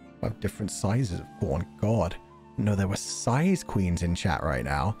 I have different sizes of corn. God. No, there were size queens in chat right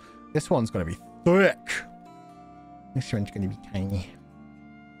now. This one's going to be thick. This one's going to be tiny.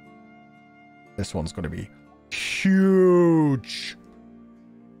 This one's going to be huge.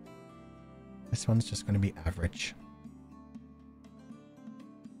 This one's just going to be average.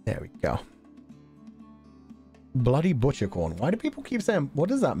 There we go. Bloody butcher corn. Why do people keep saying... What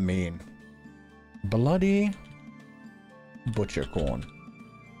does that mean? Bloody butcher corn.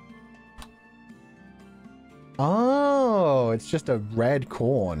 Oh, it's just a red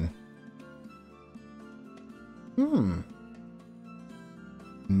corn.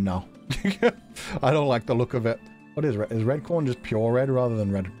 No. I don't like the look of it. What is red? Is red corn just pure red rather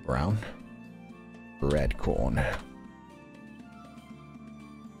than red brown? Red corn.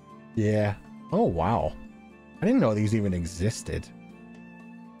 Yeah. Oh, wow. I didn't know these even existed.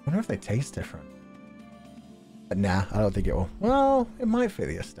 I wonder if they taste different. But nah, I don't think it will. Well, it might fit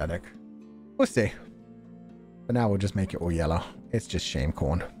the aesthetic. We'll see. But now we'll just make it all yellow. It's just shame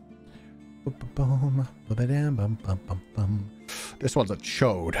corn. This one's a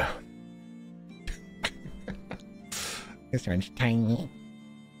chode. This one's tiny.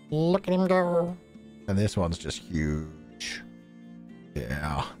 Look at him go. And this one's just huge.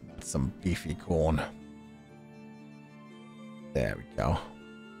 Yeah, that's some beefy corn. There we go.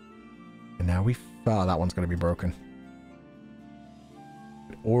 And now we... Oh, that one's going to be broken. I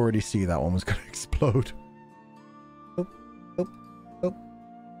could already see that one was going to explode. Oop, oop, oop,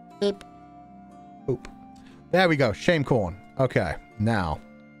 oop, oop. There we go. Shame corn. Okay, now.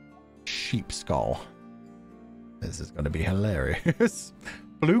 Sheep skull. This is going to be hilarious.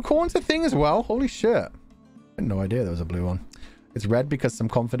 Blue corn's a thing as well? Holy shit. I had no idea there was a blue one. It's red because some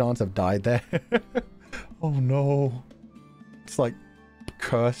confidants have died there. Oh no. It's like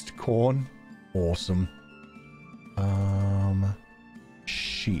cursed corn. Awesome.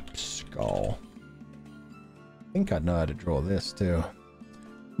 Sheep skull. I think I'd know how to draw this too.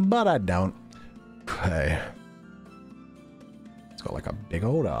 But I don't. Okay. It's got like a big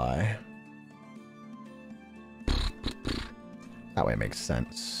old eye. That way it makes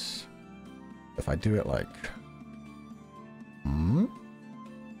sense. If I do it like...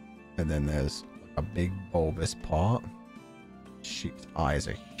 And then there's a big bulbous part. Sheep's eyes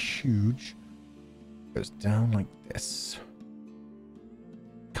are huge. Goes down like this.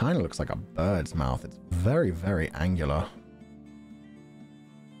 Kind of looks like a bird's mouth. It's very, very angular.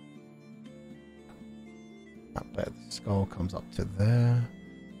 That bit of the skull comes up to there.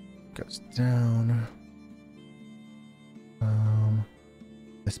 Goes down.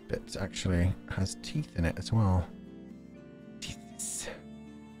 This bit actually has teeth in it as well. Teeth.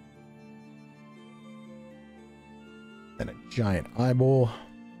 Then a giant eyeball.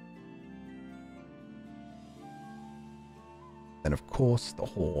 Then of course the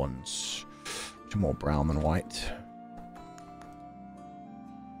horns, which are more brown than white.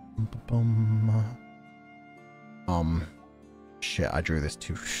 Shit, I drew this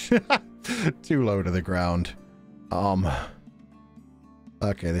too too low to the ground.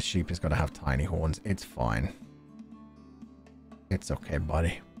 Okay, this sheep is gonna have tiny horns. It's fine. It's okay,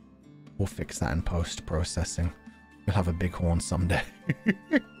 buddy. We'll fix that in post-processing. We'll have a big horn someday.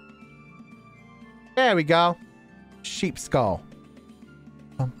 There we go. Sheep skull.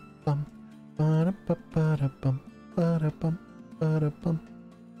 I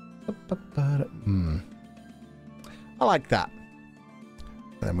like that.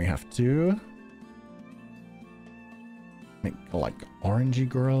 Then we have to make like orangey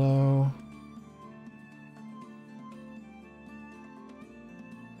Grillo.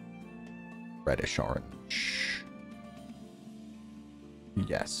 reddish orange.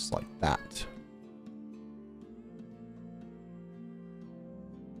 Yes, like that.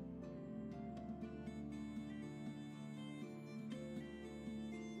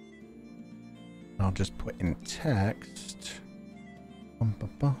 I'll just put in text. Bum, bum,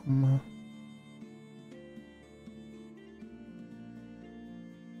 bum.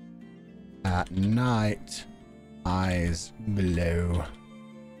 At night, eyes glow.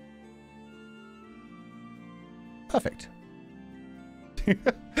 Perfect.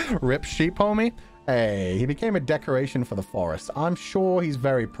 Rip sheep, homie. Hey, he became a decoration for the forest. I'm sure he's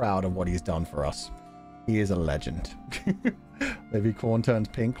very proud of what he's done for us. He is a legend. Maybe corn turns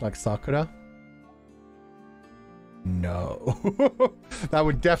pink like Sakura. No. That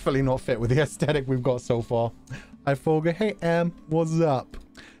would definitely not fit with the aesthetic we've got so far. Hi, Fulgur. Hey, Em. What's up?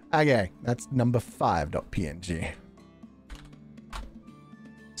 Okay, that's number 5.png.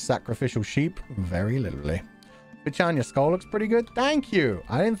 Sacrificial sheep, very literally. Bichan, your skull looks pretty good. Thank you.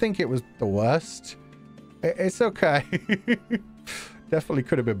 I didn't think it was the worst. It's okay. Definitely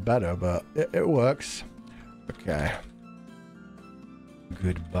could have been better, but it works. Okay.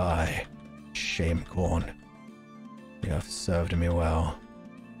 Goodbye, shamecorn. You have served me well.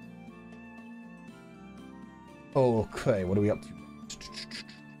 Okay, what are we up to?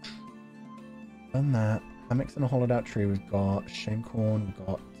 Done that. Hammocks in a hollowed out tree. We've got shamecorn. We've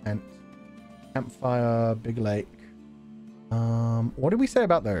got tent. Campfire. Big lake. What did we say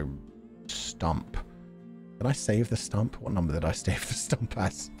about the stump? Did I save the stump? What number did I save the stump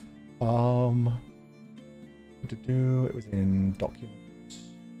as? It was in documents.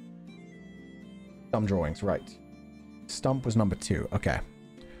 Some drawings, right. Stump was number 2. Okay.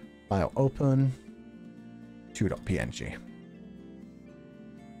 File open. 2.png.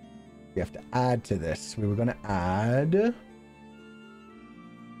 We have to add to this. We were going to add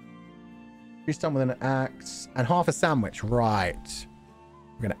tree stump with an axe and half a sandwich. Right.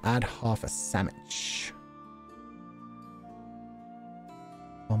 We're going to add half a sandwich.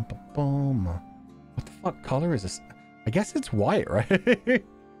 Bum, bum, bum. What the fuck color is this? I guess it's white, right?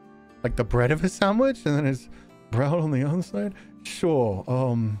 Like the bread of a sandwich and then it's brown on the other side? Sure.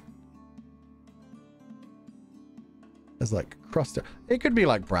 There's like crust. It could be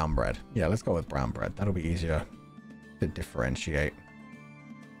like brown bread. Yeah, let's go with brown bread. That'll be easier to differentiate.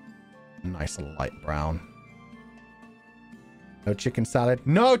 Nice light brown. No chicken salad.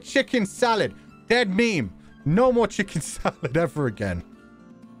 No chicken salad. Dead meme. No more chicken salad ever again.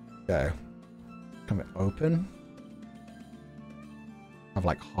 Okay. Come it open. Have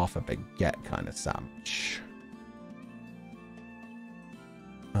like half a baguette kind of sandwich.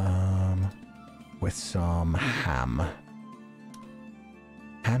 With some ham.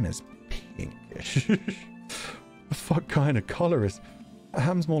 Ham is pinkish. The fuck kind of color is...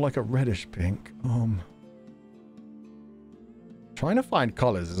 Ham's more like a reddish pink. Trying to find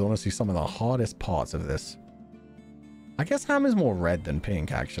colors is honestly some of the hardest parts of this. I guess ham is more red than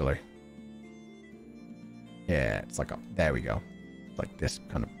pink, actually. Yeah, it's like a... There we go. It's like this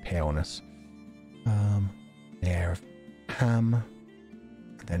kind of paleness. Layer of ham.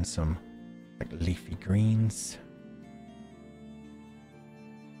 Then some like leafy greens.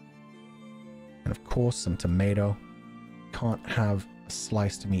 And of course, some tomato. Can't have a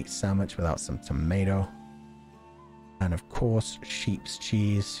sliced meat sandwich without some tomato. And of course, sheep's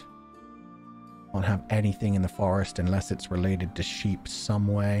cheese. Can't have anything in the forest unless it's related to sheep some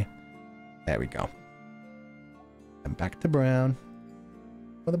way. There we go. And back to brown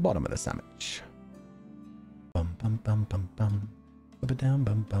for the bottom of the sandwich. Bum bum bum bum bum. Bum bum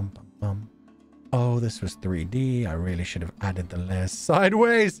bum bum bum. Oh, this was 3D. I really should have added the layers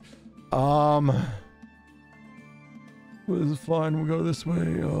sideways. This is fine. We'll go this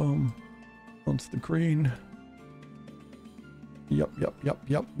way. Onto the green. Yep.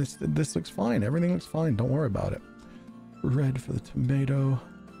 This looks fine. Everything looks fine. Don't worry about it. Red for the tomato.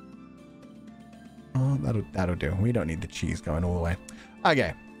 Oh, that'll do. We don't need the cheese going all the way.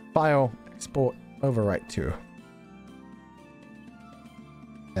 Okay. File, export, overwrite to.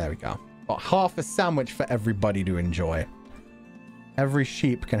 There we go. Got half a sandwich for everybody to enjoy. Every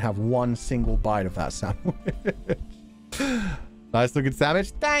sheep can have one single bite of that sandwich. Nice looking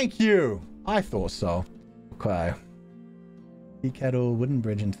sandwich. Thank you. I thought so. Okay. Tea kettle, wooden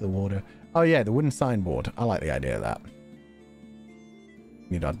bridge into the water. Oh yeah, the wooden signboard. I like the idea of that.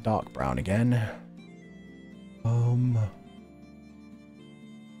 Need our dark brown again. Bum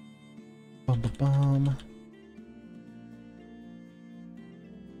bum bum.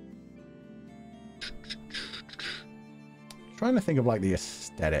 Trying to think of like the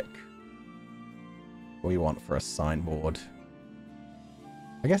aesthetic we want for a signboard.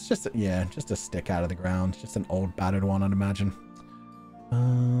 I guess just, yeah, just a stick out of the ground. Just an old battered one, I'd imagine.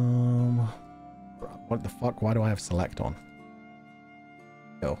 What the fuck? Why do I have select on?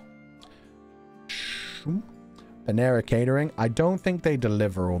 Oh. Panera Catering. I don't think they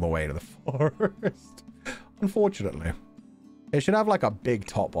deliver all the way to the forest. Unfortunately. They should have like a big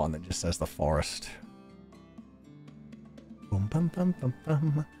top one that just says the forest. Boom, bum, bum, bum,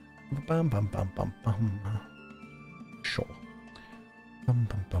 bum. Bum, bum, bum, bum, bum. Sure. Bum,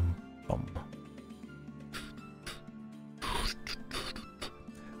 bum, bum, bum.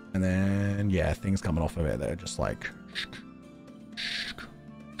 And then, yeah, things coming off of it. They're just like...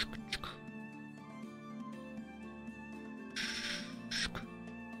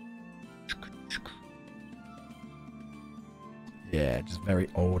 Yeah, just very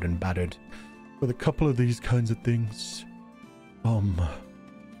old and battered. With a couple of these kinds of things.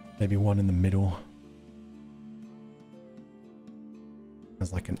 Maybe one in the middle.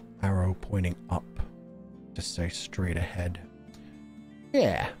 There's like an arrow pointing up. Just say straight ahead.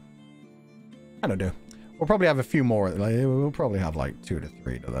 Yeah. I don't know. We'll probably have a few more. Like, we'll probably have like 2 to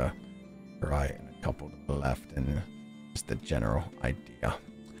 3 to the right and a couple to the left, and just the general idea.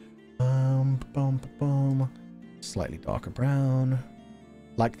 Slightly darker brown.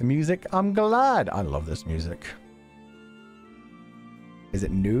 Like the music? I'm glad. I love this music. Is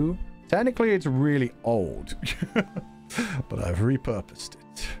it new? Technically, it's really old. But I've repurposed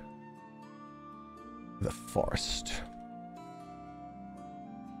it. The forest.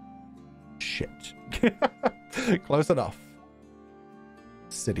 Shit. Close enough.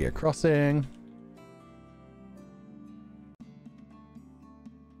 Cydia Crossing.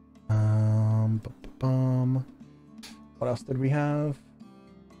 What else did we have?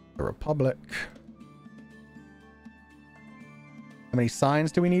 The Republic. How many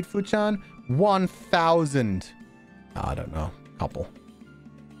signs do we need, Fuchan? 1,000. I don't know. Couple.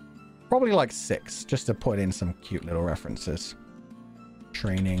 Probably like 6, just to put in some cute little references.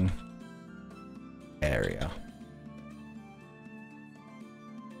 Training area.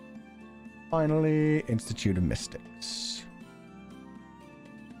 Finally, Institute of Mystics.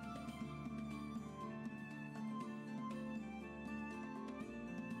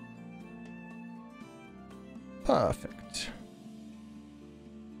 Perfect.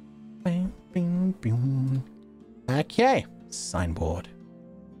 Okay. Signboard.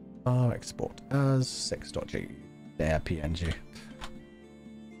 Export as 6.g. There, PNG.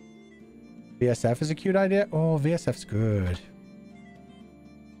 VSF is a cute idea. Oh, VSF's good.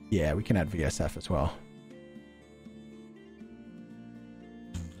 Yeah, we can add VSF as well.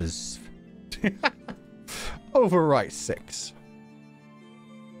 Overwrite 6.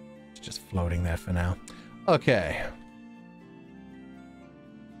 It's just floating there for now. Okay.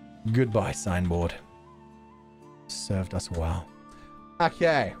 Goodbye, signboard. Served us well.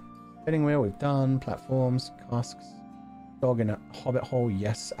 Okay. Spinning wheel, we've done. Platforms, casks. Dog in a hobbit hole,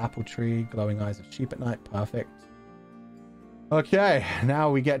 yes. Apple tree, glowing eyes of sheep at night, perfect. Okay, now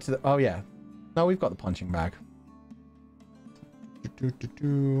we get to the... Oh, yeah. No, we've got the punching bag.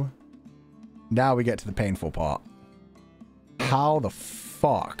 Now we get to the painful part. How the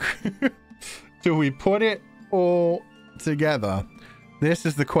fuck do we put it all together? This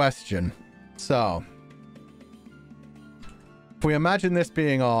is the question. So, if we imagine this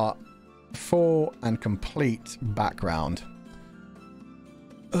being our full and complete background.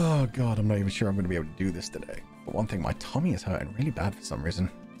 Oh god, I'm not even sure I'm going to be able to do this today. But one thing, my tummy is hurting really bad for some reason.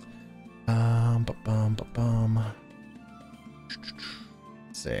 Let's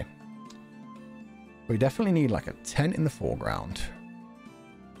see. We definitely need like a tent in the foreground.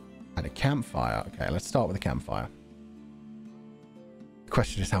 And a campfire. Okay, let's start with a campfire. The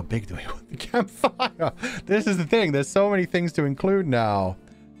question is, how big do we want the campfire? This is the thing. There's so many things to include now.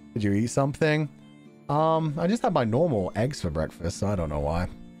 Did you eat something? I just had my normal eggs for breakfast, so I don't know why.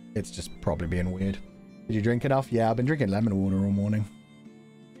 It's just probably being weird. Did you drink enough? Yeah, I've been drinking lemon water all morning.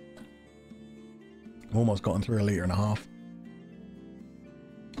 Almost gotten through 1.5 liters.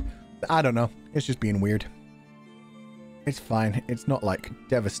 I don't know. It's just being weird. It's fine. It's not like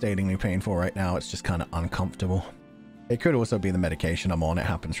devastatingly painful right now. It's just kind of uncomfortable. It could also be the medication I'm on. It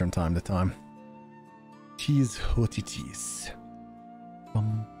happens from time to time. Cheese, hotty cheese.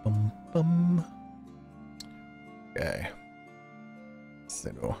 Bum, bum, bum. Okay.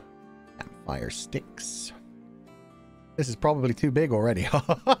 So, campfire sticks. This is probably too big already.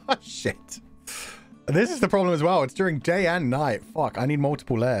 Shit. This is the problem as well. It's during day and night. Fuck, I need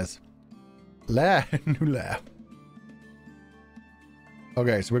multiple layers. Layer, new layer.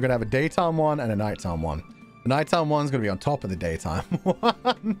 Okay, so we're going to have a daytime one and a nighttime one. The nighttime one's going to be on top of the daytime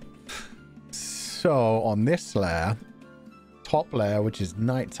one. So, on this layer, top layer, which is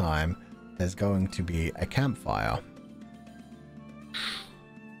nighttime, there's going to be a campfire.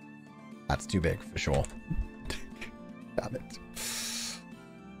 That's too big for sure. Damn it.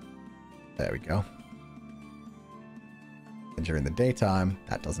 There we go. And during the daytime,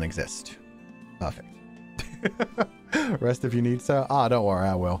 that doesn't exist. Perfect. Rest if you need, sir. Ah, don't worry,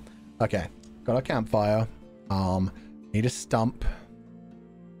 I will. Okay, got a campfire. Need a stump.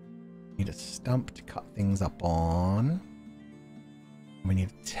 Need a stump to cut things up on. We need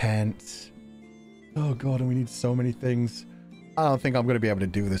a tent. Oh god, and we need so many things. I don't think I'm going to be able to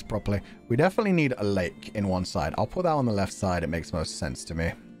do this properly. We definitely need a lake in one side. I'll put that on the left side. It makes most sense to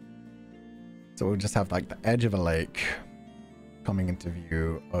me. So we'll just have like the edge of a lake coming into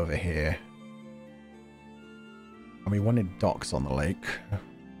view over here. And we wanted docks on the lake.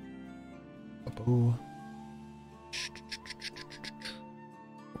 We'll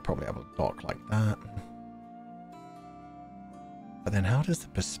probably have a dock like that. But then how does the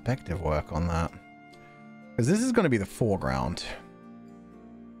perspective work on that? Because this is going to be the foreground.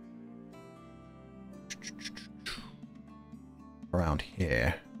 Around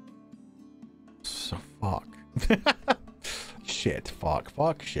here. So fuck. Shit,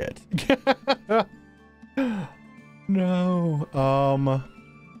 fuck, shit. No.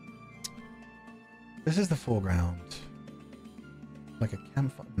 This is the foreground. Like a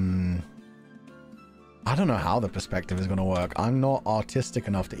campfire. I don't know how the perspective is going to work. I'm not artistic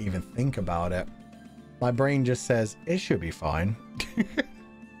enough to even think about it. My brain just says, it should be fine.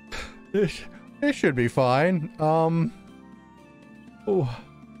 It should be fine. Oh,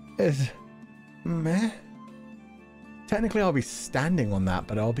 it's meh. Technically, I'll be standing on that,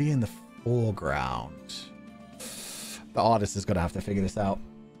 but I'll be in the foreground. The artist is going to have to figure this out.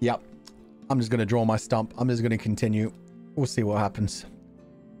 Yep. I'm just going to draw my stump. I'm just going to continue. We'll see what happens.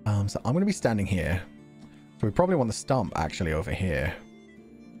 So I'm going to be standing here. So we probably want the stump actually over here.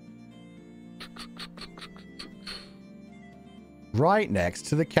 Right next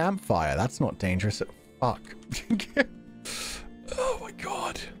to the campfire. That's not dangerous. Fuck. Oh my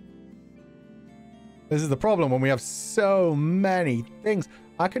god. This is the problem when we have so many things.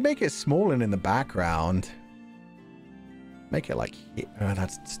 I could make it small and in the background. Make it like here. Oh,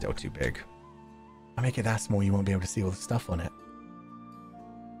 that's still too big. I make it that small, you won't be able to see all the stuff on it.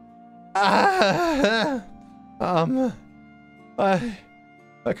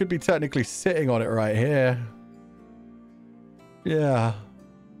 I could be technically sitting on it right here. Yeah.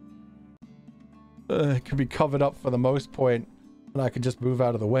 It could be covered up for the most point, and I could just move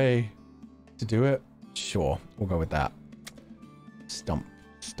out of the way to do it. Sure, we'll go with that. Stump,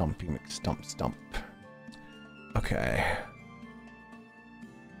 stumpy, stump, stump. Okay.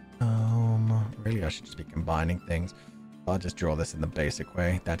 Really, I should just be combining things. I'll just draw this in the basic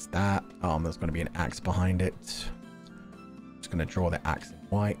way. That's that. There's going to be an axe behind it. Just going to draw the axe in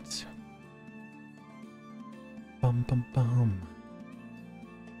white. Bum, bum, bum.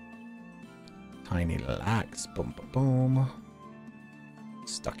 Tiny little axe. Boom, boom, boom.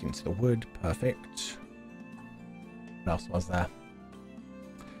 Stuck into the wood. Perfect. What else was there?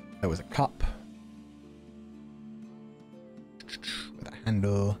 There was a cup. With a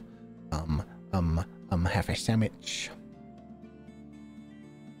handle. Have a sandwich.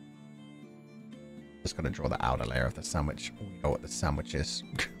 Just gonna draw the outer layer of the sandwich. We know what the sandwich is.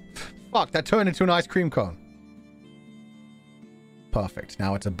 Fuck, that turned into an ice cream cone. Perfect.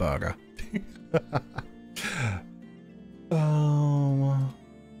 Now it's a burger.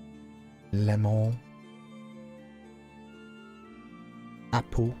 Lemon.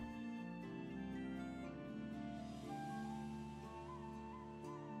 Apple.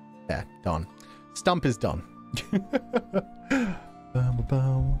 There, done. Stump is done.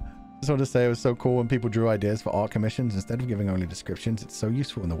 Just want to say it was so cool when people drew ideas for art commissions instead of giving only descriptions. It's so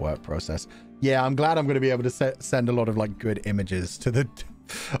useful in the work process. Yeah, I'm glad I'm going to be able to send a lot of like good images to the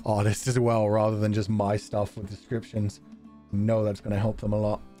artist as well, rather than just my stuff with descriptions. No, that's going to help them a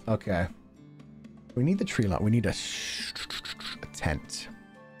lot. Okay. We need the tree light. We need a tent.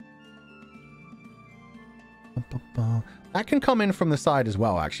 That can come in from the side as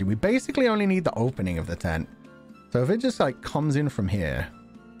well, actually. We basically only need the opening of the tent. So if it just like comes in from here.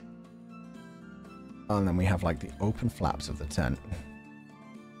 And then we have like the open flaps of the tent.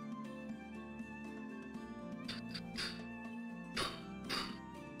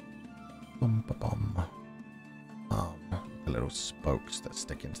 Bum, ba, bum. The little spokes that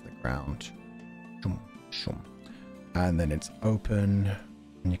stick into the ground. Shum, shum. And then it's open.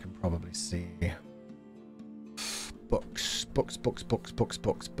 And you can probably see books. Books, books, books, books,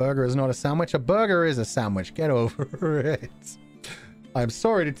 books. Burger is not a sandwich. A burger is a sandwich. Get over it. I'm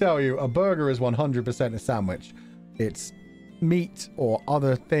sorry to tell you, a burger is 100% a sandwich. It's meat or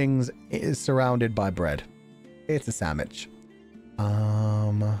other things, it is surrounded by bread. It's a sandwich.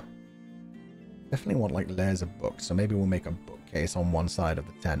 Definitely want like layers of books, so maybe we'll make a bookcase on one side of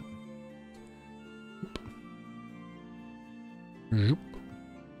the tent.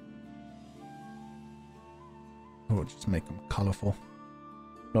 Oh, just make them colorful.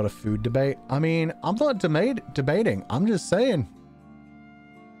 Not a food debate. I mean, I'm not debating. I'm just saying.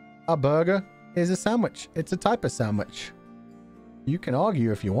 A burger is a sandwich. It's a type of sandwich. You can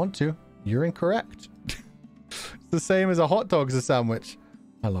argue if you want to. You're incorrect. It's the same as a hot dog's a sandwich.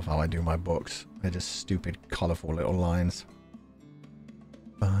 I love how I do my books. They're just stupid, colorful little lines.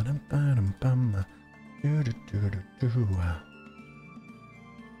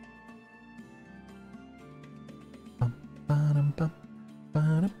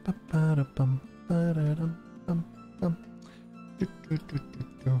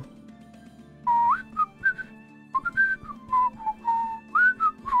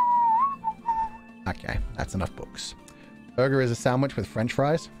 Okay, that's enough books. Burger is a sandwich with French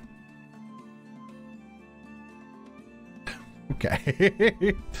fries.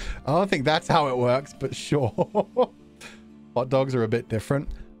 Okay. I don't think that's how it works, but sure. Hot dogs are a bit different.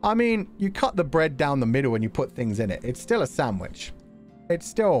 I mean, you cut the bread down the middle and you put things in it. It's still a sandwich. It's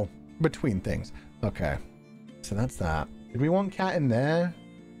still between things. Okay. So that's that. Did we want cat in there?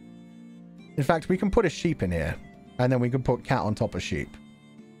 In fact, we can put a sheep in here. And then we can put cat on top of sheep.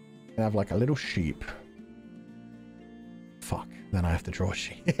 And have like a little sheep. Fuck. Then I have to draw a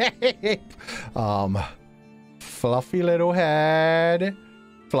sheep. Fluffy little head.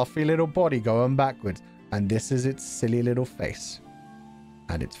 Fluffy little body going backwards. And this is its silly little face.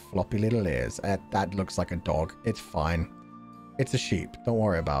 And its floppy little ears. That looks like a dog. It's fine. It's a sheep. Don't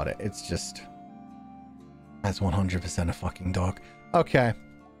worry about it. It's just... That's 100% a fucking dog. Okay.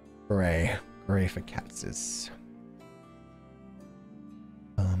 Gray. Gray for catses.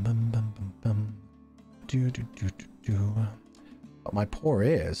 But my poor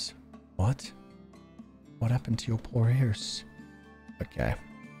ears. What? What happened to your poor ears? Okay.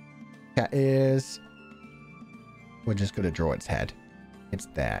 Cat ears. We're just going to draw its head. It's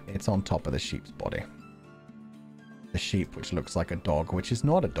there. It's on top of the sheep's body. The sheep, which looks like a dog, which is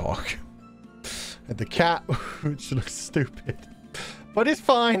not a dog. And the cat, which looks stupid. But it's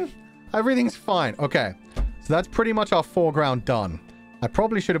fine. Everything's fine. Okay. So that's pretty much our foreground done. I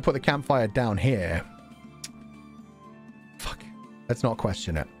probably should have put the campfire down here. Fuck. Let's not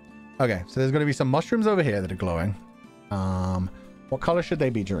question it. Okay. So there's going to be some mushrooms over here that are glowing. What color should they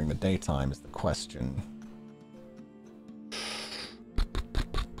be during the daytime is the question.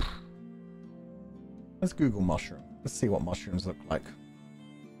 Let's Google mushroom. Let's see what mushrooms look like.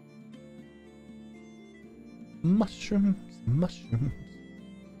 Mushrooms, mushrooms.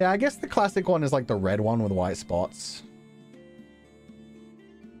 Yeah, I guess the classic one is like the red one with white spots.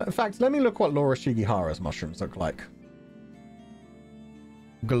 In fact, let me look what Laura Shigihara's mushrooms look like.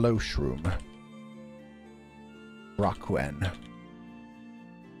 Glowshroom. Rakuen.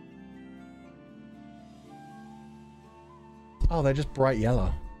 Oh, they're just bright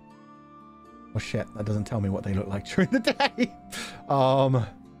yellow. Oh shit, that doesn't tell me what they look like during the day.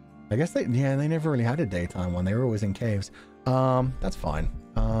 I guess they never really had a daytime one. They were always in caves. That's fine.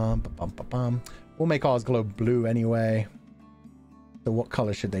 We'll make ours glow blue anyway. So what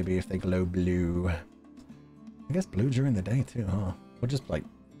color should they be if they glow blue? I guess blue during the day too, huh? Or just like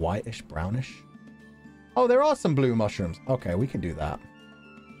whitish, brownish. Oh, there are some blue mushrooms. Okay, we can do that.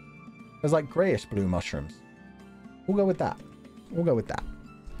 There's like grayish blue mushrooms. We'll go with that. We'll go with that.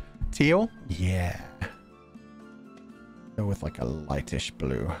 Teal? Yeah. Go with like a lightish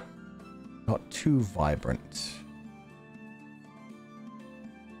blue. Not too vibrant.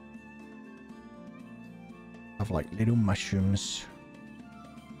 Have like little mushrooms.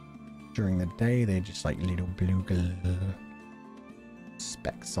 During the day, they're just like little blue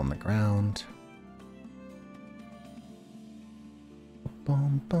specks on the ground.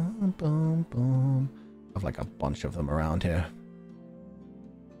 Boom, boom, boom, boom. Have like a bunch of them around here.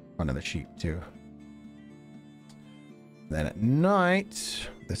 Front of the sheep too. Then at night,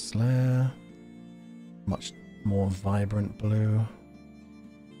 this layer, much more vibrant blue.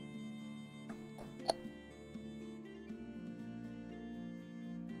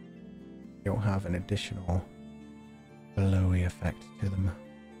 You'll have an additional glowy effect to them.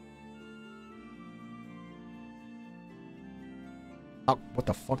 Oh, what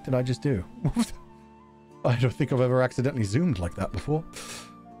the fuck did I just do? I don't think I've ever accidentally zoomed like that before.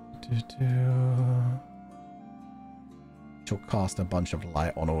 She'll cast a bunch of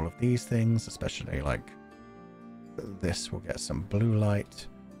light on all of these things, especially like this will get some blue light,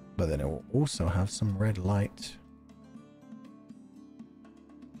 but then it will also have some red light.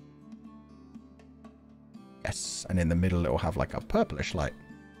 Yes, and in the middle it will have like a purplish light.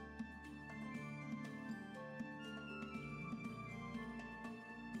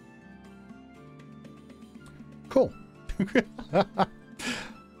 Cool.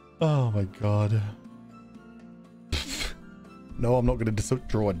 Oh my god. No, I'm not going to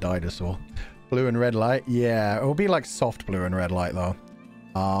draw a dinosaur. Blue and red light. Yeah, it will be like soft blue and red light though.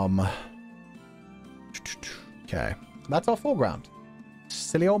 Okay, that's our foreground.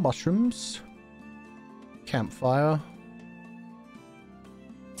 Silly old mushrooms. Campfire.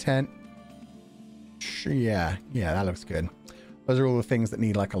 Tent. Yeah, that looks good. Those are all the things that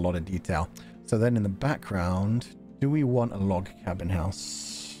need like a lot of detail. So then in the background, do we want a log cabin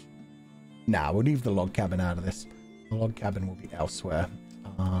house? Nah, we'll leave the log cabin out of this. The log cabin will be elsewhere.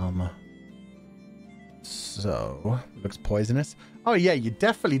 So, looks poisonous. Oh yeah, you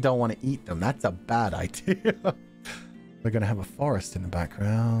definitely don't want to eat them. That's a bad idea. We're going to have a forest in the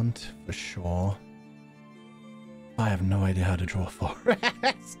background, for sure. I have no idea how to draw a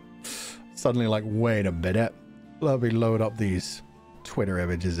forest. Suddenly like, wait a minute. Let me load up these Twitter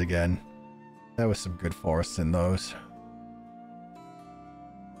images again. There was some good forests in those.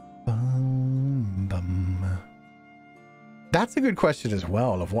 Bum, bum. That's a good question as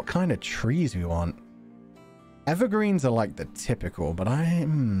well, of what kind of trees we want. Evergreens are like the typical, but I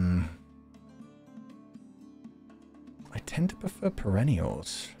tend to prefer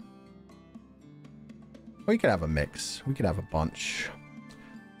perennials. We could have a mix. We could have a bunch.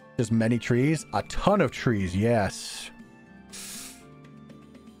 Just many trees. A ton of trees, yes.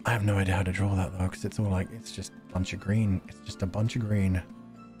 I have no idea how to draw that though, because it's all like, it's just a bunch of green. It's just a bunch of green.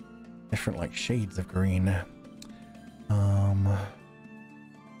 Different like shades of green. An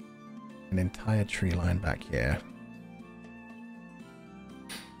entire tree line back here.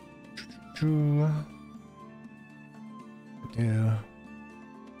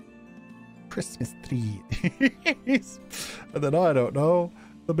 Christmas trees. And then I don't know,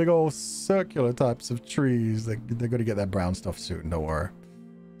 the big old circular types of trees. They're going to get that brown stuff soon, don't worry.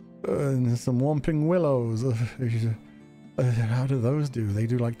 And some whomping willows. How do those do? They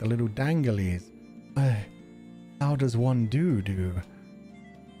do like the little danglies. How does one do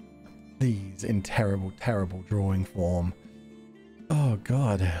these in terrible, terrible drawing form? Oh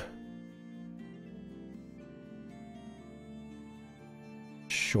god.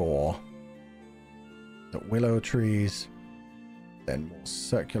 Sure. The willow trees, then more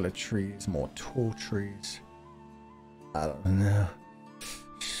circular trees, more tall trees. I don't know.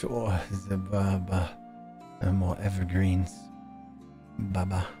 Sure, the baba, and more evergreens.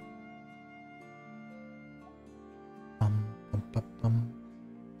 Baba.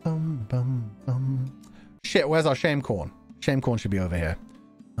 Shit, where's our shame corn? Shame corn should be over here.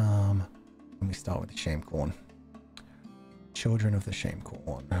 Let me start with the shame corn. Children of the shame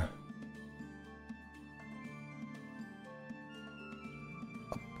corn.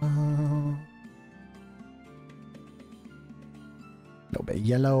 A little bit of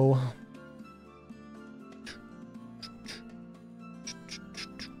yellow.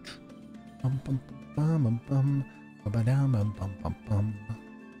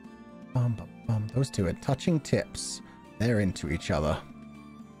 Those two are touching tips. They're into each other.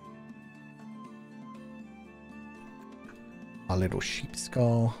 Our little sheep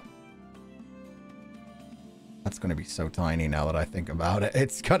skull. That's going to be so tiny now that I think about it.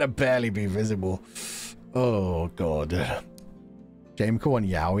 It's going to barely be visible. Oh, God. Jameco and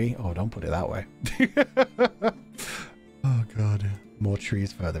Yowie. Oh, don't put it that way. Oh, God. More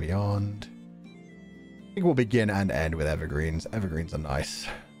trees further beyond. I think we'll begin and end with evergreens. Evergreens are nice.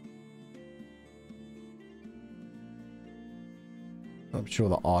 I'm sure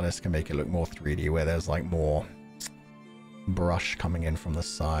the artist can make it look more 3D, where there's like more brush coming in from the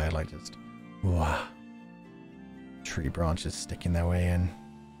side, like just wow, tree branches sticking their way in.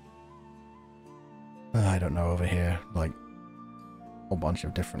 I don't know, over here, like a whole bunch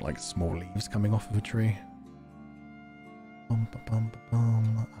of different like small leaves coming off of a tree.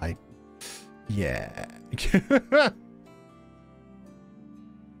 Yeah.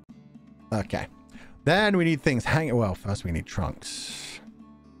 Okay. Then we need things hanging. Well, first we need trunks.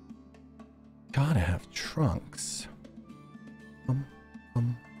 Gotta have trunks. Bum,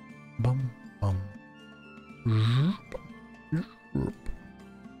 bum, bum, bum.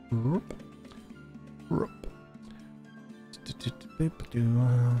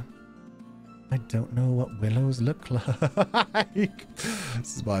 I don't know what willows look like.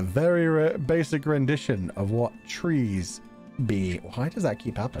 This is my very basic rendition of what trees be. Why does that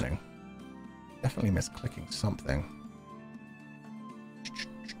keep happening? Definitely misclicking something.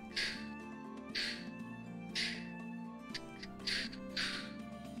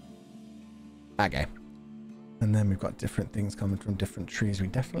 Okay. And then we've got different things coming from different trees. We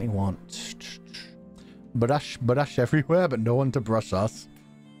definitely want brush everywhere, but no one to brush us.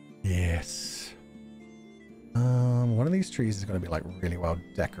 Yes. One of these trees is going to be like really well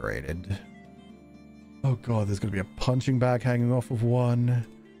decorated. Oh god, there's going to be a punching bag hanging off of one.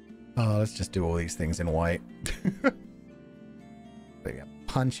 Let's just do all these things in white. Maybe a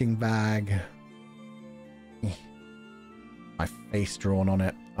punching bag. My face drawn on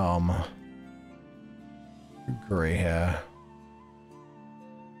it. Gray hair.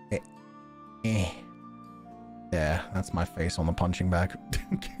 Yeah, that's my face on the punching bag.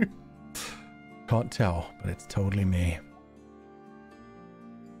 Can't tell, but it's totally me.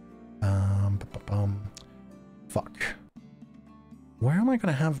 Fuck. Where am I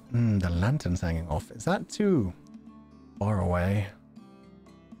gonna have the lanterns hanging off? Is that too far away?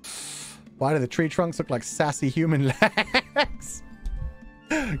 Why do the tree trunks look like sassy human legs?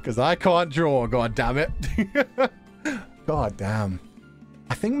 Because I can't draw, god damn it. God damn.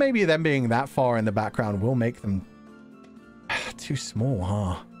 I think maybe them being that far in the background will make them too small,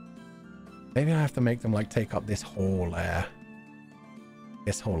 huh? Maybe I have to make them like take up this whole layer.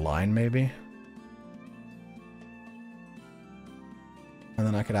 This whole line, maybe. And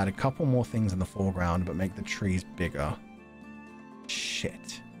then I could add a couple more things in the foreground, but make the trees bigger.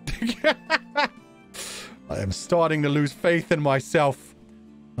 Shit. I am starting to lose faith in myself.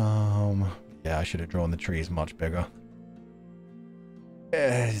 Yeah, I should have drawn the trees much bigger.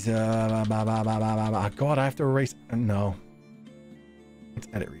 God, I have to erase. No. Let's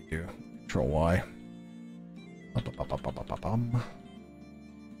edit redo. Control Y.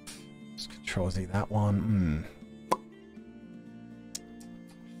 Just Control Z that one.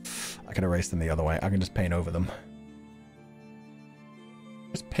 I can erase them the other way. I can just paint over them.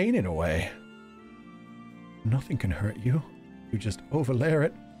 Just paint it away. Nothing can hurt you. You just overlayer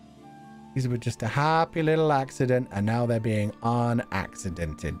it. These were just a happy little accident, and now they're being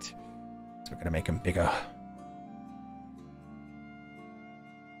unaccidented. So we're going to make them bigger.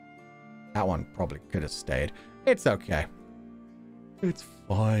 That one probably could have stayed. It's okay. It's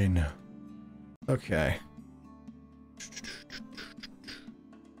fine. Okay.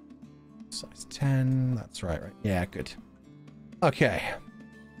 Size 10. That's right. Yeah, good. Okay.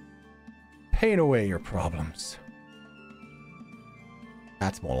 Paint away your problems.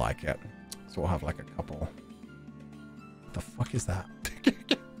 That's more like it. So we'll have like a couple. What the fuck is that?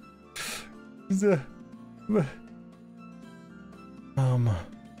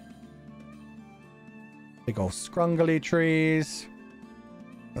 Big old scrungly trees.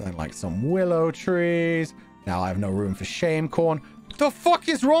 And then like some willow trees. Now I have no room for shame corn. What the fuck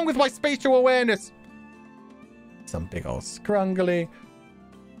is wrong with my spatial awareness? Some big old scrungly.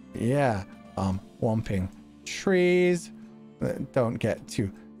 Yeah. Whomping trees. Don't get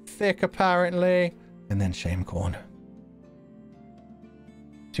too thick, apparently. And then shame corn.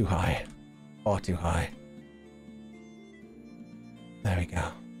 Too high. Far too high. There we go.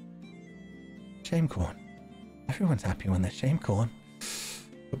 Shame corn. Everyone's happy when there's shame corn.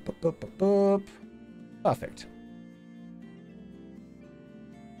 Boop, boop, boop, boop, boop. Perfect.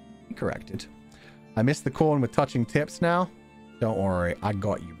 Corrected. I missed the corn with touching tips now. Don't worry. I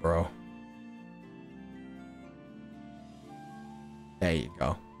got you, bro. There you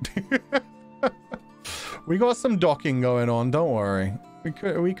go. We got some docking going on. Don't worry.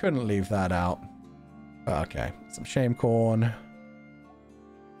 We couldn't leave that out. Okay. Some shame corn.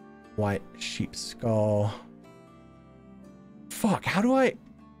 White sheep skull. Fuck. How do I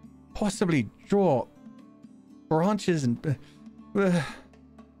possibly draw branches and...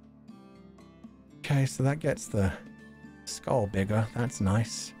 Okay, so that gets the skull bigger. That's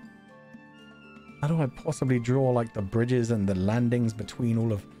nice. How do I possibly draw like the bridges and the landings between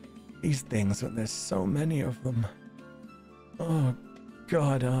all of these things when there's so many of them? Oh,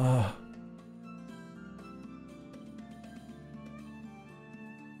 God.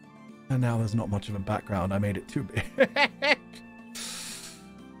 And now there's not much of a background. I made it too big.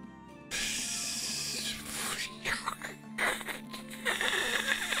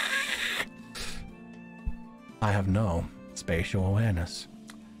 I have no spatial awareness.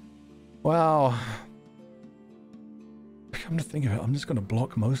 Well, come to think of it, I'm just going to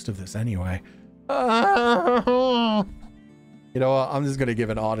block most of this anyway. You know what? I'm just going to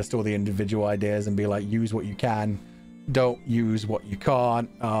give an artist all the individual ideas and be like, use what you can. Don't use what you can't.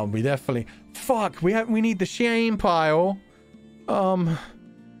 We definitely... Fuck, we need the shame pile.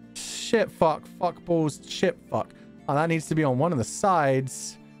 Shit, fuck. Fuck balls, shit, fuck. Oh, that needs to be on one of the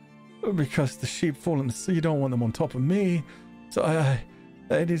sides. Because the sheep fall in the sea, you don't want them on top of me. So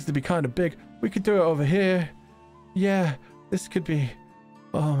it needs to be kind of big. We could do it over here. Yeah, this could be...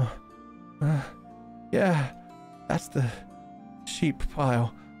 yeah, That's the sheep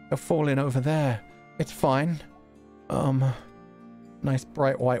pile. They're falling over there. It's fine. Nice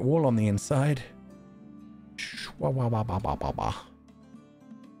bright white wall on the inside.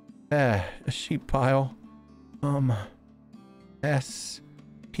 There, a sheep pile.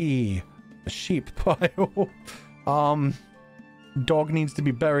 SP, a sheep pile. Dog needs to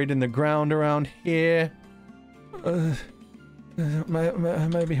be buried in the ground around here.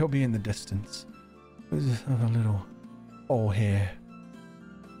 Maybe he'll be in the distance. There's a little hole here.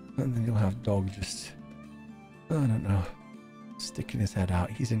 And then you'll have dog just, I don't know, sticking his head out.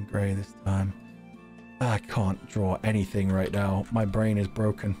 He's in grey this time. I can't draw anything right now. My brain is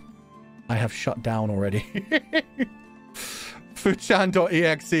broken. I have shut down already.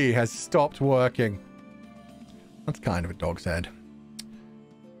 Fuchan.exe has stopped working. That's kind of a dog's head.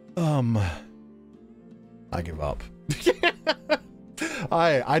 I give up.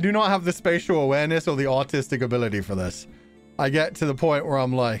 I do not have the spatial awareness or the artistic ability for this. I get to the point where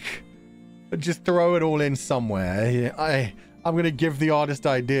I'm like, just throw it all in somewhere. I'm going to give the artist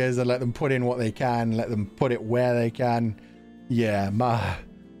ideas and let them put in what they can, let them put it where they can. Yeah,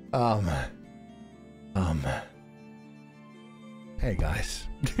 hey guys.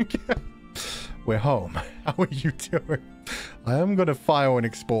 We're home. How are you doing? I am going to file and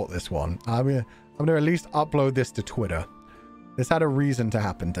export this one. I'm going to at least upload this to Twitter. This had a reason to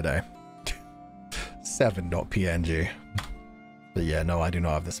happen today. 7.png. But yeah, no, I do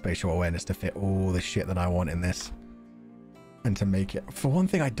not have the spatial awareness to fit all the shit that I want in this. And to make it... For one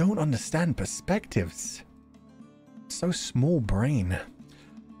thing, I don't understand perspectives. So small brain.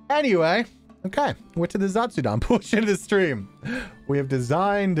 Anyway, okay. We're to the Zatsudan portion of the stream. We have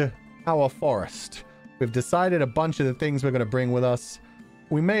designed our forest. We've decided a bunch of the things we're going to bring with us.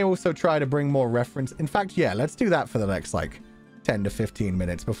 We may also try to bring more reference. In fact, yeah, let's do that for the next, like, 10 to 15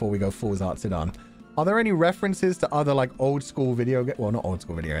 minutes before we go full Zatsudan. Are there any references to other, like, old school video games? Well, not old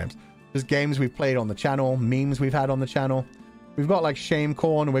school video games. Just games we've played on the channel, memes we've had on the channel. We've got, like,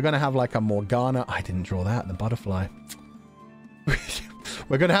 Shamecorn. We're going to have, like, a Morgana. I didn't draw that. The butterfly.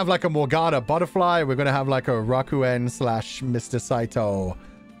 We're going to have, like, a Morgana butterfly. We're going to have, like, a Rakuen / Mr. Saito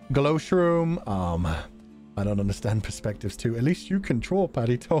glow shroom. I don't understand perspectives, too. At least you can draw,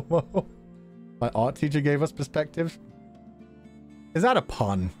 Paddy Tomo. My art teacher gave us perspective. Is that a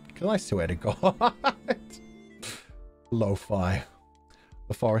pun? Because I swear to God. Lo-fi.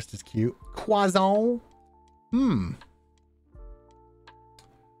 The forest is cute. Croissant. You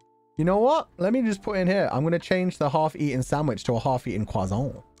know what? Let me just put in here. I'm going to change the half-eaten sandwich to a half-eaten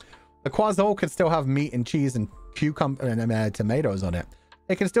croissant. The croissant can still have meat and cheese and cucumber and tomatoes on it.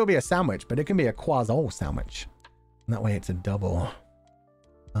 It can still be a sandwich, but it can be a croissant sandwich. And that way it's a double.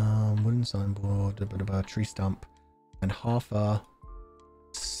 Wooden signboard, tree stump, and half a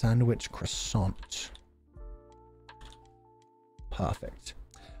sandwich croissant. Perfect.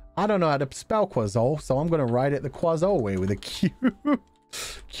 I don't know how to spell croissant, so I'm going to write it the croissant way with a Q.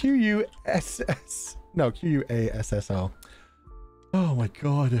 Q-U-S-S. No, Q-U-A-S-S-O. Oh my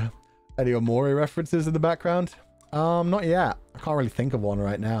god. Any Omori references in the background? Not yet. I can't really think of one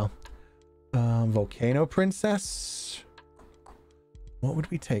right now. Volcano Princess. What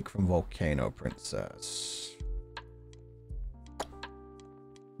would we take from Volcano Princess?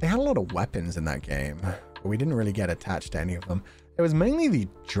 They had a lot of weapons in that game, but we didn't really get attached to any of them. It was mainly the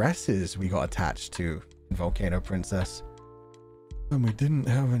dresses we got attached to in Volcano Princess. And we didn't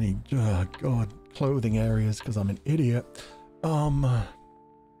have any, god, clothing areas because I'm an idiot.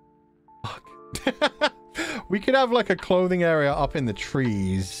 Fuck. We could have like a clothing area up in the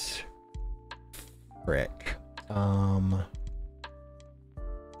trees. Frick.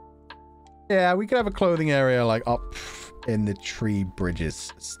 Yeah, we could have a clothing area like up in the tree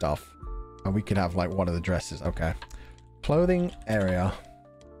bridges stuff. And we could have like one of the dresses. Okay. Clothing area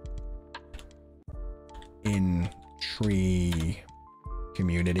in tree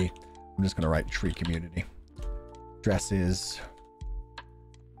community. I'm just going to write tree community. Dresses.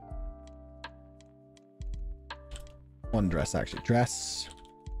 One dress, actually. Dress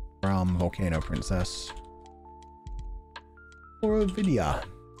from Volcano Princess. Or Ovidia.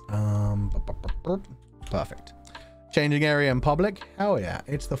 Perfect. Changing area in public? Hell yeah,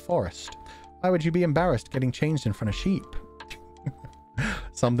 it's the forest. Why would you be embarrassed getting changed in front of sheep?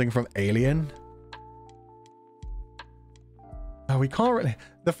 Something from Alien? Oh, we can't really...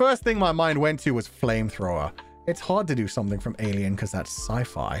 The first thing my mind went to was flamethrower. It's hard to do something from Alien because that's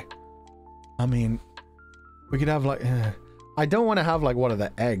sci-fi. I mean, we could have like... I don't want to have like one of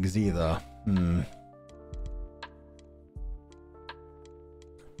the eggs either.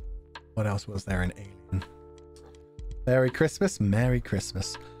 What else was there in Alien? Merry Christmas. Merry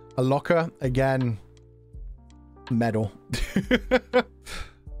Christmas. A locker, again. Metal.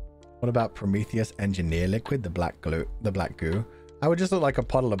 What about Prometheus engineer liquid? The black glue, the black goo. I would just look like a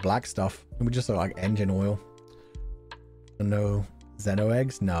puddle of black stuff. It would just look like engine oil. No Xeno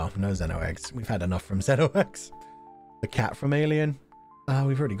eggs? No, no Xeno eggs. We've had enough from Xeno eggs. The cat from Alien.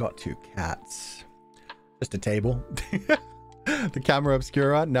 We've already got 2 cats. Just a table. The camera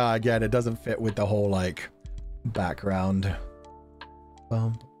obscura. No, again, it doesn't fit with the whole like background.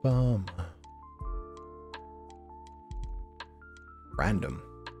 Bum bum. Random.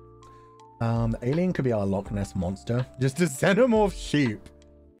 The alien could be our Loch Ness monster. Just a xenomorph sheep.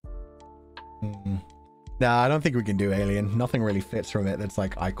 Nah, I don't think we can do alien. Nothing really fits from it that's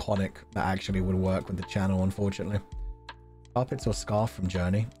like iconic that actually would work with the channel, unfortunately. Puppets or scarf from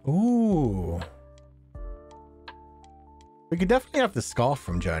Journey. Ooh. We could definitely have the scarf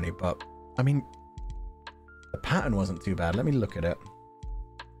from Journey, but I mean, the pattern wasn't too bad. Let me look at it.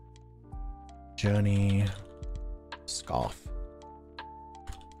 Journey scarf.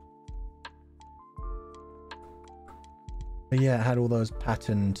 But yeah, it had all those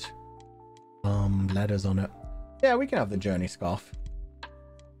patterned letters on it. Yeah, we can have the Journey scarf.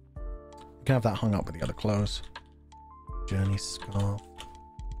 We can have that hung up with the other clothes. Journey scarf.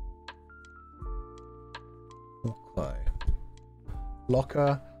 Okay.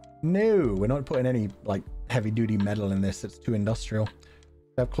 Locker. No, we're not putting any like heavy duty metal in this. It's too industrial.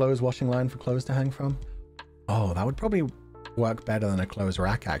 We have clothes washing line for clothes to hang from. Oh, that would probably work better than a clothes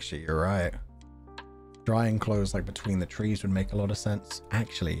rack, actually. You're right. Drying clothes like between the trees would make a lot of sense.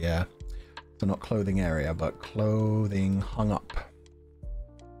 Actually, yeah. So not clothing area, but clothing hung up.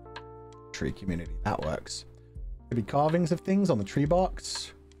 Tree community. That works. Could be carvings of things on the tree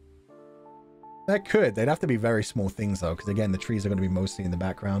barks. That could. They'd have to be very small things though, because again, the trees are going to be mostly in the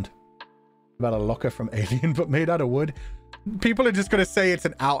background. About a locker from Alien, but made out of wood. People are just going to say it's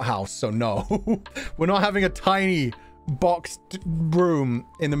an outhouse, so no. We're not having a tiny boxed room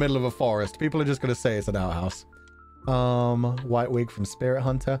in the middle of a forest. People are just going to say it's an outhouse. White wig from Spirit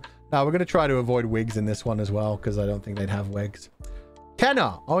Hunter. Now we're going to try to avoid wigs in this one as well, because I don't think they'd have wigs.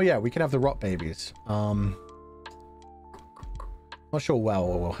 Kenna. Oh yeah, we can have the rot babies. Not sure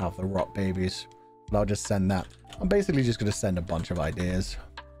we'll have the rot babies, but I'll just send that. I'm basically just going to send a bunch of ideas.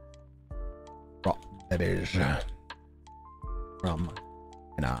 Rot babies from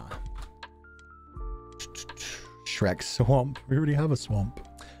Kenna. Shrek swamp. We already have a swamp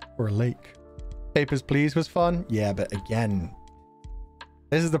or a lake. Papers, Please was fun. Yeah, but again,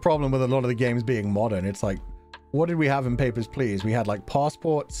 this is the problem with a lot of the games being modern. It's like, what did we have in Papers, Please? We had like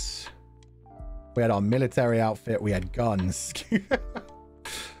passports. We had our military outfit. We had guns.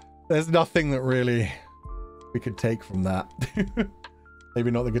 There's nothing that really we could take from that.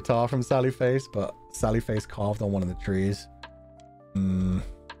 Maybe not the guitar from Sally Face, but Sally Face carved on one of the trees.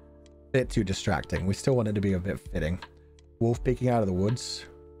 Bit too distracting. We still want it to be a bit fitting. Wolf peeking out of the woods.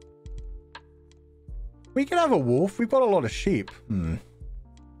 We can have a wolf. We've got a lot of sheep.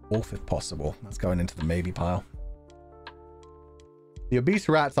 Wolf if possible. That's going into the maybe pile. The obese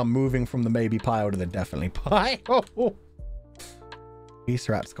rats are moving from the maybe pile to the definitely pile. Obese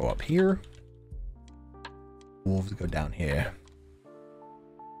rats go up here. Wolves go down here.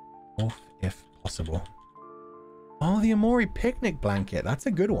 Wolf if possible. Oh, the Amori picnic blanket. That's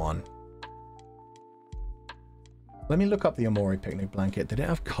a good one. Let me look up the Amori picnic blanket. Did it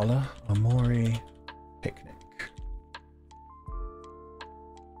have color? Amori picnic.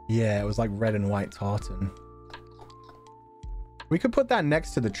 Yeah, it was like red and white tartan. We could put that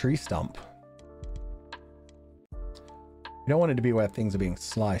next to the tree stump. We don't want it to be where things are being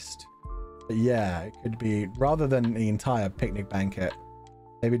sliced. But yeah, it could be, rather than the entire picnic blanket,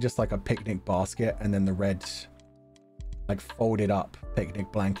 maybe just like a picnic basket and then the red, like folded up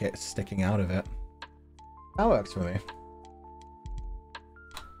picnic blanket sticking out of it. That works for me.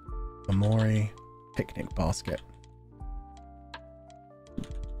 Amori picnic basket.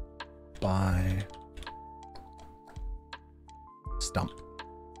 By stump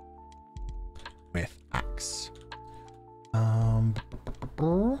with axe.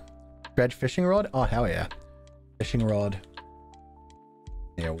 Dredge fishing rod. Oh hell yeah, fishing rod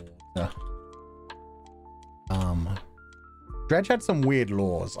near water. Dredge had some weird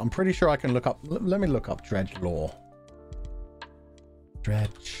laws. I'm pretty sure I can look up. Let me look up Dredge law.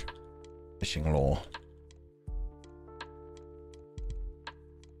 Dredge fishing law.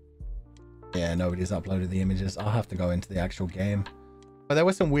 Yeah, nobody's uploaded the images. I'll have to go into the actual game. But there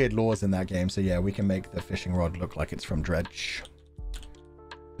were some weird laws in that game, so yeah, we can make the fishing rod look like it's from Dredge.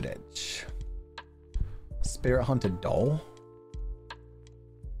 Dredge. Spirit Hunter doll.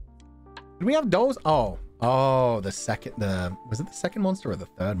 Did we have dolls? Oh, the second, was it the second monster or the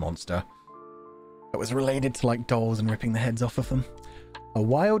third monster? that was related to like dolls and ripping the heads off of them. A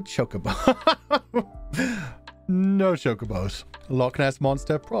wild chocobo. No chocobos. Loch Ness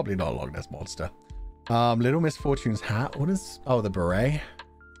monster? Probably not a Loch Ness monster. Little Misfortune's hat. What is... Oh, the beret.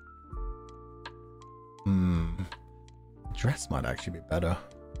 Dress might actually be better.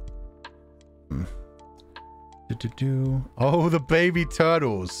 Oh, the baby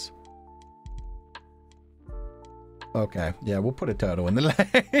turtles. Okay. Yeah, we'll put a turtle in the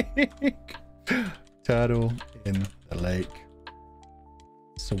lake. Turtle in the lake.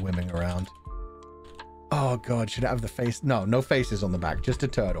 Swimming around. Oh god, should it have the face? No, no faces on the back, just a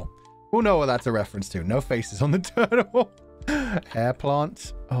turtle. We'll know what that's a reference to. No faces on the turtle. Hair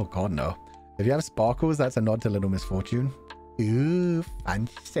plant. Oh god, no. If you have sparkles, that's a nod to Little Misfortune. Ooh,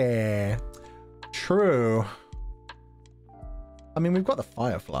 fancy. True. I mean, we've got the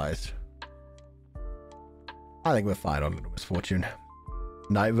fireflies. I think we're fine on Little Misfortune.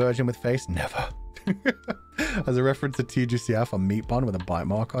 Night version with face? Never. As a reference to TGCF, a meat bun with a bite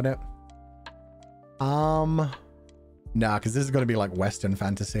mark on it. Nah, because this is going to be like Western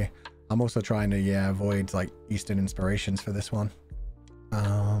fantasy. I'm also trying to, yeah, avoid like Eastern inspirations for this one.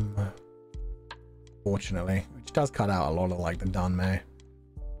 Fortunately, which does cut out a lot of like the Danmei.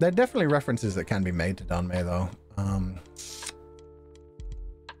 There are definitely references that can be made to Danmei though.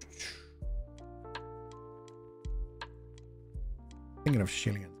 Thinking of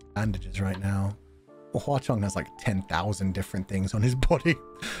Shillian's bandages right now. Huachong has like 10,000 different things on his body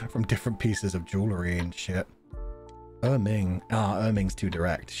from different pieces of jewelry and shit. Erming. Erming's too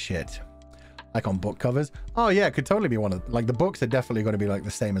direct. Shit. Like on book covers. Oh yeah, it could totally be one of... Like the books are definitely going to be like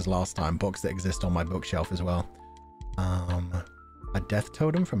the same as last time. Books that exist on my bookshelf as well. A death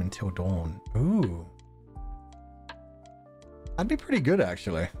totem from Until Dawn. Ooh. That'd be pretty good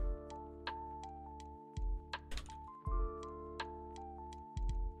actually.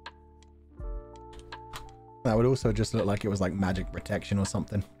 That would also just look like it was like magic protection or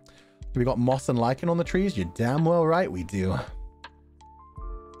something. We got moss and lichen on the trees? You're damn well right we do.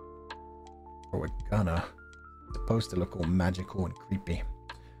 Or we're gonna. It's supposed to look all magical and creepy.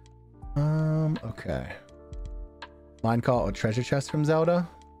 Okay. Minecart or treasure chest from Zelda?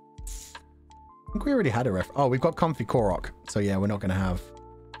 I think we already had a ref. Oh, we've got Comfy Korok. So yeah, we're not gonna have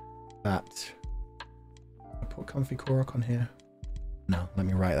that. I put Comfy Korok on here. No, let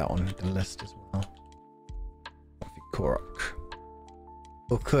me write that on the list as well. Korok.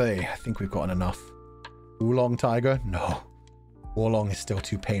 Okay, I think we've gotten enough. Oolong Tiger? No. Oolong is still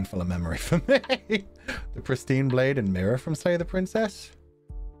too painful a memory for me. The Pristine Blade and Mirror from Slay the Princess?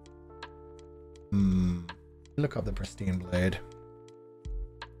 Look up the Pristine Blade.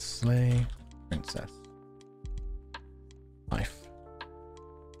 Slay Princess. Knife.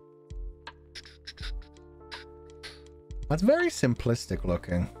 That's very simplistic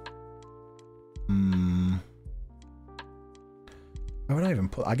looking. Where would I even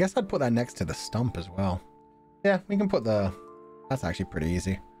put... I guess I'd put that next to the stump as well. Yeah, we can put the... That's actually pretty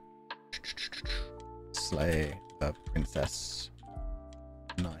easy. Slay the Princess.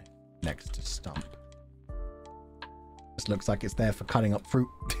 Knife next to stump. This looks like it's there for cutting up fruit.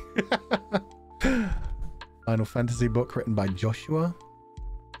 Final Fantasy book written by Joshua?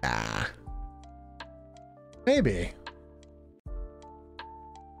 Ah. Maybe.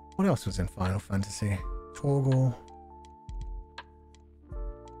 What else was in Final Fantasy? Torgal.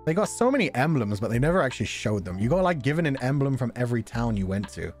 They got so many emblems, but they never actually showed them. You got like given an emblem from every town you went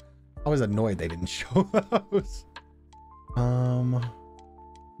to. I was annoyed they didn't show those.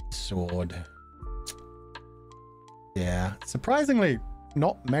 Sword. Yeah, surprisingly,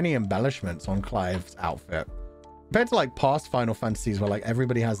 not many embellishments on Clive's outfit. Compared to like past Final Fantasies where like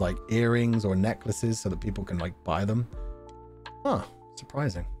everybody has like earrings or necklaces so that people can like buy them. Huh,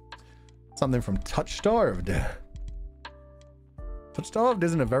 surprising. Something from Touchstarved. Touchstarved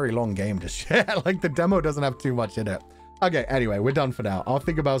isn't a very long game to share. Like the demo doesn't have too much in it. Okay, anyway, we're done for now. I'll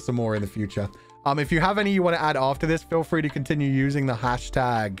think about some more in the future. If you have any you want to add after this, feel free to continue using the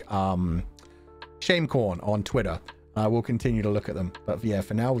hashtag Shamecorn on Twitter. We'll continue to look at them. But yeah,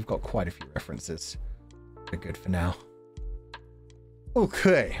 for now, we've got quite a few references. We're good for now.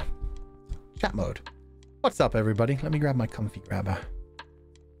 Okay. Chat mode. What's up, everybody? Let me grab my comfy grabber.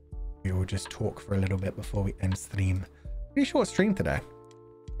 We will just talk for a little bit before we end stream. Pretty short stream today.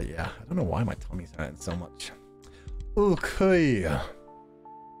 But yeah, I don't know why my tummy's hurting so much. Okay.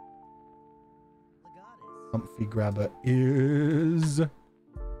 Comfy grabber is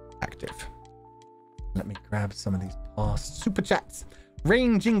active. Let me grab some of these past super chats.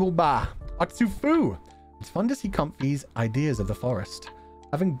 Rain Jingle Bar. Atsufu. It's fun to see Comfy's ideas of the forest.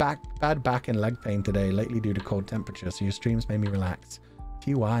 Having bad back and leg pain today lately due to cold temperature, so your streams made me relax.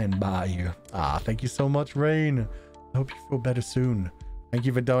 TY and Bayou. Ah, thank you so much, Rain. I hope you feel better soon. Thank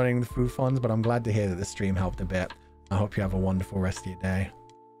you for donating the food funds, but I'm glad to hear that the stream helped a bit. I hope you have a wonderful rest of your day.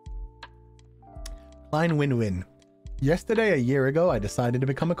 Klein win-win. Yesterday, a year ago, I decided to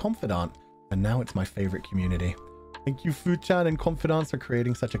become a confidant, and now it's my favorite community. Thank you, Food-chan and Comfydants, for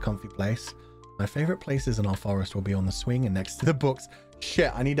creating such a comfy place. My favorite places in our forest will be on the swing and next to the books.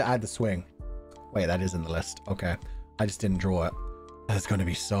 Shit, I need to add the swing. Wait, that is in the list. Okay. I just didn't draw it. There's going to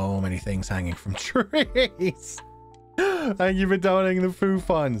be so many things hanging from trees. Thank you for donating the food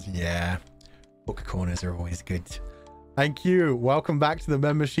funds. Yeah. Book corners are always good. Thank you. Welcome back to the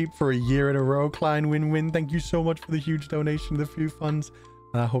membership for a year in a row, Klein Win-Win. Thank you so much for the huge donation to the food funds.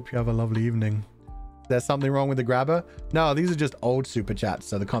 I hope you have a lovely evening. There's something wrong with the grabber? No, these are just old super chats,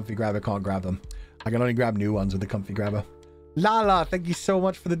 so the comfy grabber can't grab them. I can only grab new ones with the comfy grabber. Lala, thank you so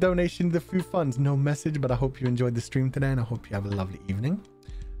much for the donation to the food funds. No message, but I hope you enjoyed the stream today, and I hope you have a lovely evening.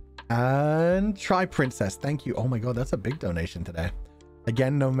 And Try Princess, thank you. Oh my god, that's a big donation today.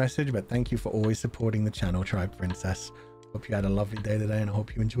 Again, no message, but thank you for always supporting the channel, Try Princess. Hope you had a lovely day today, and I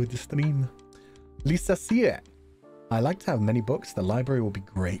hope you enjoyed the stream. Lisa Sie, I like to have many books. The library will be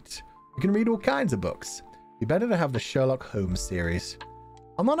great. You can read all kinds of books. It'd be better to have the Sherlock Holmes series.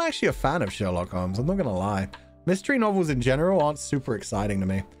 I'm not actually a fan of Sherlock Holmes, I'm not gonna lie. Mystery novels in general aren't super exciting to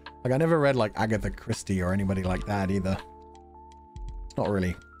me. Like, I never read like Agatha Christie or anybody like that either. It's not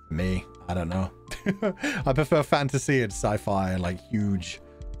really me. I don't know. I prefer fantasy and sci-fi and like huge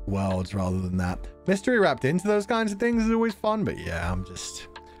worlds rather than that. Mystery wrapped into those kinds of things is always fun, but yeah, I'm just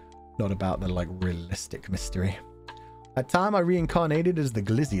not about the like realistic mystery. At time I reincarnated as the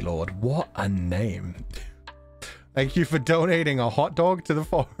Glizzy Lord. What a name. Thank you for donating a hot dog to the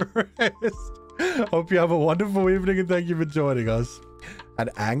forest. Hope you have a wonderful evening, and thank you for joining us. And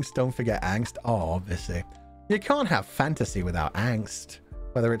angst, don't forget angst. Oh, obviously. You can't have fantasy without angst.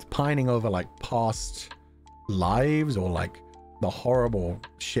 Whether it's pining over like past lives or like the horrible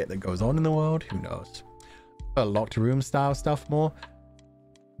shit that goes on in the world, who knows? A locked room style stuff more.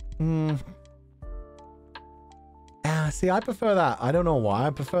 See, I prefer that. I don't know why. I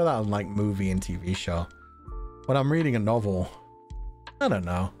prefer that on like movie and TV show. When I'm reading a novel, I don't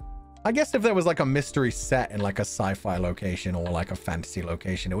know. I guess if there was like a mystery set in like a sci-fi location or like a fantasy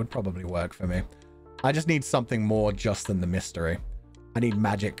location, it would probably work for me. I just need something more just than the mystery. I need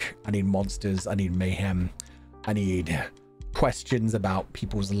magic. I need monsters. I need mayhem. I need questions about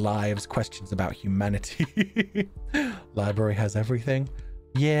people's lives, questions about humanity. Library has everything.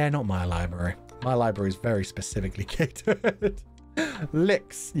 Yeah, not my library. My library is very specifically catered.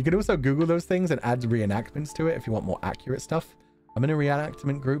 Licks. You could also Google those things and add reenactments to it if you want more accurate stuff. I'm in a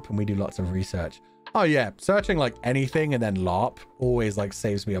reenactment group and we do lots of research. Oh yeah, searching like anything and then LARP always like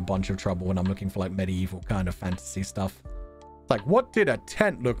saves me a bunch of trouble when I'm looking for like medieval kind of fantasy stuff. It's like, what did a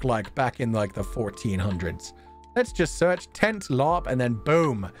tent look like back in like the 1400s? Let's just search tent LARP and then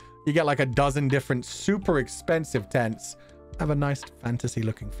boom, you get like a dozen different super expensive tents. Have a nice fantasy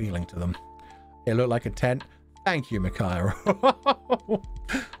looking feeling to them. They look like a tent. Thank you, Mikhail.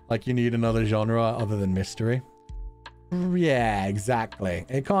 Like you need another genre other than mystery. Yeah, exactly.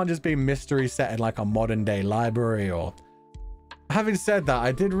 It can't just be mystery set in like a modern day library or... Having said that,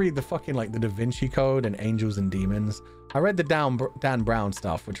 I did read the fucking like the Da Vinci Code and Angels and Demons. I read the Dan Brown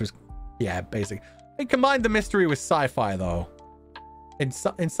stuff, which was, yeah, basic. It combined the mystery with sci-fi though. In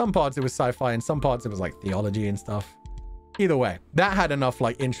some parts it was sci-fi, in some parts it was like theology and stuff. Either way, that had enough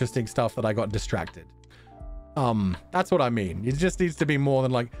like interesting stuff that I got distracted. That's what I mean. It just needs to be more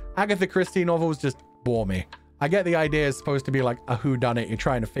than like Agatha Christie novels just bore me. I get the idea is supposed to be like a whodunit. You're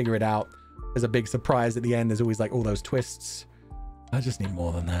trying to figure it out. There's a big surprise at the end. There's always like all those twists. I just need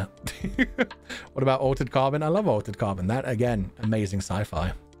more than that. What about Altered Carbon? I love Altered Carbon. That again, amazing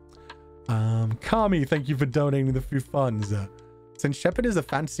sci-fi. Kami, thank you for donating the few funds. Since Shepherd is a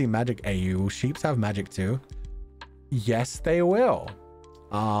fantasy magic AU, will Sheeps have magic too? Yes, they will.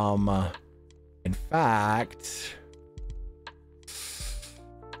 In fact,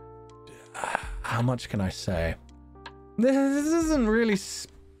 how much can I say? This isn't really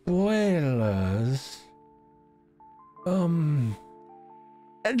spoilers.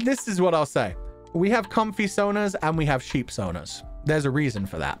 This is what I'll say. We have comfy sonas and we have sheep sonas. There's a reason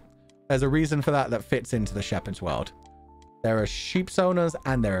for that. There's a reason for that that fits into the shepherd's world. There are sheep sonas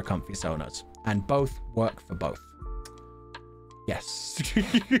and there are comfy sonas, and both work for both. Yes.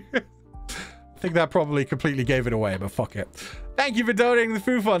 I think that probably completely gave it away, but fuck it. Thank you for donating the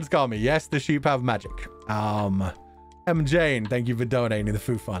food funds, Kami. Yes, the sheep have magic. M. Jane, thank you for donating the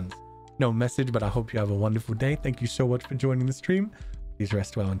food funds. No message, but I hope you have a wonderful day. Thank you so much for joining the stream. Please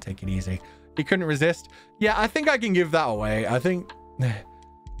rest well and take it easy. You couldn't resist. Yeah, I think I can give that away. I think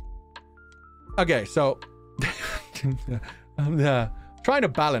Okay, so I'm trying to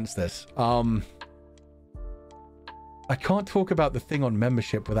balance this. I can't talk about the thing on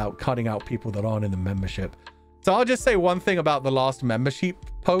membership without cutting out people that aren't in the membership. So I'll just say one thing about the last membership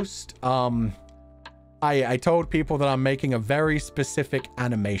post. I told people that I'm making a very specific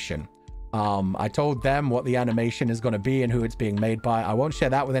animation. I told them what the animation is going to be and who it's being made by. I won't share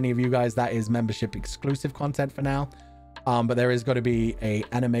that with any of you guys. That is membership exclusive content for now. But there is going to be an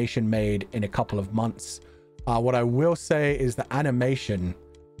animation made in a couple of months. What I will say is the animation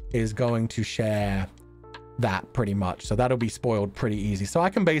is going to share that pretty much. So that'll be spoiled pretty easy. So I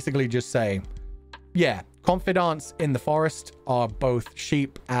can basically just say, yeah, Comfydants in the forest are both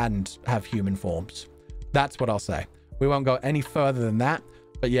sheep and have human forms. That's what I'll say. We won't go any further than that.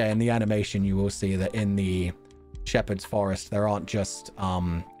 But yeah, in the animation, you will see that in the shepherd's forest, there aren't just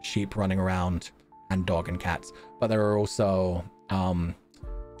sheep running around and dog and cats, but there are also,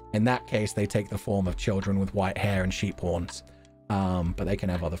 in that case, they take the form of children with white hair and sheep horns. But they can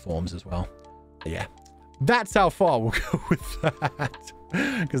have other forms as well. But yeah, that's how far we'll go with that.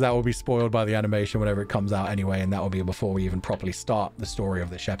 Because that will be spoiled by the animation whenever it comes out anyway. And that will be before we even properly start the story of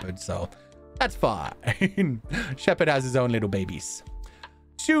the shepherd. So that's fine. Shepherd has his own little babies.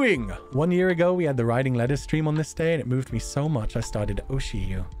 Chewing. 1 year ago, we had the writing letters stream on this day, and it moved me so much I started to Oshi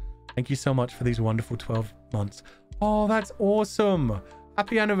you. Thank you so much for these wonderful 12 months. Oh, that's awesome.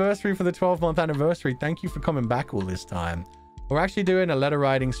 Happy anniversary for the 12-month anniversary. Thank you for coming back all this time. We're actually doing a letter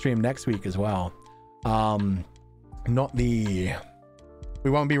writing stream next week as well. We won't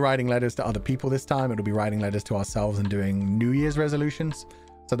be writing letters to other people this time. It'll be writing letters to ourselves and doing New Year's resolutions.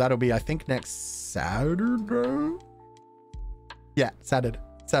 So that'll be, I think, next Saturday. Yeah,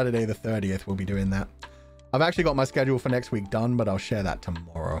 Saturday the 30th, we'll be doing that. I've actually got my schedule for next week done, but I'll share that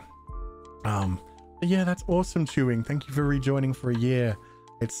tomorrow. But yeah, that's awesome, Chewing. Thank you for rejoining for a year.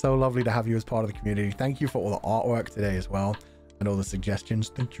 It's so lovely to have you as part of the community. Thank you for all the artwork today as well and all the suggestions.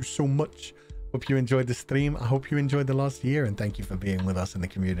 Thank you so much. Hope you enjoyed the stream. I hope you enjoyed the last year, and thank you for being with us in the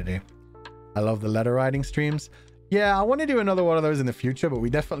community. I love the letter writing streams. Yeah, I want to do another one of those in the future, but we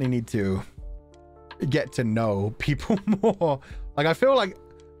definitely need to get to know people more. Like, I feel like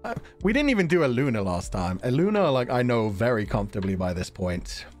we didn't even do a Luna last time. A Luna, like, I know very comfortably by this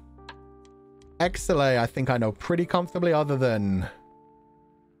point. Exile, I think I know pretty comfortably, other than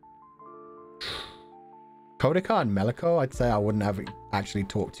Kodaka and Meliko. I'd say I wouldn't have actually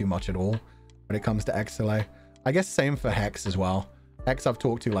talked too much at all when it comes to Exile. I guess same for Hex as well. Hex I've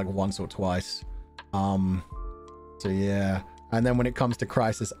talked to like once or twice. So yeah. And then when it comes to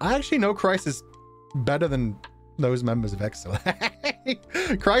Crisis, I actually know Crisis better than those members of Exile.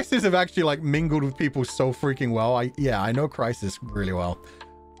 Crisis have actually like mingled with people so freaking well. I know Crisis really well.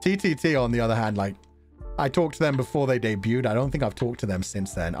 TTT on the other hand, like, I talked to them before they debuted. I don't think I've talked to them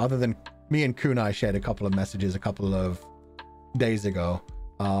since then, other than me and Kunai shared a couple of messages a couple of days ago.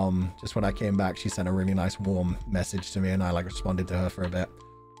 Just when I came back, she sent a really nice warm message to me, and I like responded to her for a bit.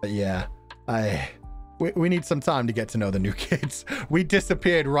 But yeah, we need some time to get to know the new kids. We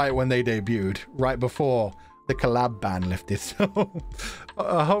disappeared right when they debuted, right before the collab ban lifted. So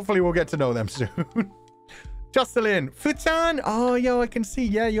hopefully we'll get to know them soon. Jocelyn, Futan. Oh, yo, I can see.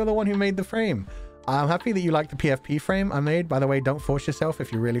 Yeah, you're the one who made the frame. I'm happy that you like the PFP frame I made. By the way, don't force yourself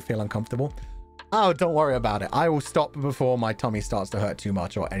if you really feel uncomfortable. Oh, don't worry about it. I will stop before my tummy starts to hurt too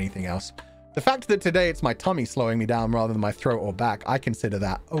much or anything else. The fact that today it's my tummy slowing me down rather than my throat or back, I consider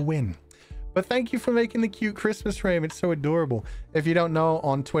that a win. But thank you for making the cute Christmas frame. It's so adorable. If you don't know,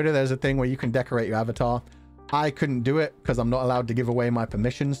 on Twitter, there's a thing where you can decorate your avatar. I couldn't do it because I'm not allowed to give away my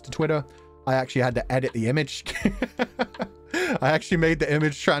permissions to Twitter. I actually had to edit the image. I actually made the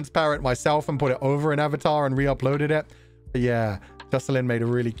image transparent myself and put it over an avatar and re-uploaded it. But yeah, Jocelyn made a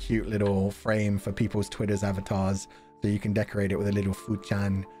really cute little frame for people's Twitter's avatars. So you can decorate it with a little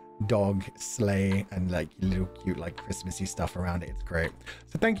Fuchan dog sleigh and like little cute like Christmassy stuff around it. It's great.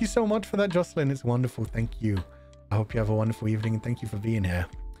 So thank you so much for that, Jocelyn. It's wonderful. Thank you. I hope you have a wonderful evening and thank you for being here.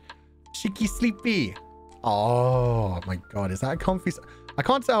 Cheeky Sleepy. Oh my God. Is that a comfy? I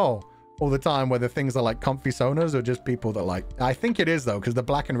can't tell all the time whether things are like comfy sonas or just people that like, I think it is though, because the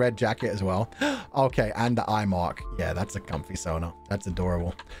black and red jacket as well. Okay, and the eye mark. Yeah, that's a comfy sona. That's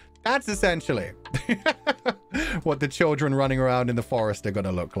adorable. That's essentially what the children running around in the forest are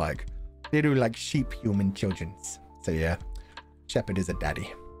gonna look like. They do like sheep human children's. So yeah, Shepherd is a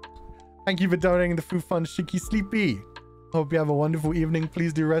daddy. Thank you for donating the food fund, Shiki Sleepy. Hope you have a wonderful evening.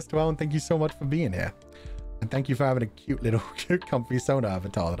 Please do rest well, and thank you so much for being here. And thank you for having a cute little comfy sona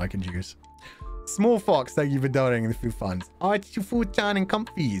avatar that I can use. Small Fox, thank you for donating the food funds. Oh, it's your food chan and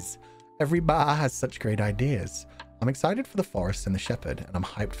comfies. Every bar has such great ideas. I'm excited for the forest and the shepherd, and I'm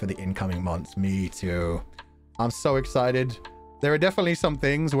hyped for the incoming months. Me too. I'm so excited. There are definitely some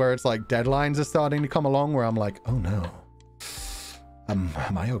things where it's like deadlines are starting to come along where I'm like, oh no.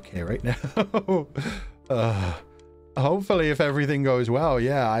 Am I okay right now? Hopefully if everything goes well,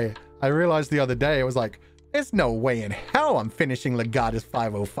 yeah. I realized the other day, it was like, there's no way in hell I'm finishing Legatus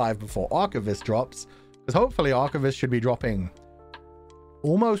 505 before Archivist drops. Because hopefully Archivist should be dropping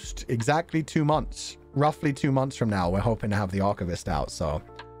almost exactly 2 months. Roughly 2 months from now, we're hoping to have the Archivist out, so...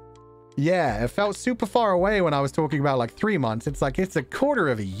 Yeah, it felt super far away when I was talking about like 3 months. It's like, it's a quarter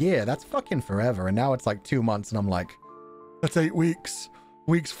of a year. That's fucking forever. And now it's like 2 months and I'm like, that's 8 weeks.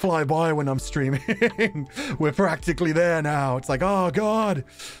 Weeks fly by when I'm streaming. We're practically there now. It's like, oh God.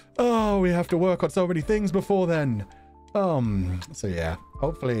 Oh, we have to work on so many things before then. So yeah,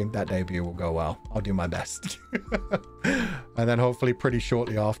 hopefully that debut will go well. I'll do my best. And then hopefully pretty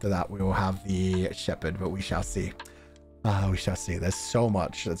shortly after that, we will have the Shepherd, but we shall see. We shall see. There's so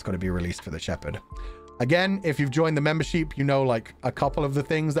much that's going to be released for the Shepherd. Again, if you've joined the membership, you know like a couple of the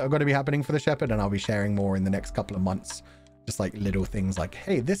things that are going to be happening for the Shepherd, and I'll be sharing more in the next couple of months. Just like little things like,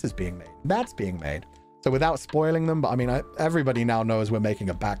 hey, this is being made. That's being made. So without spoiling them, but I mean, everybody now knows we're making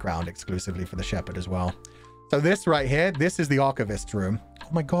a background exclusively for the Shepherd as well. So this right here, this is the Archivist room. Oh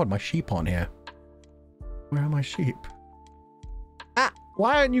my God, my sheep on here. Where are my sheep? Ah,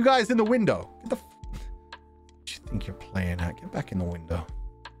 why aren't you guys in the window? Get the what you think you're playing at? Get back in the window.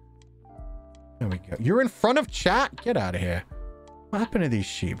 There we go. You're in front of chat? Get out of here. What happened to these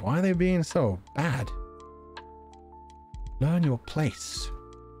sheep? Why are they being so bad? Learn your place.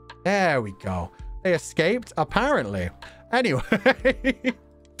 There we go. They escaped, apparently. Anyway,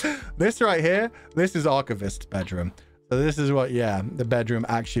 this right here, this is Archivist's bedroom. So this is what, yeah, the bedroom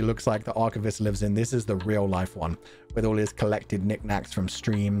actually looks like the Archivist lives in. This is the real life one with all his collected knickknacks from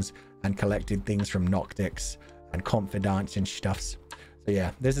streams and collected things from Noctix and Comfydants and stuffs. So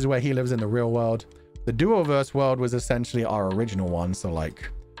yeah, this is where he lives in the real world. The Duoverse world was essentially our original one. So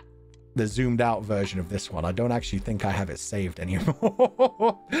like the zoomed out version of this one. I don't actually think I have it saved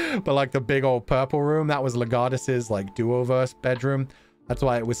anymore. But like the big old purple room, that was Legatus's like Duoverse bedroom. That's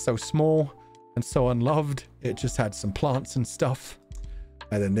why it was so small and so unloved. It just had some plants and stuff.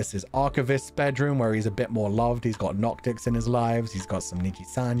 And then this is Archivist's bedroom where he's a bit more loved. He's got Noctix in his lives. He's got some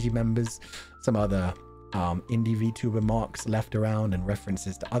Nijisanji members, some other indie VTuber marks left around and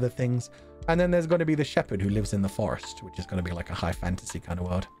references to other things. And then there's going to be the Shepherd who lives in the forest, which is going to be like a high fantasy kind of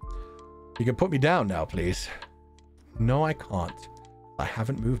world. You can put me down now, please. No, I can't. I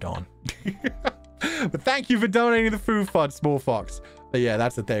haven't moved on. But thank you for donating the food fund, Small Fox. But yeah,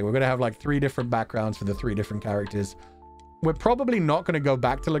 that's the thing. We're going to have like 3 different backgrounds for the 3 different characters. We're probably not going to go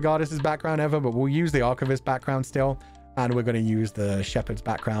back to Legatus's background ever, but we'll use the Archivist background still. And we're going to use the Shepherd's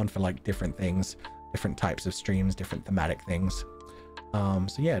background for like different things, different types of streams, different thematic things.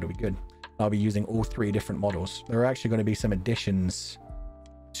 So yeah, it'll be good. I'll be using all 3 different models. There are actually going to be some additions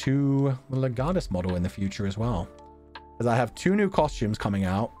to the Legatus model in the future as well. Because I have 2 new costumes coming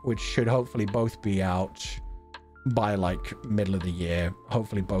out, which should hopefully both be out by like middle of the year.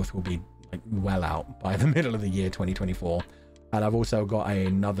 Hopefully both will be like well out by the middle of the year 2024. And I've also got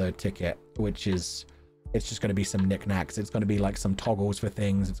another ticket, which is, it's just going to be some knickknacks. It's going to be like some toggles for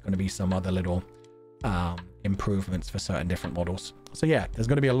things. It's going to be some other little improvements for certain different models. So yeah, there's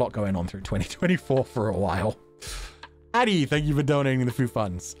going to be a lot going on through 2024 for a while. Addy, thank you for donating the food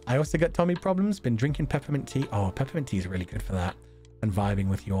funds. I also got tummy problems. Been drinking peppermint tea. Oh, peppermint tea is really good for that. And vibing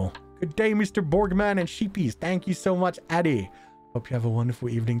with you all. Good day, Mr. Borgman and Sheepies. Thank you so much, Addy. Hope you have a wonderful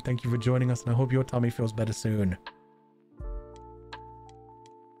evening. Thank you for joining us, and I hope your tummy feels better soon.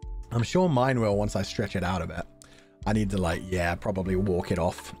 I'm sure mine will once I stretch it out a bit. I need to like, yeah, probably walk it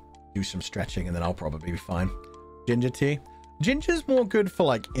off, do some stretching, and then I'll probably be fine. Ginger tea. Ginger's more good for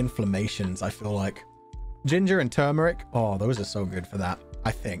like inflammations, I feel like. Ginger and turmeric. Oh, those are so good for that,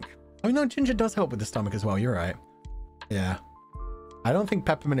 I think. Oh, no, ginger does help with the stomach as well. You're right. Yeah. I don't think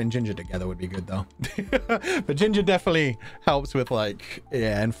peppermint and ginger together would be good, though. But ginger definitely helps with, like,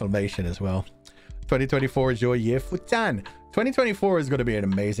 yeah, inflammation as well. 2024 is your year, Futan. 2024 is going to be an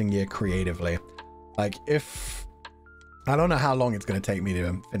amazing year creatively. Like, if... I don't know how long it's going to take me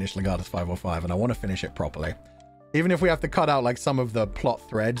to finish Legatus 505, and I want to finish it properly. Even if we have to cut out, like, some of the plot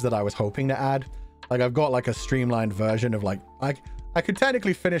threads that I was hoping to add. Like, I've got, like, a streamlined version of, like... I could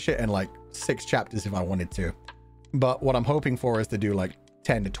technically finish it in, like, 6 chapters if I wanted to. But what I'm hoping for is to do, like,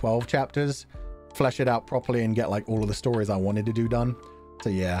 10 to 12 chapters. Flesh it out properly and get, like, all of the stories I wanted to do done. So,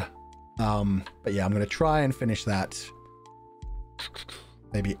 yeah. But, yeah, I'm going to try and finish that.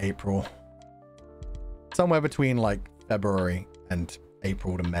 Maybe April. Somewhere between, like, February and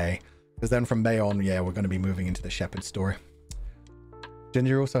April to May. Because then from May on, yeah, we're going to be moving into the Shepherd story.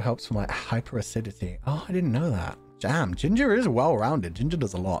 Ginger also helps for my hyperacidity. Oh, I didn't know that. Damn, Ginger is well-rounded. Ginger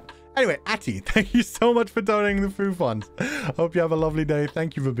does a lot. Anyway, Atty, thank you so much for donating the food funds. Hope you have a lovely day.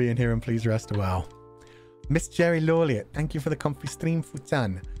 Thank you for being here, and please rest well. Miss Jerry Lawliet, thank you for the comfy stream,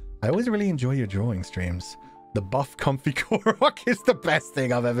 Futan. I always really enjoy your drawing streams. The buff comfy Korok is the best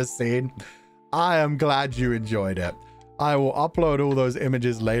thing I've ever seen. I am glad you enjoyed it. I will upload all those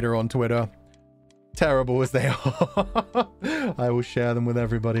images later on Twitter. Terrible as they are. I will share them with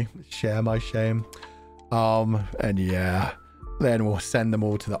everybody. Share my shame. And yeah, then we'll send them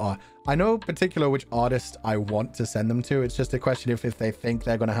all to the art. I know particular which artist I want to send them to. It's just a question if they think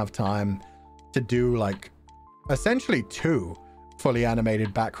they're going to have time to do like essentially 2 fully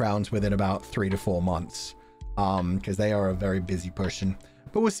animated backgrounds within about 3 to 4 months. Because they are a very busy person.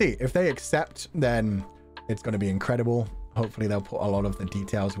 But we'll see. If they accept, then it's going to be incredible. Hopefully they'll put a lot of the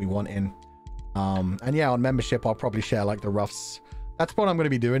details we want in. And yeah, on membership, I'll probably share like the roughs. That's what I'm going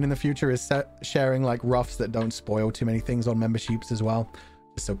to be doing in the future, is sharing like roughs that don't spoil too many things on memberships as well.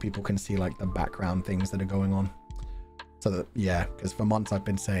 Just so people can see like the background things that are going on. So that, yeah, because for months I've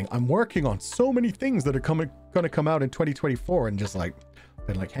been saying, I'm working on so many things that are going to come out in 2024. And just like,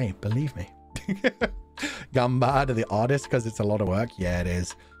 been like, hey, believe me. Gamba to the artist, because it's a lot of work. Yeah, it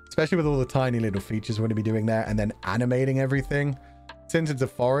is. Especially with all the tiny little features we're going to be doing there, and then animating everything. Since it's a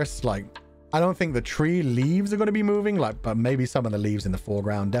forest, like, I don't think the tree leaves are going to be moving, like, but maybe some of the leaves in the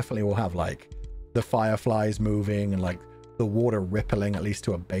foreground definitely will have like the fireflies moving and like the water rippling, at least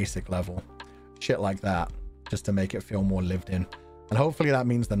to a basic level. Shit like that, just to make it feel more lived in. And hopefully that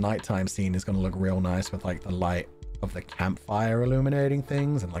means the nighttime scene is going to look real nice with like the light of the campfire illuminating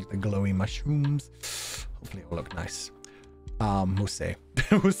things and like the glowy mushrooms. Hopefully it will look nice. We'll see.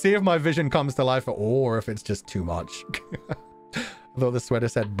 We'll see if my vision comes to life at all, or if it's just too much. Although the sweater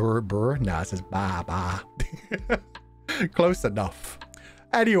said brr brr, nah, it says ba ba. Close enough.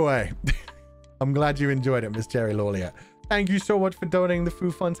 Anyway, I'm glad you enjoyed it, Miss Jerry Lawliet. Thank you so much for donating the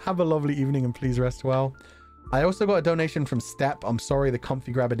food funds. Have a lovely evening and please rest well. I also got a donation from Step. I'm sorry the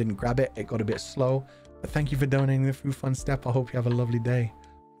comfy grabber didn't grab it. It got a bit slow. But thank you for donating the food fund, Step. I hope you have a lovely day.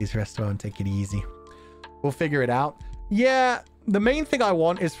 Please rest well and take it easy. We'll figure it out. Yeah, the main thing I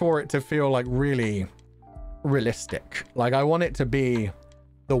want is for it to feel like really realistic. Like I want it to be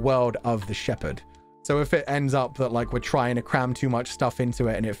the world of the shepherd. So if it ends up that like we're trying to cram too much stuff into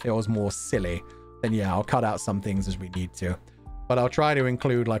it and it feels more silly, then yeah, I'll cut out some things as we need to. But I'll try to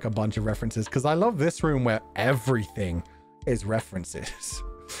include like a bunch of references, because I love this room where everything is references.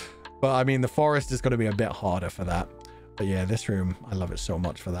 But I mean, the forest is going to be a bit harder for that. But yeah, this room, I love it so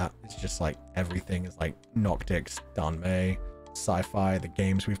much for that. It's just like everything is like Noctix, Danmei, sci-fi, the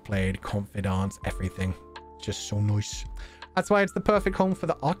games we've played, Comfydants, everything. Just so nice. That's why it's the perfect home for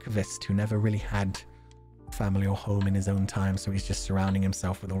the archivist who never really had family or home in his own time. So he's just surrounding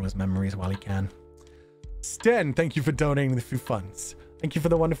himself with all his memories while he can. Sten, thank you for donating the food funds. Thank you for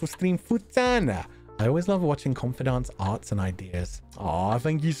the wonderful stream, Futana. I always love watching Comfydants' arts and ideas. Aw,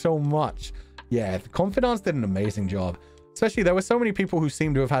 thank you so much. Yeah, the Comfydants did an amazing job. Especially, there were so many people who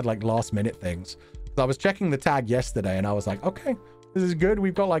seem to have had like last minute things. So I was checking the tag yesterday and I was like, okay, this is good.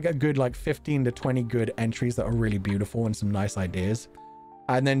 We've got like a good like 15 to 20 good entries that are really beautiful and some nice ideas.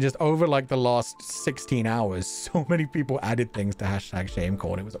 And then just over like the last 16 hours, so many people added things to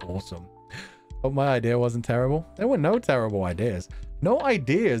 #ShameCorn. It was awesome. But my idea wasn't terrible. There were no terrible ideas. No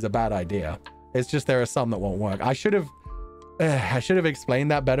idea is a bad idea. It's just there are some that won't work. I should have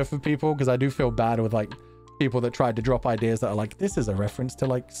explained that better for people, because I do feel bad with like people that tried to drop ideas that are like, this is a reference to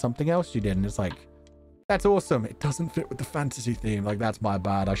like something else you did. And it's like, that's awesome. It doesn't fit with the fantasy theme. Like, that's my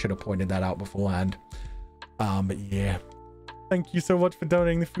bad. I should have pointed that out beforehand. But yeah. Thank you so much for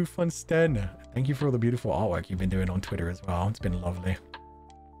donating the food fund, Sten. Thank you for all the beautiful artwork you've been doing on Twitter as well. It's been lovely.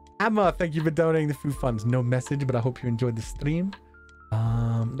 Emma, thank you for donating the food funds. No message, but I hope you enjoyed the stream.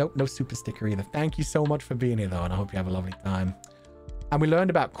 Nope, no super sticker either. Thank you so much for being here though, and I hope you have a lovely time. And we learned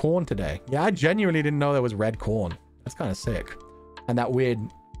about corn today. Yeah, I genuinely didn't know there was red corn. That's kind of sick. And that weird,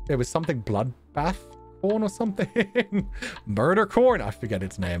 there was something bloodbath corn or something. Murder corn, I forget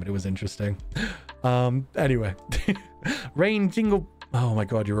its name, but it was interesting. Anyway. Rain jingle. Oh my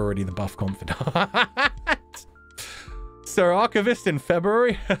god, you're already the buff confidant. Sir Archivist in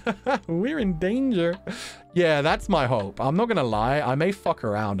February. We're in danger. Yeah, that's my hope. I'm not gonna lie, I may fuck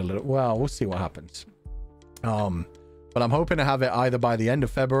around a little. Well, we'll see what happens. But I'm hoping to have it either by the end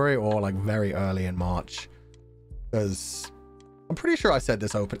of February or like very early in March, because I'm pretty sure I said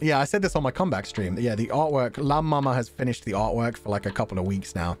this open. Yeah, I said this on my comeback stream. Yeah, the artwork, Lam Mama has finished the artwork for like a couple of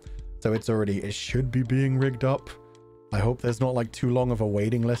weeks now, so it's already, it should be being rigged up. I hope there's not like too long of a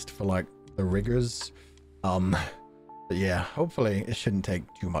waiting list for like the riggers. But yeah, hopefully it shouldn't take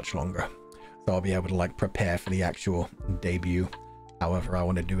too much longer. So I'll be able to like prepare for the actual debut, however I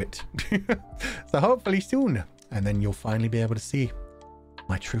want to do it. So hopefully soon. And then you'll finally be able to see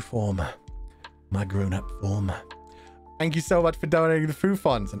my true form, my grown-up form. Thank you so much for donating the food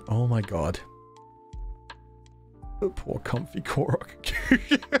funds. And oh my god. The poor comfy Korok.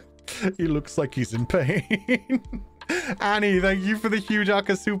 He looks like he's in pain. Annie, thank you for the huge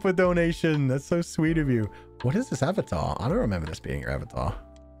Aka Super donation. That's so sweet of you. What is this avatar? I don't remember this being your avatar.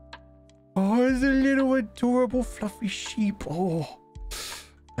 Oh, it's a little adorable fluffy sheep. Oh,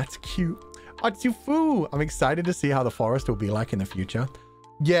 that's cute. Atsufu! I'm excited to see how the forest will be like in the future.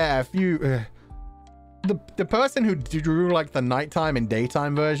 Yeah, if you... the person who drew like the nighttime and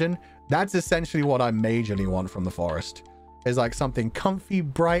daytime version, that's essentially what I majorly want from the forest. Is like something comfy,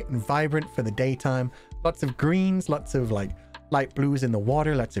 bright, and vibrant for the daytime. Lots of greens, lots of like light blues in the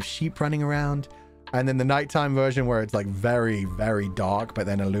water, lots of sheep running around. And then the nighttime version where it's like very, very dark, but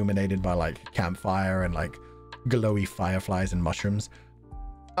then illuminated by like campfire and like glowy fireflies and mushrooms.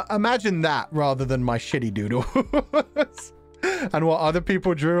 Imagine that rather than my shitty doodle. And what other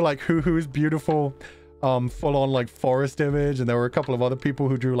people drew, like Hoo-Hoo's beautiful full-on like forest image. And there were a couple of other people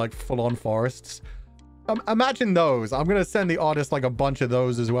who drew like full-on forests. Imagine those. I'm gonna send the artist like a bunch of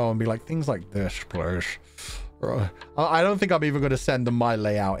those as well and be like, things like this, please. I don't think I'm even going to send them my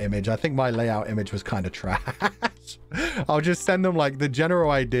layout image. I think my layout image was kind of trash. I'll just send them like the general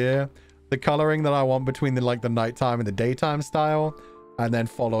idea, the coloring that I want between the like the nighttime and the daytime style, and then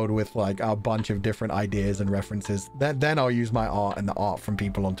followed with like a bunch of different ideas and references. Then I'll use my art and the art from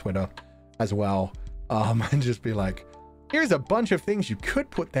people on Twitter as well, and just be like, here's a bunch of things you could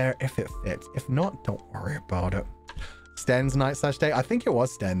put there if it fits. If not, don't worry about it. Sten's night/day. I think it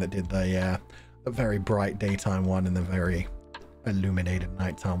was Sten that did the very bright daytime one and the very illuminated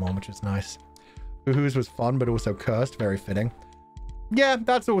nighttime one, which is nice. Hoo-Hoo's was fun, but also cursed. Very fitting. Yeah,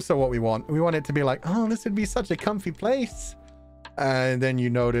 that's also what we want. We want it to be like, oh, this would be such a comfy place. And then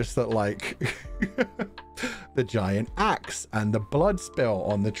you notice that like the giant axe and the blood spill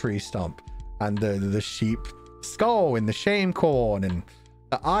on the tree stump and the sheep skull in the shame corn and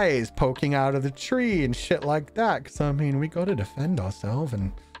the eyes poking out of the tree and shit like that. Because I mean, we got to defend ourselves.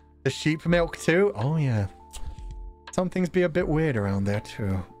 And the sheep milk too. Oh yeah, some things be a bit weird around there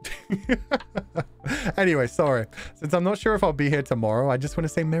too. Anyway, sorry, since I'm not sure if I'll be here tomorrow, I just want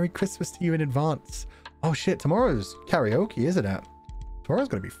to say Merry Christmas to you in advance. Oh shit, tomorrow's karaoke, isn't it? Tomorrow's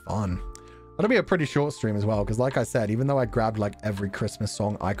gonna be fun. That'll be a pretty short stream as well, because like I said, even though I grabbed like every Christmas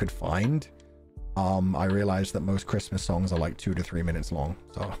song I could find, I realized that most Christmas songs are like 2 to 3 minutes long.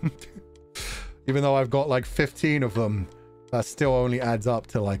 So even though I've got like 15 of them, that still only adds up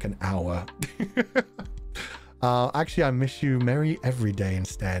to like an hour. Actually, I miss you merry every day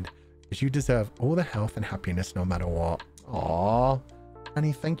instead, because you deserve all the health and happiness no matter what. Aww,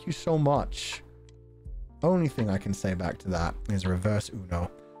 Annie, thank you so much. Only thing I can say back to that is reverse Uno.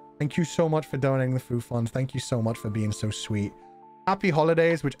 Thank you so much for donating the food fund. Thank you so much for being so sweet. Happy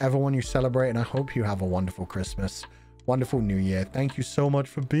holidays, whichever one you celebrate, and I hope you have a wonderful Christmas, wonderful New Year. Thank you so much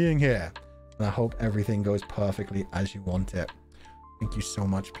for being here. And I hope everything goes perfectly as you want it. Thank you so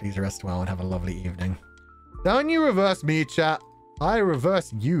much. Please rest well and have a lovely evening. Don't you reverse me, chat. I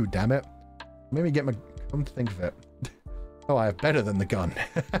reverse you, damn it. Maybe get my... Come to think of it. Oh, I have better than the gun.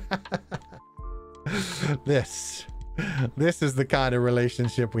 This is the kind of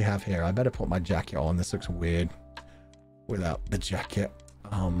relationship we have here. I better put my jacket on. This looks weird without the jacket.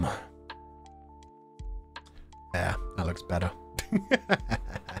 Yeah, that looks better.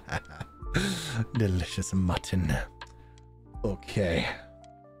 Delicious mutton. Okay,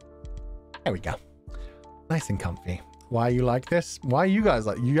 there we go. Nice and comfy. Why you like this? Why you guys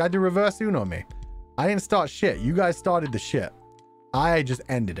like? You had to reverse Uno me. I didn't start shit. You guys started the shit. I just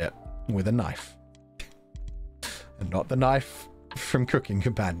ended it with a knife. And not the knife from Cooking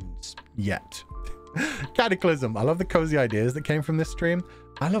Companions yet. Cataclysm. I love the cozy ideas that came from this stream.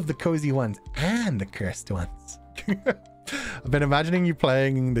 I love the cozy ones and the cursed ones. I've been imagining you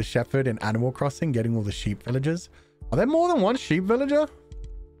playing the shepherd in Animal Crossing, getting all the sheep villagers. Are there more than one sheep villager?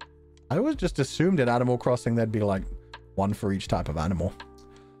 I always just assumed in Animal Crossing there'd be like one for each type of animal.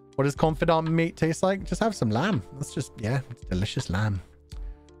 What does confidant meat taste like? Just have some lamb. That's just, yeah, it's delicious lamb.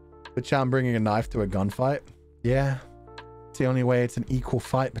 But I'm bringing a knife to a gunfight. Yeah, it's the only way it's an equal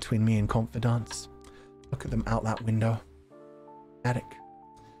fight between me and confidants. Look at them out that window. Pathetic.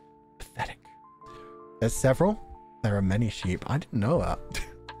 Pathetic. There's several. There are many sheep. I didn't know that.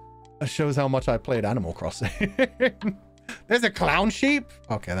 That shows how much I played Animal Crossing. There's a clown sheep?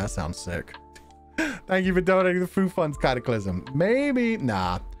 Okay, that sounds sick. Thank you for donating the Foo Funds Cataclysm. Maybe,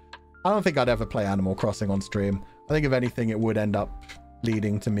 nah. I don't think I'd ever play Animal Crossing on stream. I think if anything, it would end up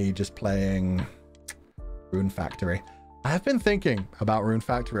leading to me just playing Rune Factory. I have been thinking about Rune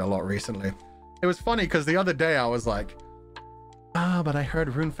Factory a lot recently. It was funny because the other day I was like, but I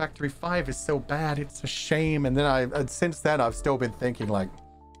heard Rune Factory 5 is so bad, it's a shame. And then since then I've still been thinking like,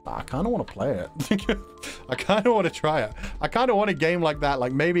 I kind of want to play it. I kind of want to try it. I kind of want a game like that,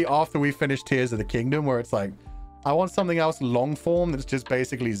 like maybe after we finish Tears of the Kingdom, where it's like, I want something else long form that's just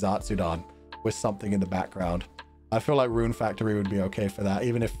basically Zatsudan with something in the background. I feel like Rune Factory would be okay for that.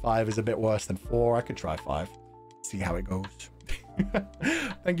 Even if 5 is a bit worse than 4, I could try 5. See how it goes.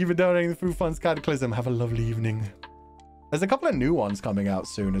 Thank you for donating the Foo Funds Cataclysm. Have a lovely evening. There's a couple of new ones coming out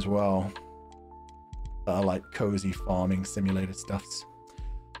soon as well. That are like cozy farming simulator stuffs.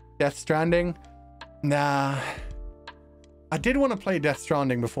 Death Stranding? Nah. I did want to play Death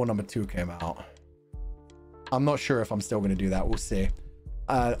Stranding before number 2 came out. I'm not sure if I'm still going to do that. We'll see.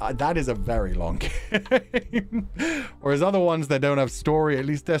 That is a very long game. Whereas other ones that don't have story, at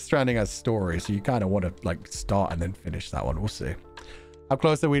least Death Stranding has story. So you kind of want to like start and then finish that one. We'll see. How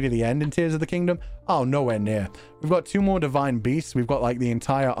close are we to the end in Tears of the Kingdom? Oh, nowhere near. We've got 2 more Divine Beasts. We've got like the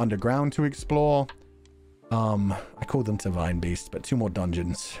entire underground to explore. I called them Divine Beasts, but 2 more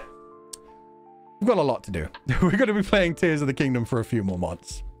dungeons. We've got a lot to do. We're going to be playing Tears of the Kingdom for a few more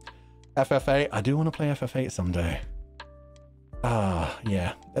months. FF8. I do want to play FF8 someday.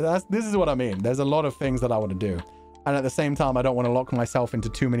 Yeah. This is what I mean. There's a lot of things that I want to do. And at the same time, I don't want to lock myself into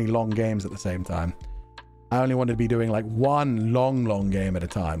too many long games at the same time. I only want to be doing like one long game at a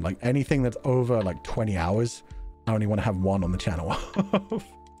time. Like anything that's over like 20 hours, I only want to have one on the channel.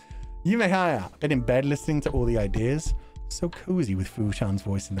 Yumehaya. Been in bed listening to all the ideas. So cozy with Fu-chan's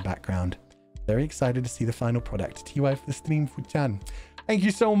voice in the background. Very excited to see the final product. TY for the stream, Fu-chan. Thank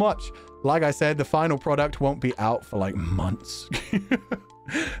you so much. Like I said, the final product won't be out for like months.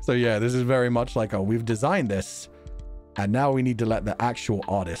 So yeah, this is very much like, oh, we've designed this and now we need to let the actual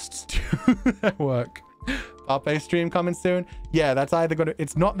artists do their work. Pape stream coming soon. Yeah, that's either gonna,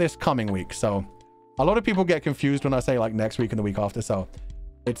 it's not this coming week. So a lot of people get confused when I say like next week and the week after. So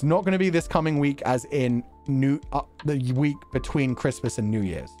it's not going to be this coming week as in the week between Christmas and New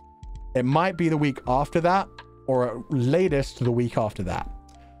Year's. It might be the week after that or at latest the week after that.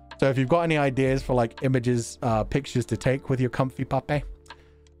 So if you've got any ideas for like images, pictures to take with your comfy pape,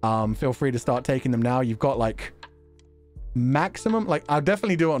 feel free to start taking them now. You've got like maximum, like I'll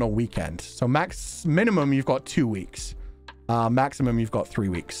definitely do it on a weekend. So minimum, you've got 2 weeks. Maximum, you've got 3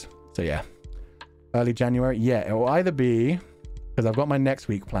 weeks. So yeah, early January. Yeah, it will either be, because I've got my next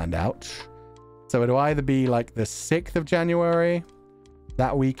week planned out. So it'll either be like the 6th of January,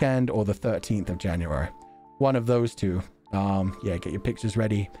 that weekend, or the 13th of January. One of those two. Yeah, get your pictures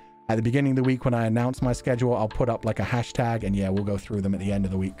ready. At the beginning of the week when I announce my schedule, I'll put up like a hashtag and yeah, we'll go through them at the end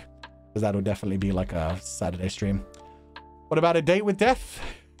of the week. Because that'll definitely be like a Saturday stream. What about a date with death?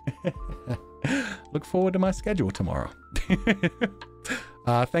 Look forward to my schedule tomorrow.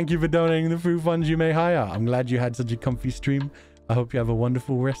 Thank you for donating the Foo Funds you may hire. I'm glad you had such a comfy stream. I hope you have a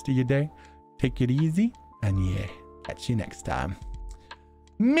wonderful rest of your day. Take it easy. And yeah, catch you next time.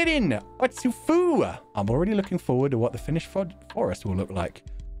 Mirin, Otsufu. I'm already looking forward to what the finished forest will look like.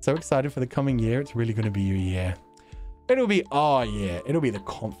 So excited for the coming year. It's really going to be your year. It'll be our year. It'll be the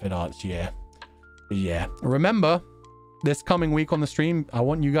Comfydants year. Yeah. Remember, this coming week on the stream, I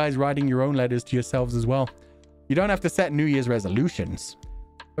want you guys writing your own letters to yourselves as well. You don't have to set New Year's resolutions,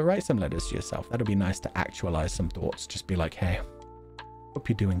 but write some letters to yourself. That'll be nice to actualize some thoughts. Just be like, hey, hope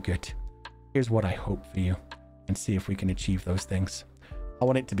you're doing good. Here's what I hope for you, and see if we can achieve those things. I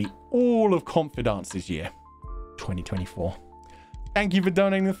want it to be all of Comfydants this year, 2024. Thank you for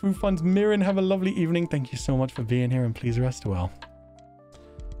donating the Foo Funds. Mirren, have a lovely evening. Thank you so much for being here, and please rest well.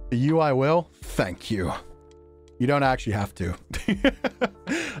 For you, I will. Thank you. You don't actually have to.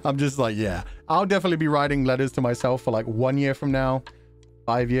 I'm just like, yeah, I'll definitely be writing letters to myself for like 1 year from now,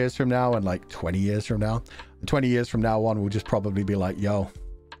 5 years from now, and like 20 years from now. And 20 years from now on will just probably be like, yo,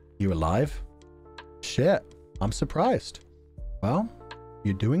 you alive? Shit, I'm surprised. Well,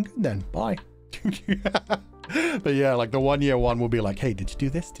 you're doing good then. Bye. But yeah, like the 1 year one will be like, hey, did you do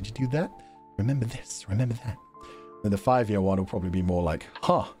this? Did you do that? Remember this, remember that. And the 5 year one will probably be more like,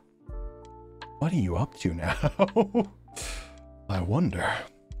 huh, what are you up to now? I wonder.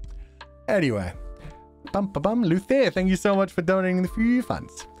 Anyway, Luther, thank you so much for donating the few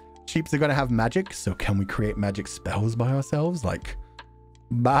funds. Sheeps are going to have magic, so can we create magic spells by ourselves? Like,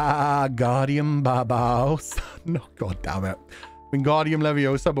 Guardium Barbaros. No, god damn it. Wingardium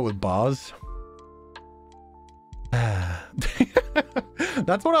Leviosa, but with bars. That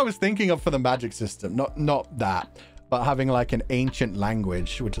That's what I was thinking of for the magic system. Not that, but having like an ancient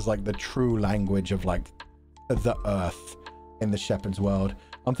language, which is like the true language of like the earth in the shepherd's world.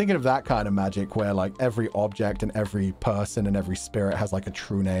 I'm thinking of that kind of magic where like every object and every person and every spirit has like a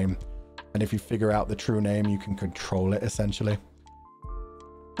true name. And if you figure out the true name, you can control it essentially.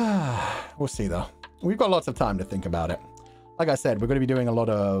 We'll see though. We've got lots of time to think about it. Like I said, we're going to be doing a lot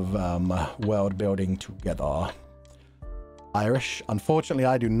of world building together. Irish. Unfortunately,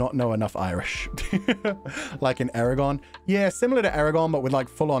 I do not know enough Irish. Like in Aragon. Yeah, similar to Aragon, but with like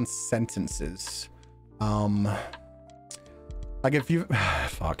full-on sentences. Like if you...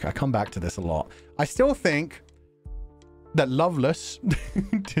 Fuck, I come back to this a lot. I still think that Loveless,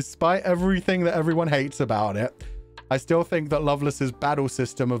 despite everything that everyone hates about it, I still think that Loveless's battle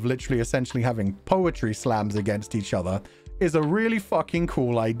system of literally essentially having poetry slams against each other is a really fucking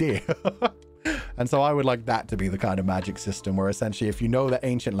cool idea. And so I would like that to be the kind of magic system where essentially if you know the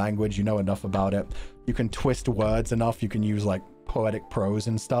ancient language, you know enough about it, you can twist words enough, you can use like poetic prose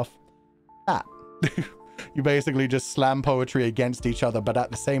and stuff. That. You basically just slam poetry against each other, but at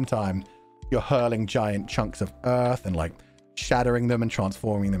the same time, you're hurling giant chunks of earth and like shattering them and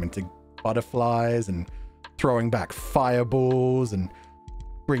transforming them into butterflies and throwing back fireballs and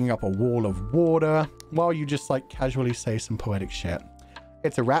bringing up a wall of water while you just like casually say some poetic shit.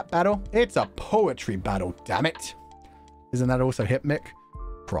 It's a rap battle. It's a poetry battle, damn it. Isn't that also Hypmic?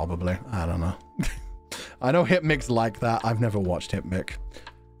 Probably. I don't know. I know Hypmic's like that. I've never watched Hypmic.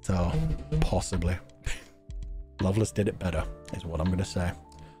 So, possibly. Loveless did it better, is what I'm going to say.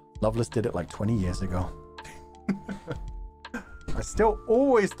 Loveless did it like 20 years ago. I still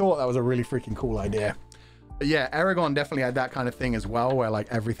always thought that was a really freaking cool idea. But yeah, Aragon definitely had that kind of thing as well, where like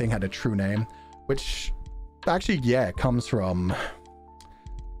everything had a true name, which actually, yeah, comes from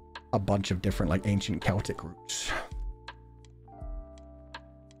a bunch of different like ancient Celtic roots.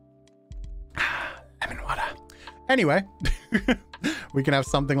 Lemon water. Anyway, we can have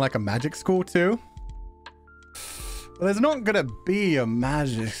something like a magic school too. Well, there's not gonna be a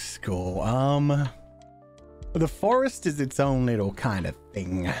magic school. The forest is its own little kind of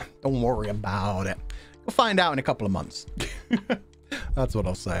thing. Don't worry about it. You'll find out in a couple of months. That's what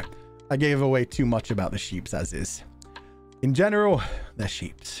I'll say. I gave away too much about the sheeps as is. In general, they're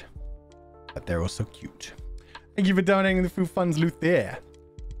sheeps. But they're also cute. Thank you for donating the food funds, Luthier.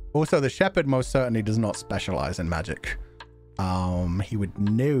 Also, the shepherd most certainly does not specialize in magic. He would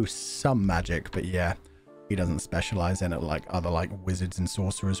know some magic, but yeah, he doesn't specialize in it like other like wizards and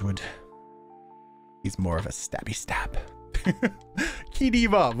sorcerers would. He's more of a stabby stab. Key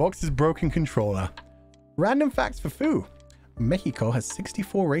Diva, Vox's broken controller. Random facts for Fu. Mexico has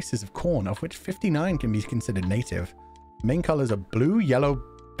 64 races of corn, of which 59 can be considered native. Main colors are blue, yellow,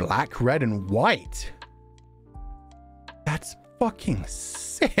 black, red, and white. That's fucking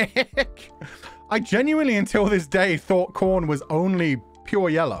sick. I genuinely, until this day, thought corn was only pure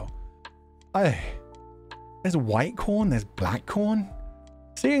yellow. There's white corn, there's black corn.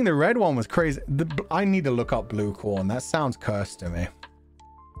 Seeing the red one was crazy. I need to look up blue corn. That sounds cursed to me.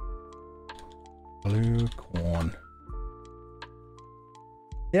 Blue corn.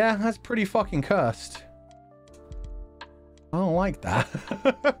 Yeah, that's pretty fucking cursed. I don't like that.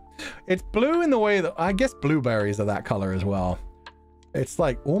 It's blue in the way that... I guess blueberries are that color as well. It's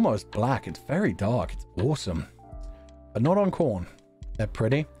like almost black. It's very dark. It's awesome. But not on corn. They're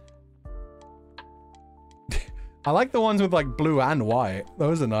pretty. I like the ones with like blue and white.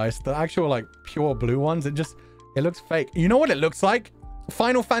 Those are nice. The actual like pure blue ones, it looks fake. You know what it looks like?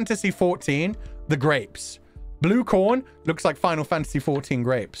 Final Fantasy 14, the grapes. Blue corn looks like Final Fantasy 14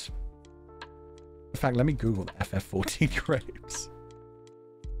 grapes. In fact, let me Google the FF14 grapes.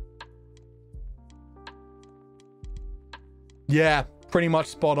 Yeah, pretty much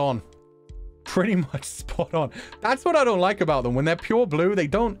spot on. Pretty much spot on. That's what I don't like about them. When they're pure blue,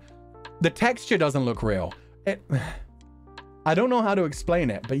 the texture doesn't look real. I don't know how to explain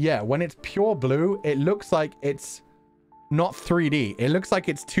it, but yeah, when it's pure blue, it looks like it's not 3D. It looks like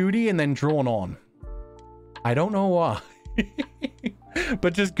it's 2D and then drawn on. I don't know why.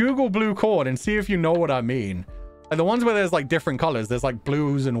 But just Google blue corn and see if you know what I mean. And the ones where there's like different colors, there's like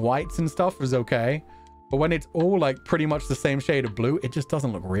blues and whites and stuff is okay. But when it's all like pretty much the same shade of blue, it just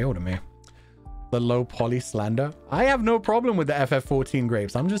doesn't look real to me. The low poly slander. I have no problem with the FF14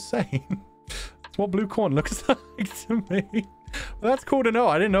 grapes. I'm just saying. It's what blue corn looks like to me. Well, that's cool to know.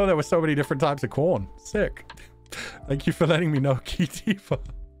 I didn't know there were so many different types of corn. Sick. Thank you for letting me know, Kitifa.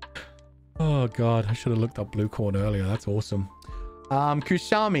 Oh god, I should have looked up blue corn earlier. That's awesome.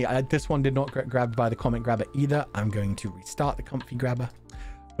 Kushami, this one did not get grabbed by the comment grabber either. I'm going to restart the comfy grabber.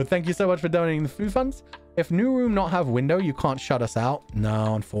 But thank you so much for donating the food funds. If new room not have window, you can't shut us out.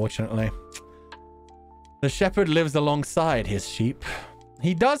 No, unfortunately. The shepherd lives alongside his sheep.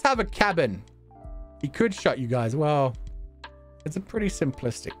 He does have a cabin. He could shut you guys. Well, it's a pretty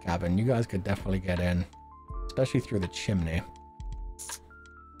simplistic cabin. You guys could definitely get in, especially through the chimney.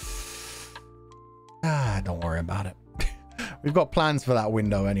 Don't worry about it. We've got plans for that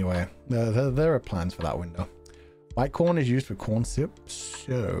window anyway. There are plans for that window. White corn is used for corn soup,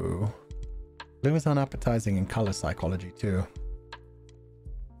 so blue is unappetizing in color psychology too.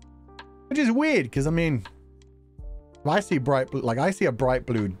 Which is weird, because I mean, if I see bright blue, like I see a bright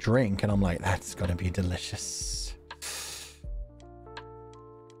blue drink and I'm like, that's gonna be delicious.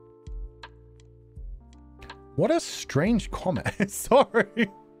 What a strange comment. Sorry.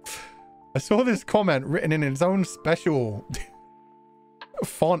 I saw this comment written in its own special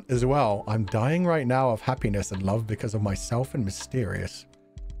font as well. I'm dying right now of happiness and love because of myself and mysterious.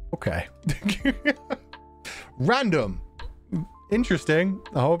 Okay. Random. Interesting.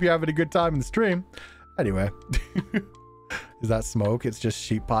 I hope you're having a good time in the stream. Anyway. Is that smoke? It's just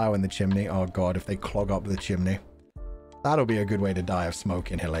sheep pile in the chimney. Oh god, if they clog up the chimney. That'll be a good way to die of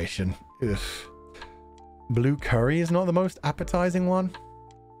smoke inhalation. Ugh. Blue curry is not the most appetizing one.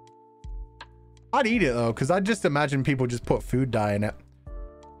 I'd eat it though, because I just imagine people just put food dye in it.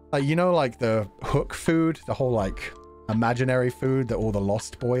 Like, you know, like the hook food, the whole like imaginary food that all the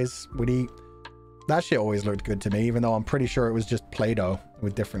Lost Boys would eat. That shit always looked good to me, even though I'm pretty sure it was just Play-Doh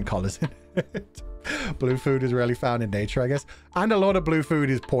with different colors in it. Blue food is rarely found in nature, I guess. And a lot of blue food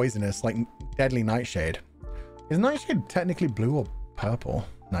is poisonous, like deadly nightshade. Is nightshade technically blue or purple?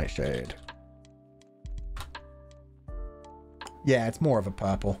 Nightshade. Yeah, it's more of a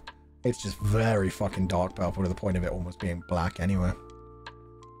purple. It's just very fucking dark purple to the point of it almost being black anyway.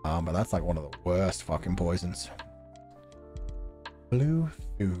 But that's like one of the worst fucking poisons. Blue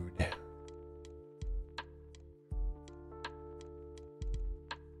food.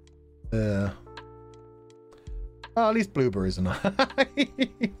 Oh, at least blueberries are nice.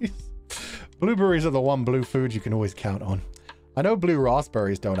 Blueberries are the one blue food you can always count on. I know blue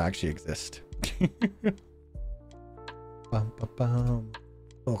raspberries don't actually exist. Bum, bum, bum.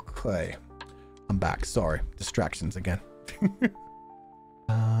 Okay. I'm back. Sorry. Distractions again.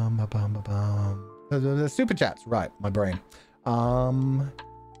 The super chats. Right. My brain. Oh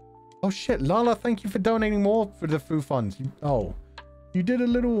shit. Lala, thank you for donating more for the Foo Funds. You did a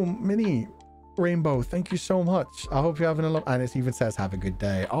little mini rainbow. Thank you so much. I hope you're having a lot. And it even says have a good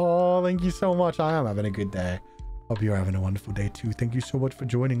day. Oh, thank you so much. I am having a good day. Hope you're having a wonderful day too. Thank you so much for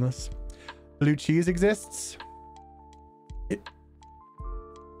joining us. Blue cheese exists.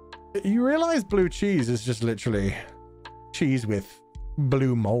 You realize blue cheese is just literally cheese with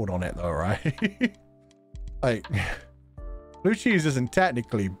blue mold on it though, right? Like, blue cheese isn't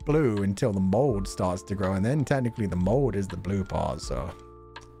technically blue until the mold starts to grow, and then technically the mold is the blue part, so.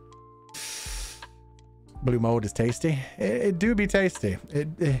 Blue mold is tasty. It do be tasty.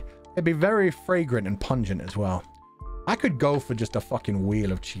 It'd be very fragrant and pungent as well. I could go for just a fucking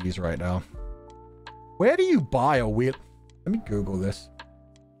wheel of cheese right now. Where do you buy a wheel? Let me Google this.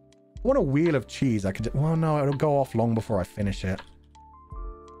 I want a wheel of cheese. I could just, well, no, it'll go off long before I finish it.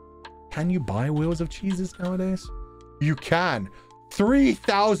 Can you buy wheels of cheeses nowadays? You can.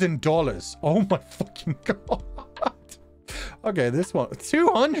 $3,000. Oh my fucking god. Okay, this one.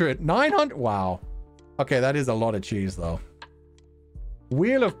 200, 900. Wow. Okay, that is a lot of cheese though.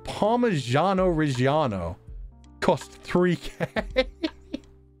 Wheel of Parmigiano Reggiano cost 3K.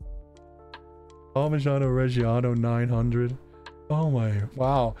 Parmigiano Reggiano 900. Oh my,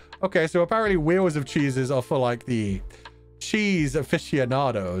 wow. Okay, so apparently wheels of cheeses are for like the cheese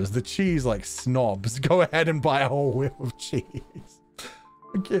aficionados, the cheese like snobs. Go ahead and buy a whole wheel of cheese.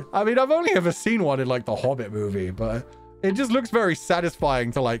 Okay. I mean, I've only ever seen one in like the Hobbit movie, but it just looks very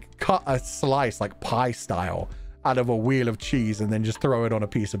satisfying to like cut a slice like pie style out of a wheel of cheese and then just throw it on a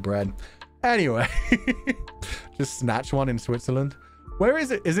piece of bread. Anyway, just snatch one in Switzerland. Where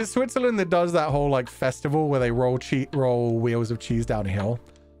is it? Is it Switzerland that does that whole like festival where they roll wheels of cheese down a hill?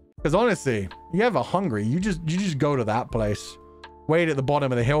 Because honestly, you ever hungry, you just go to that place, wait at the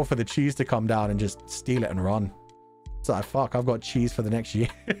bottom of the hill for the cheese to come down and just steal it and run. It's like, fuck, I've got cheese for the next year.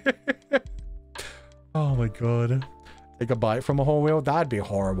 Oh my god. Take a bite from a whole wheel? That'd be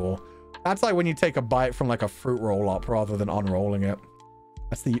horrible. That's like when you take a bite from like a fruit roll up rather than unrolling it.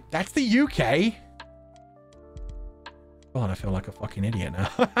 That's the UK. God, I feel like a fucking idiot now.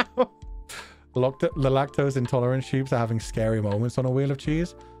 The lactose intolerant sheeps are having scary moments on a wheel of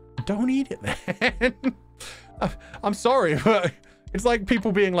cheese. Don't eat it then. I'm sorry, but it's like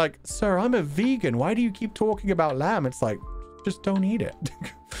people being like, sir, I'm a vegan. Why do you keep talking about lamb? It's like, just don't eat it.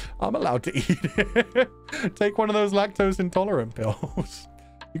 I'm allowed to eat it. Take one of those lactose intolerant pills.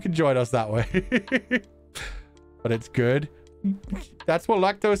 You can join us that way. But it's good. That's what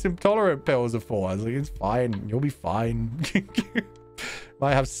lactose intolerant pills are for. I was like, it's fine. You'll be fine.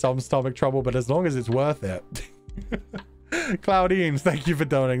 Might have some stomach trouble, but as long as it's worth it. Claudines, thank you for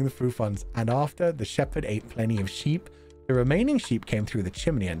donating the food funds. And after the shepherd ate plenty of sheep, the remaining sheep came through the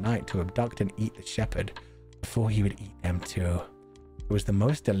chimney at night to abduct and eat the shepherd before he would eat them too. It was the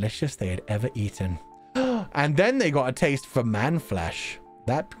most delicious they had ever eaten. And then they got a taste for man flesh.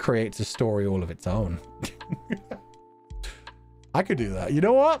 That creates a story all of its own. I could do that. You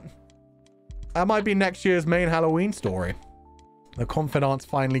know what? That might be next year's main Halloween story. The Comfydants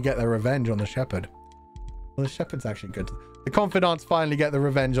finally get their revenge on the shepherd. Well, the shepherd's actually good. The Comfydants finally get the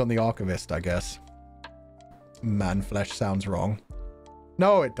revenge on the archivist, I guess. Man flesh sounds wrong.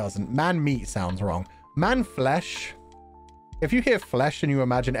 No, it doesn't. Man meat sounds wrong. Man flesh. If you hear flesh and you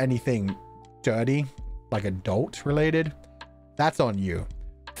imagine anything dirty, like adult related, that's on you.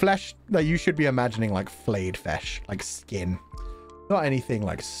 Flesh, like, you should be imagining like flayed flesh, like skin. Not anything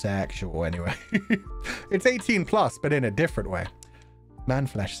like sexual anyway. It's 18 plus, but in a different way. Man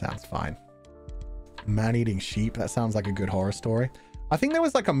flesh sounds fine. Man eating sheep, that sounds like a good horror story. I think there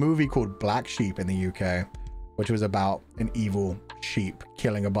was like a movie called Black Sheep in the UK, which was about an evil sheep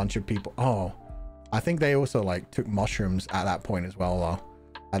killing a bunch of people. Oh, I think they also like took mushrooms at that point as well, though.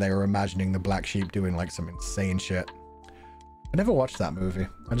 And they were imagining the black sheep doing like some insane shit. I never watched that movie.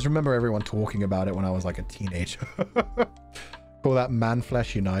 I just remember everyone talking about it when I was like a teenager. Call that Man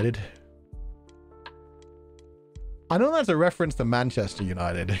Flesh United. I know that's a reference to Manchester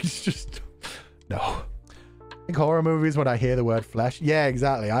United. It's just... no. I think horror movies, when I hear the word flesh... yeah,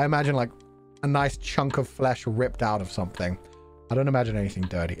 exactly. I imagine like a nice chunk of flesh ripped out of something. I don't imagine anything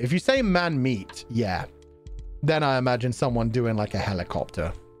dirty. If you say man meat, yeah. Then I imagine someone doing like a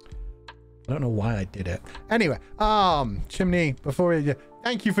helicopter. I don't know why I did it. Anyway, Chimney, before we...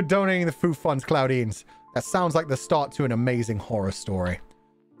 thank you for donating the food funds, Claudines. That sounds like the start to an amazing horror story.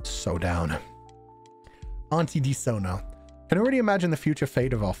 So down. Auntie DeSono. Can already imagine the future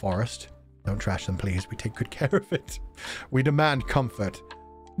fate of our forest. Don't trash them, please. We take good care of it. We demand comfort.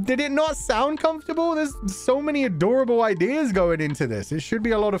 Did it not sound comfortable? There's so many adorable ideas going into this. It should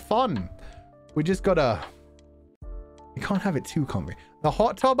be a lot of fun. We just gotta... we can't have it too comfy. The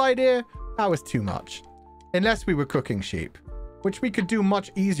hot tub idea? That was too much. Unless we were cooking sheep. Which we could do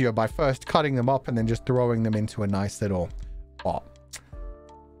much easier by first cutting them up and then just throwing them into a nice little pot.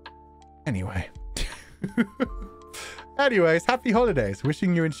 Anyway. Anyways, happy holidays.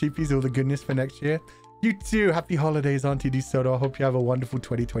 Wishing you and Sheepies all the goodness for next year. You too. Happy holidays, Auntie DeSoto. I hope you have a wonderful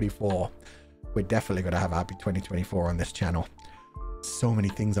 2024. We're definitely going to have a happy 2024 on this channel. So many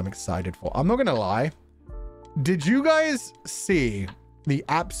things I'm excited for. I'm not going to lie. Did you guys see the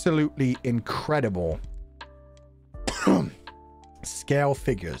absolutely incredible scale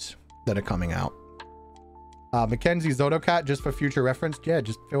figures that are coming out? Mackenzie Zodocat, just for future reference, yeah,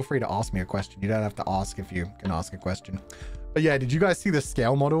 just feel free to ask me a question. You don't have to ask if you can ask a question. But yeah, did you guys see the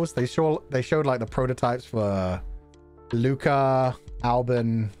scale models? They showed like the prototypes for Luca,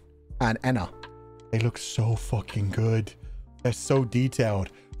 Albin, and Enna. They look so fucking good. They're so detailed.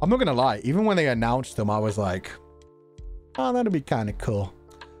 I'm not gonna lie, even when they announced them, I was like, oh, that'd be kind of cool.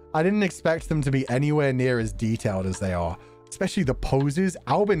 I didn't expect them to be anywhere near as detailed as they are. Especially the poses.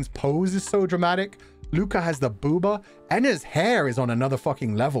 Albin's pose is so dramatic. Luca has the booba. Enna's hair is on another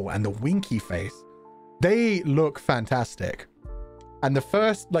fucking level. And the winky face. They look fantastic. And the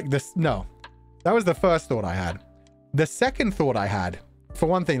first, like this, no. That was the first thought I had. The second thought I had, for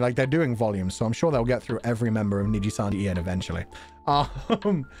one thing, like they're doing volumes, so I'm sure they'll get through every member of Nijisanji Ian eventually.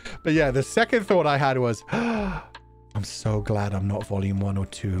 But yeah, the second thought I had was, I'm so glad I'm not volume 1 or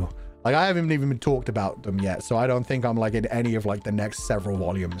 2. Like, I haven't even been talked about them yet, so I don't think I'm like in any of like the next several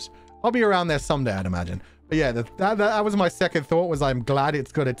volumes. I'll be around there someday, I'd imagine. But yeah, that was my second thought, was I'm glad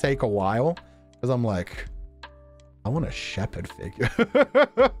it's going to take a while. Because I'm like, I want a shepherd figure.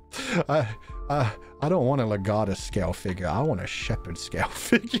 I don't want a Legata scale figure. I want a shepherd scale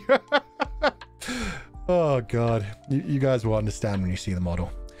figure. Oh, God. You guys will understand when you see the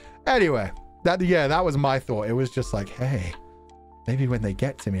model. Anyway, that was my thought. It was just like, hey, maybe when they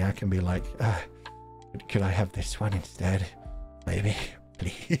get to me, I can be like, could I have this one instead? Maybe,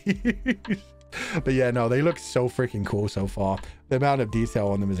 please. But yeah, no, they look so freaking cool so far. The amount of detail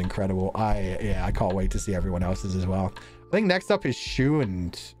on them is incredible. I can't wait to see everyone else's as well. I think next up is Shu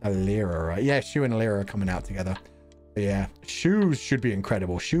and Alira, right? Yeah, Shu and Alira are coming out together. But yeah, Shu's should be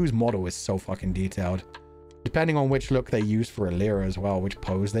incredible. Shu's model is so fucking detailed. Depending on which look they use for Alira as well, which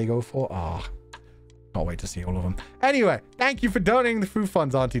pose they go for. Can't wait to see all of them. Anyway, thank you for donating the food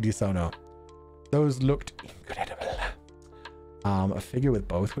funds, Auntie DeSono. Those looked incredible. A figure with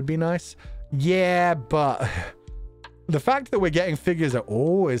both would be nice. Yeah, but the fact that we're getting figures at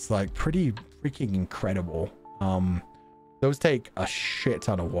all is like pretty freaking incredible. Those take a shit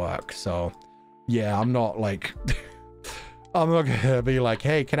ton of work. So yeah, I'm not like, I'm not gonna be like,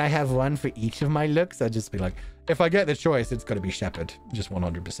 hey, can I have one for each of my looks? I'd just be like, if I get the choice, it's gonna be Shepherd, just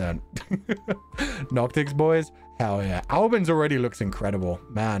 100%. Noctix boys, hell yeah. Albin's already looks incredible,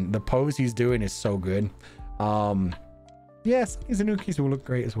 man. The pose he's doing is so good. Yes, his Anukis will look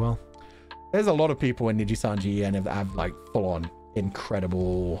great as well. There's a lot of people in Nijisanji and have like full-on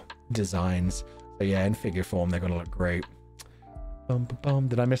incredible designs. So yeah, in figure form, they're gonna look great.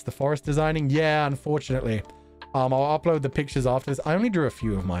 Did I miss the forest designing? Yeah, unfortunately. I'll upload the pictures after this. I only drew a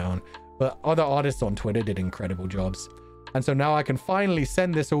few of my own, but other artists on Twitter did incredible jobs. And so now I can finally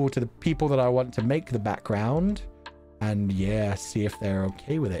send this all to the people that I want to make the background. And yeah, see if they're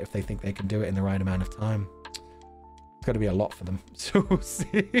okay with it, if they think they can do it in the right amount of time. It's got to be a lot for them. So we'll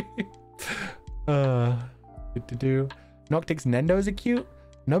see. Noctix Nendos are cute.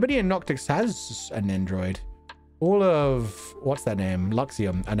 Nobody in Noctix has an Nendroid. All of, what's their name?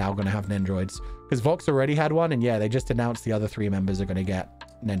 Luxium are now going to have Nendroids. Because Vox already had one, and yeah, they just announced the other 3 members are going to get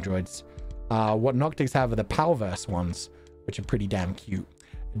Nendroids. What Noctix have are the Palverse ones, which are pretty damn cute.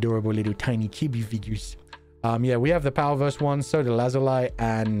 Adorable little tiny chibi figures. Yeah, we have the Palverse ones, so do Lazuli,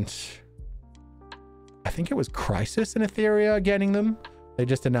 and I think it was Crisis and Etheria getting them. They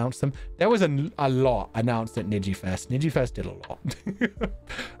just announced them. There was a lot announced at Nijifest. Nijifest did a lot.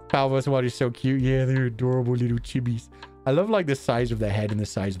 Palverse one is so cute. Yeah, they're adorable little chibis. I love like the size of their head and the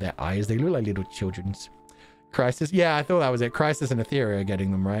size of their eyes. They look like little children's. Crisis. Yeah, I thought that was it. Crisis and Etheria are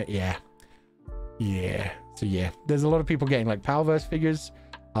getting them, right? Yeah. Yeah. So yeah, there's a lot of people getting like Palverse figures.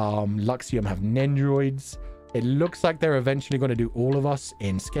 Luxium have Nendroids. It looks like they're eventually going to do all of us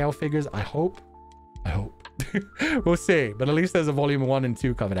in scale figures. I hope. We'll see, but at least there's a volume 1 and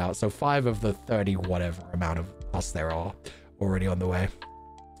 2 covered out, so 5 of the 30 whatever amount of us there are already on the way.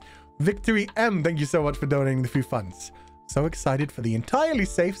 Victory M, thank you so much for donating the few funds. So excited for the entirely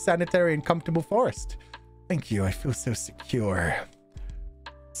safe, sanitary, and comfortable forest. Thank you, I feel so secure.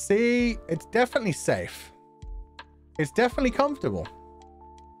 See, it's definitely safe. It's definitely comfortable.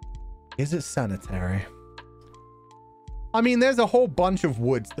 Is it sanitary? I mean, there's a whole bunch of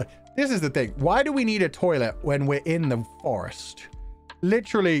woods. This is the thing. Why do we need a toilet when we're in the forest?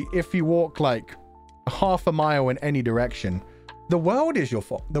 Literally, if you walk like half a mile in any direction, the world is your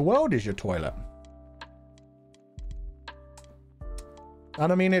toilet.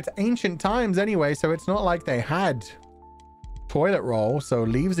 And I mean, it's ancient times anyway, so it's not like they had toilet roll, so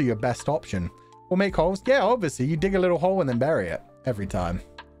leaves are your best option. We'll make holes. Yeah, obviously, you dig a little hole and then bury it every time.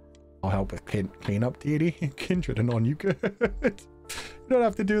 I'll help with cleanup, deity. Kindred and on, you good. You don't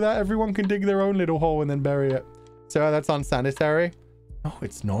have to do that. Everyone can dig their own little hole and then bury it. So that's unsanitary. No,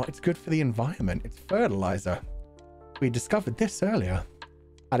 it's not. It's good for the environment. It's fertilizer. We discovered this earlier.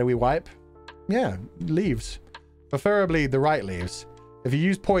 How do we wipe? Yeah, leaves. Preferably the right leaves. If you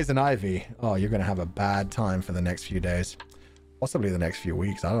use poison ivy, oh, you're going to have a bad time for the next few days. Possibly the next few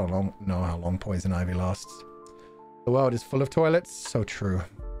weeks. I don't know how long poison ivy lasts. The world is full of toilets. So true.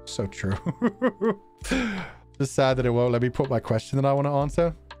 So true. Just sad that it won't let me put my question that I want to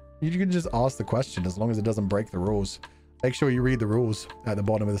answer. You can just ask the question as long as it doesn't break the rules. Make sure you read the rules at the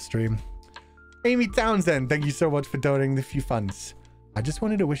bottom of the stream. Amy Townsend, thank you so much for donating the few funds. I just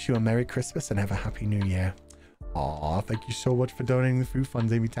wanted to wish you a Merry Christmas and have a Happy New Year. Aw, thank you so much for donating the few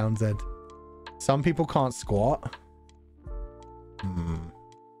funds, Amy Townsend. Some people can't squat.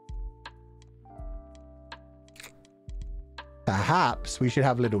 Perhaps we should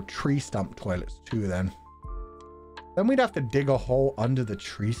have little tree stump toilets too then. Then we'd have to dig a hole under the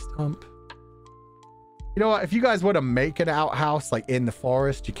tree stump. You know what? If you guys want to make an outhouse like in the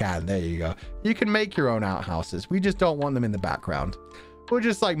forest, you can. There you go. You can make your own outhouses. We just don't want them in the background. We'll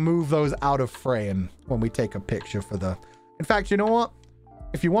just like move those out of frame when we take a picture for the... In fact, you know what?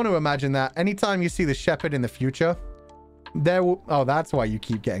 If you want to imagine that, anytime you see the shepherd in the future, there will... Oh, that's why you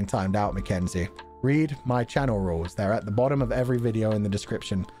keep getting timed out, Mackenzie. Read my channel rules. They're at the bottom of every video in the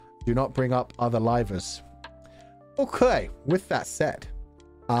description. Do not bring up other livers. Okay, with that said,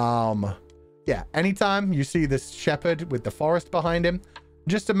 yeah, anytime you see this shepherd with the forest behind him,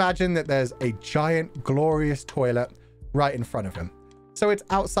 just imagine that there's a giant, glorious toilet right in front of him. So it's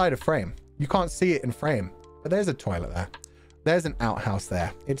outside of frame. You can't see it in frame, but there's a toilet there. There's an outhouse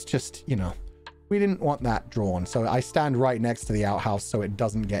there. It's just, you know, we didn't want that drawn. So I stand right next to the outhouse so it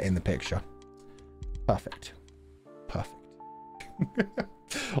doesn't get in the picture. Perfect. Perfect.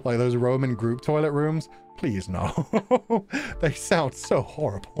 Like those Roman group toilet rooms. Please no. They sound so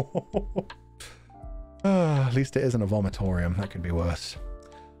horrible. At least it isn't a vomitorium. That could be worse.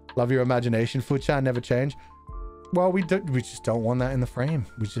 Love your imagination. Fuchan never change. Well, we just don't want that in the frame.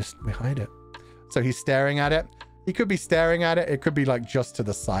 We hide it. So he's staring at it. He could be staring at it. It could be like just to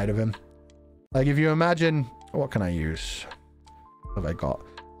the side of him. Like if you imagine, what can I use? What have I got?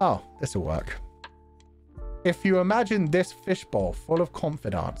 Oh, this will work. If you imagine this fishbowl full of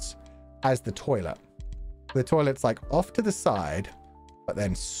Comfydants as the toilet's like off to the side, but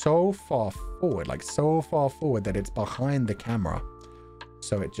then so far forward, like so far forward that it's behind the camera.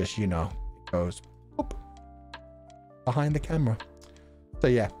 So it just, you know, it goes whoop, behind the camera. So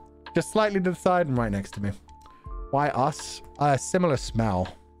yeah, just slightly to the side and right next to me. Why us? A similar smell.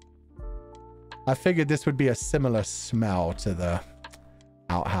 I figured this would be a similar smell to the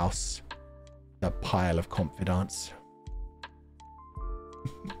outhouse. The pile of Comfydants.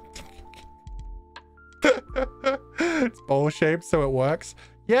 It's bowl-shaped, so it works.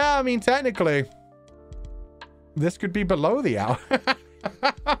 Yeah, I mean, technically, this could be below the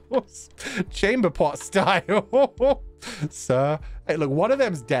outhouse. Chamber pot style. Sir. Hey, look, one of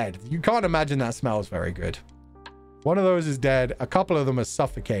them's dead. You can't imagine that smells very good. One of those is dead. A couple of them are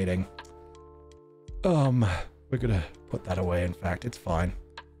suffocating. We're gonna put that away, in fact. It's fine.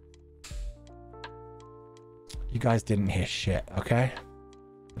 You guys didn't hear shit, okay?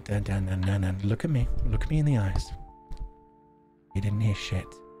 Look at me. Look at me in the eyes. You didn't hear shit.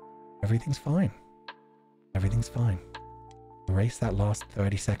 Everything's fine. Everything's fine. Erase that last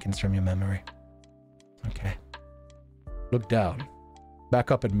 30 seconds from your memory. Okay. Look down.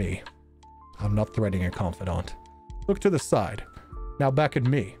 Back up at me. I'm not threatening a confidant. Look to the side. Now back at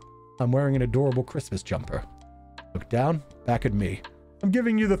me. I'm wearing an adorable Christmas jumper. Look down. Back at me. I'm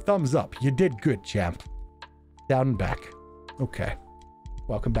giving you the thumbs up. You did good, champ. Down and back. Okay.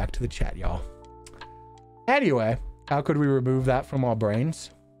 Welcome back to the chat, y'all. Anyway, how could we remove that from our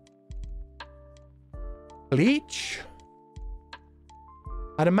brains? Bleach?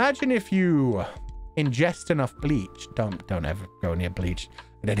 I'd imagine if you ingest enough bleach, don't ever go near bleach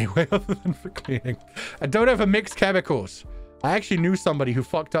in any way other than for cleaning. And don't ever mix chemicals. I actually knew somebody who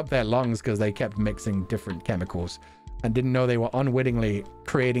fucked up their lungs because they kept mixing different chemicals and didn't know they were unwittingly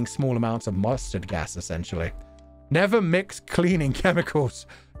creating small amounts of mustard gas, essentially. Never mix cleaning chemicals.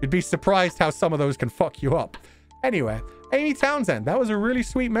 You'd be surprised how some of those can fuck you up. Anyway, Amy Townsend, that was a really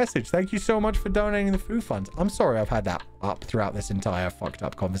sweet message. Thank you so much for donating the food funds. I'm sorry I've had that up throughout this entire fucked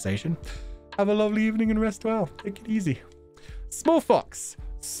up conversation. Have a lovely evening and rest well. Take it easy. Small Fox.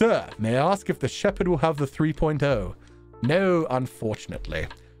 Sir, may I ask if the Shepherd will have the 3.0? No, unfortunately.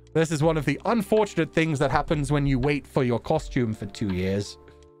 This is one of the unfortunate things that happens when you wait for your costume for 2 years.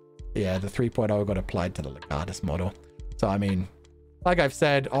 Yeah, the 3.0 got applied to the Legatus model. So, I mean, like I've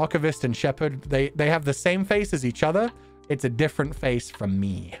said, Archivist and Shepherd, they have the same face as each other. It's a different face from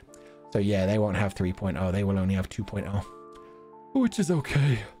me. So, yeah, they won't have 3.0. They will only have 2.0. Which is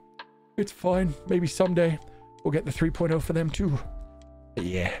okay. It's fine. Maybe someday we'll get the 3.0 for them too. But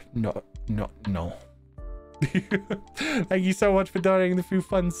yeah, no. Thank you so much for donating the food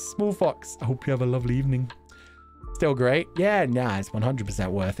funds, Small Fox. I hope you have a lovely evening. Still great. Yeah, nah, it's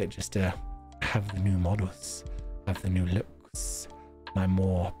 100% worth it just to have the new models, have the new looks, my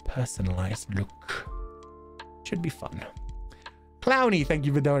more personalized look. Should be fun. Clowny, thank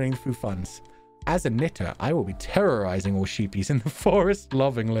you for donating the food funds. As a knitter, I will be terrorizing all sheepies in the forest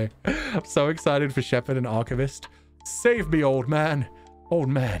lovingly. I'm so excited for Shepherd and Archivist. Save me, old man. Old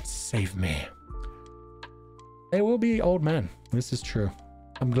man, save me. They will be old men. This is true.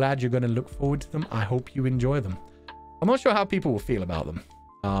 I'm glad you're going to look forward to them. I hope you enjoy them. I'm not sure how people will feel about them.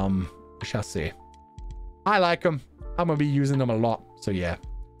 We shall see. I like them. I'm going to be using them a lot. So yeah,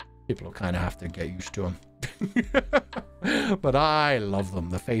 people will kind of have to get used to them. But I love them.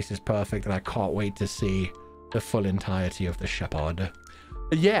 The face is perfect and I can't wait to see the full entirety of the Shepherd.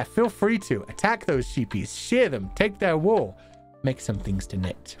 But yeah, feel free to attack those sheepies, shear them, take their wool, make some things to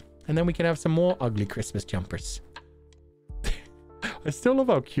knit. And then we can have some more ugly Christmas jumpers. I still love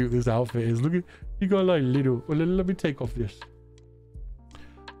how cute this outfit is. Look at, you got like little, well, let me take off this.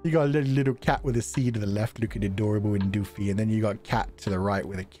 You got a little cat with a C to the left looking adorable and doofy. And then you got cat to the right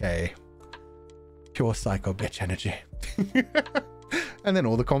with a K. Pure psycho bitch energy. And then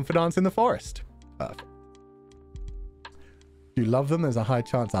all the confidants in the forest. Perfect. Do you love them? There's a high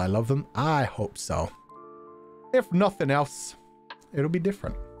chance I love them. I hope so. If nothing else, it'll be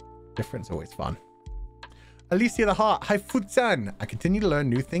different. Different's always fun. Alicia the Heart. Hi, Futsan. I continue to learn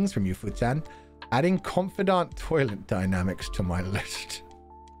new things from you, Futsan. Adding confidant toilet dynamics to my list.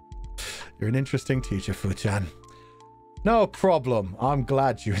 You're an interesting teacher, Futsan. No problem. I'm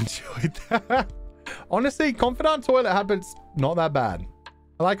glad you enjoyed that. Honestly, confidant toilet habits, not that bad.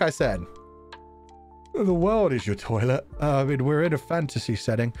 Like I said, The world is your toilet. I mean, we're in a fantasy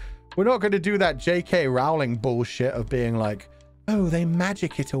setting. We're not going to do that J.K. Rowling bullshit of being like, oh, they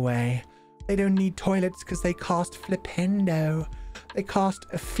magic it away. They don't need toilets because they cast Flipendo. They cast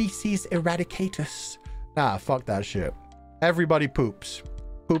a feces eradicatus. Nah, fuck that shit. Everybody poops.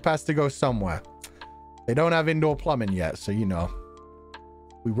 Poop has to go somewhere. They don't have indoor plumbing yet, so you know.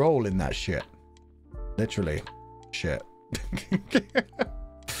 We roll in that shit. Literally. Shit.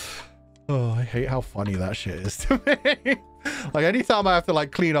 Oh, I hate how funny that shit is to me. Like, anytime I have to,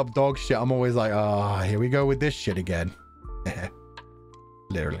 like, clean up dog shit, I'm always like, oh, here we go with this shit again.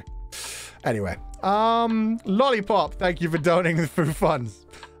 Literally. Anyway. Lollipop, thank you for donating the food funds.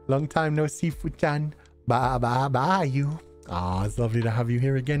 Long time no see, Fuchan. Bye, bye, bye, you. Ah, it's lovely to have you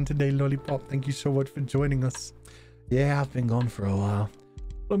here again today, Lollipop. Thank you so much for joining us. Yeah, I've been gone for a while.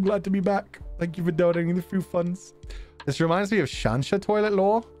 I'm glad to be back. Thank you for donating the food funds. This reminds me of Shansha toilet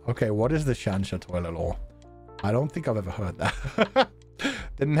lore. Okay, what is the Shansha toilet lore? I don't think I've ever heard that.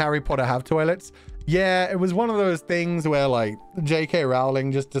 Didn't Harry Potter have toilets? Yeah, it was one of those things where, like, J.K.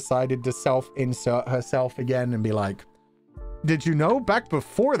 Rowling just decided to self-insert herself again and be like, did you know back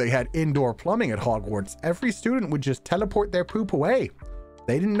before they had indoor plumbing at Hogwarts, every student would just teleport their poop away?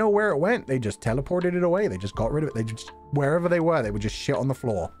 They didn't know where it went. They just teleported it away. They just got rid of it. They just, wherever they were, they would just shit on the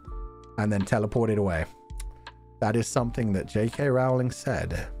floor and then teleport it away. That is something that J.K. Rowling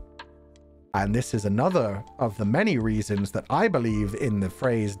said. And this is another of the many reasons that I believe in the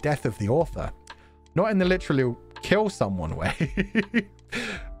phrase death of the author. Not in the literally kill someone way.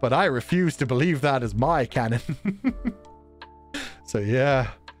 But I refuse to believe that as my canon. So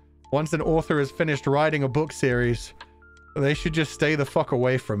yeah, once an author has finished writing a book series, they should just stay the fuck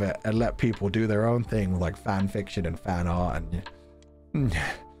away from it and let people do their own thing, like fan fiction and fan art and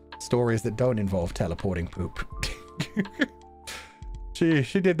stories that don't involve teleporting poop.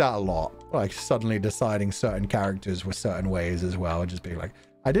 She did that a lot, like suddenly deciding certain characters were certain ways as well, just being like,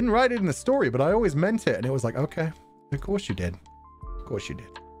 I didn't write it in the story, but I always meant it. And it was like, okay, of course you did. Of course you did.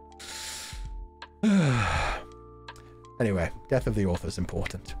 Anyway, death of the author is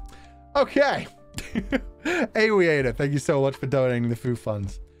important. Okay. Aviator, thank you so much for donating the food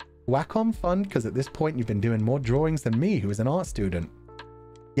funds. Wacom fund, because at this point you've been doing more drawings than me, who is an art student.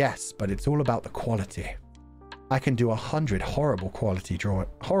 Yes, but it's all about the quality. I can do 100 horrible quality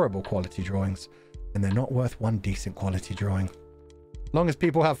drawings, and they're not worth one decent quality drawing. As long as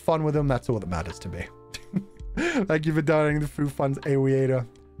people have fun with them, that's all that matters to me. Thank you for donating the food funds, Aviator.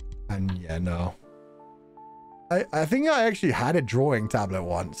 And yeah, no. I think I actually had a drawing tablet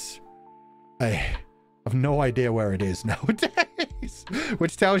once. I have no idea where it is nowadays,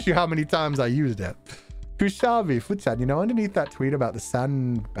 which tells you how many times I used it. Kushavi, Futsan, you know, underneath that tweet about the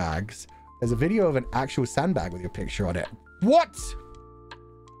sandbags, there's a video of an actual sandbag with your picture on it. What?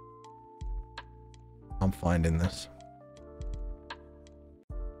 I'm finding this.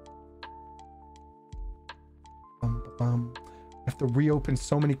 I have to reopen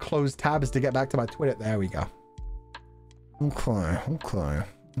so many closed tabs to get back to my Twitter. There we go. Okay.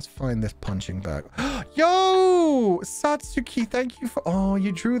 Let's find this punching bag. Yo! Satsuki, thank you for... Oh,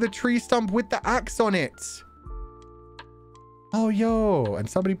 you drew the tree stump with the axe on it. Oh, yo. And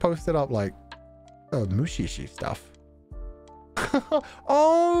somebody posted up, like, Mushishi stuff.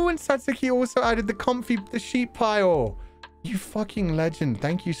 Oh, and Satsuki also added the sheet pile. You fucking legend.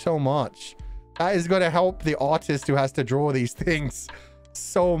 Thank you so much. That is going to help the artist who has to draw these things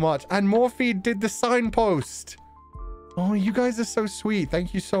so much. And Morphe did the signpost. Oh, you guys are so sweet.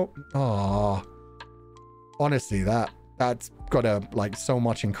 Thank you so... Aw. Honestly, that's gotta, like, so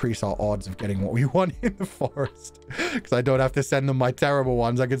much increase our odds of getting what we want in the forest. Because I don't have to send them my terrible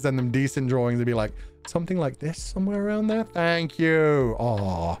ones. I can send them decent drawings and be like, something like this somewhere around there? Thank you.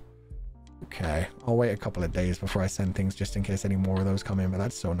 Aw. Okay. I'll wait a couple of days before I send things just in case any more of those come in, but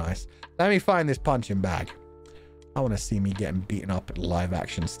that's so nice. Let me find this punching bag. I want to see me getting beaten up at live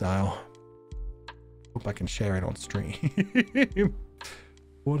action style. Hope I can share it on stream.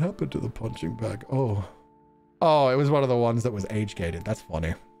 What happened to the punching bag? Oh, it was one of the ones that was age gated. That's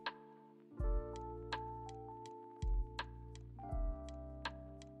funny.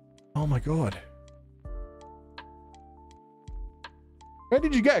 Oh my god. Where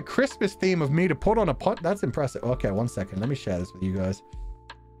did you get a Christmas theme of me to put on a punch? That's impressive. Okay, 1 second. Let me share this with you guys.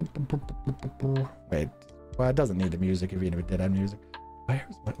 Wait. Well, it doesn't need the music even if it did have music.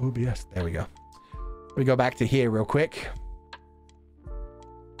 Where's my OBS? There we go. We go back to here real quick.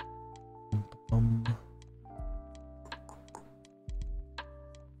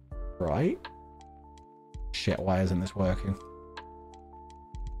 Right. Shit, why isn't this working?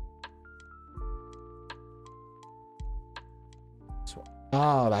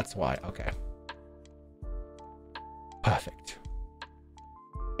 Oh, that's why. Okay. Perfect.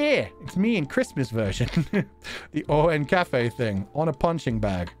 Yeah, it's me in Christmas version. The ON Cafe thing on a punching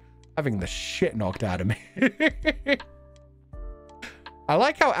bag. Having the shit knocked out of me. I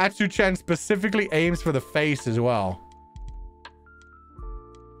like how Atsu-chan specifically aims for the face as well.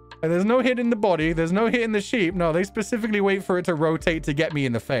 And there's no hit in the body. There's no hit in the sheep. No, they specifically wait for it to rotate to get me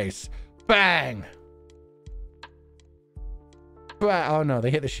in the face. Bang! Oh no,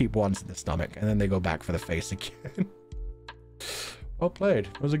 they hit the sheep once in the stomach. And then they go back for the face again. Well played.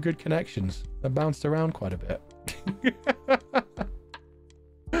 Those are good connections. That bounced around quite a bit.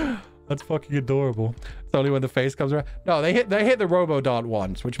 That's fucking adorable. It's only when the face comes around. No, they hit the Robo-Dart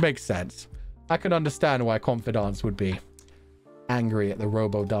once, which makes sense. I can understand why Comfydants would be angry at the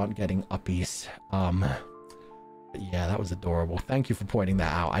Robo-Dart getting uppies. But yeah, that was adorable. Thank you for pointing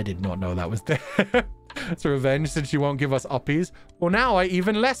that out. I did not know that was there. It's a revenge since you won't give us uppies. Well, now I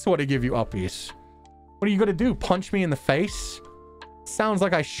even less want to give you uppies. What are you gonna do? Punch me in the face? Sounds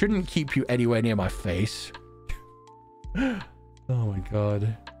like I shouldn't keep you anywhere near my face. Oh my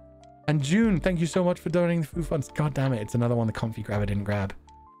god. And June, thank you so much for donating the food funds. God damn it, it's another one the comfy grabber didn't grab.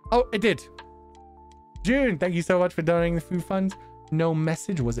 Oh, it did. June, thank you so much for donating the food funds. No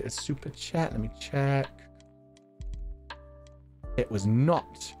message. Was it a super chat? Let me check. It was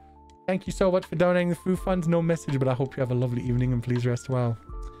not. Thank you so much for donating the food funds. No message, but I hope you have a lovely evening and please rest well.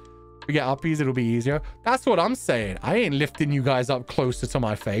 If we get uppies, it'll be easier. That's what I'm saying. I ain't lifting you guys up closer to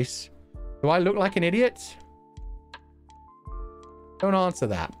my face. Do I look like an idiot? Don't answer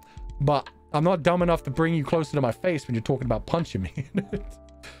that. But I'm not dumb enough to bring you closer to my face when you're talking about punching me.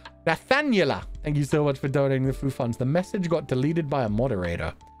 Nathaniela, thank you so much for donating the food funds. The message got deleted by a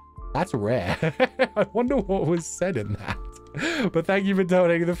moderator. That's rare. I wonder what was said in that. But thank you for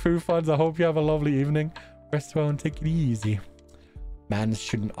donating the food funds. I hope you have a lovely evening. Rest well and take it easy. Man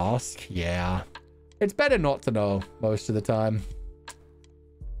shouldn't ask. Yeah. It's better not to know most of the time.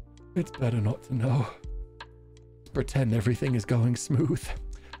 It's better not to know. Let's pretend everything is going smooth.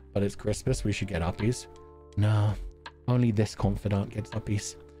 But it's Christmas. We should get uppies. No. Only this confidant gets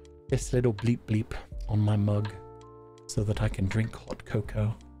uppies. This little bleep bleep on my mug. So that I can drink hot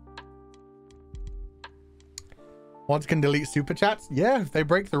cocoa. Mods can delete super chats? Yeah, if they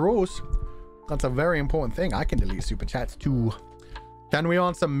break the rules. That's a very important thing. I can delete super chats too. Can we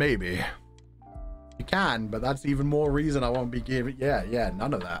answer? Maybe. You can, but that's even more reason I won't be giving. Yeah,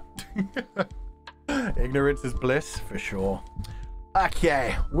 none of that. Ignorance is bliss, for sure.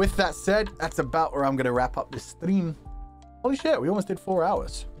 Okay, with that said, that's about where I'm going to wrap up this stream. Holy shit, we almost did 4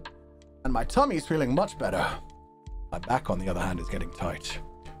 hours. And my tummy's feeling much better. My back, on the other hand, is getting tight.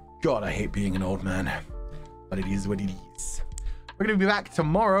 God, I hate being an old man. But it is what it is. We're going to be back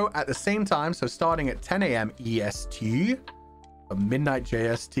tomorrow at the same time. So starting at 10 a.m. EST, or midnight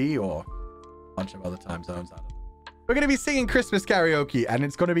JST, or a bunch of other time zones. I don't know. We're going to be singing Christmas karaoke, and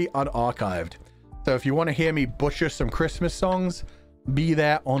it's going to be unarchived. So if you want to hear me butcher some Christmas songs, be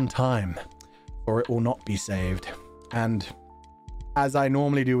there on time, or it will not be saved. And as I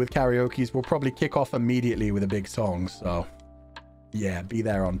normally do with karaoke's, we'll probably kick off immediately with a big song. So yeah, be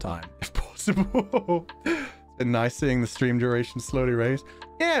there on time if possible. It's been nice seeing the stream duration slowly raise.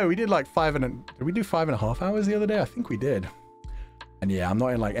 Yeah, we did like did we do 5.5 hours the other day? I think we did. And yeah, I'm not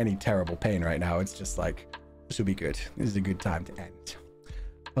in like any terrible pain right now. It's just like, this will be good. This is a good time to end.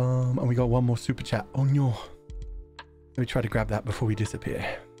 And we got one more super chat. Oh no. Let me try to grab that before we disappear.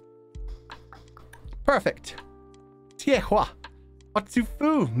 Perfect. Tiehua.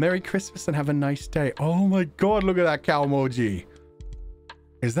 Atsufu. Merry Christmas and have a nice day. Oh my god, look at that cow emoji.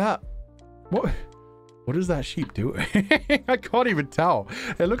 Is that... What is that sheep doing? I can't even tell.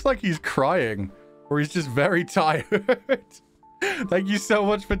 It looks like he's crying. Or he's just very tired. Thank you so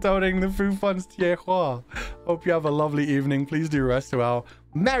much for donating the food funds, Tiehua. Hope you have a lovely evening. Please do rest well.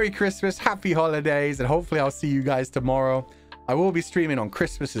 Merry Christmas, happy holidays, and hopefully I'll see you guys tomorrow. I will be streaming on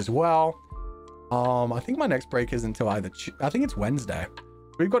Christmas as well. I think my next break is until I think it's Wednesday.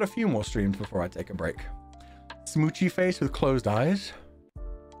 We've got a few more streams before I take a break. Smoochy face with closed eyes.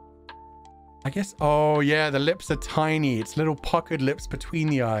 I guess, oh yeah, the lips are tiny. It's little puckered lips between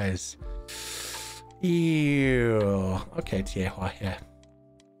the eyes. Ew. Okay, Tiehua, yeah.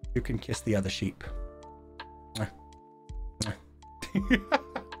 You can kiss the other sheep.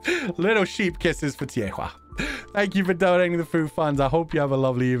 Little sheep kisses for Tiehua. Thank you for donating the food funds. I hope you have a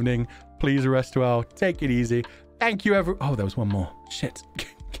lovely evening. Please rest well. Take it easy. Thank you, Oh, there was one more. Shit.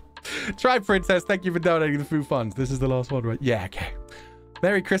 Try Princess. Thank you for donating the food funds. This is the last one, right? Yeah, okay.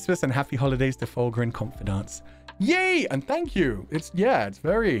 Merry Christmas and happy holidays to Fulgur and Comfydants. Yay! And thank you. It's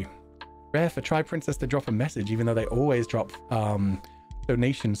very rare for Try Princess to drop a message, even though they always drop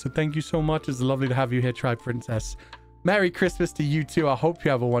donations. So thank you so much. It's lovely to have you here, Try Princess. Merry Christmas to you too. I hope you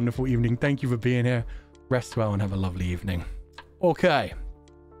have a wonderful evening. Thank you for being here. Rest well and have a lovely evening. Okay.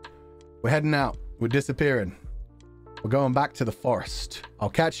 We're heading out. We're disappearing. We're going back to the forest. I'll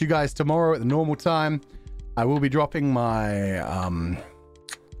catch you guys tomorrow at the normal time. I will be dropping my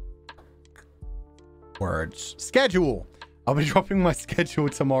schedule. I'll be dropping my schedule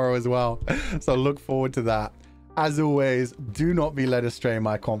tomorrow as well. So look forward to that. As always, do not be led astray,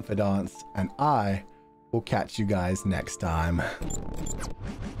 my confidants, and I will catch you guys next time.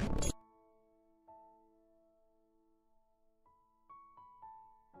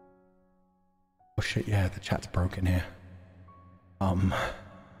 Oh shit, yeah, the chat's broken here. The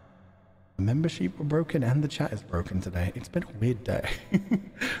membership were broken and the chat is broken today. It's been a weird day.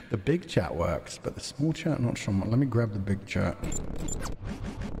 The big chat works, but the small chat, not sure. Let me grab the big chat.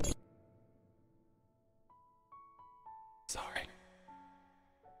 Sorry.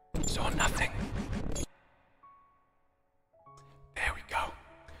 Saw nothing. There we go.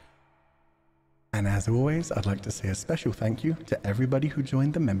 And as always, I'd like to say a special thank you to everybody who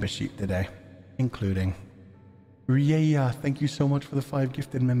joined the membership today, including Rieya, thank you so much for the 5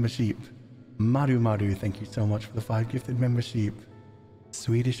 gifted membership. Maru, thank you so much for the 5 gifted membership.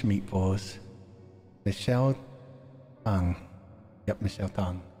 Swedish Meatballs. Michelle Tang. Yep, Michelle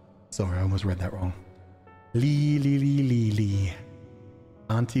Tang. Sorry, I almost read that wrong. Lee.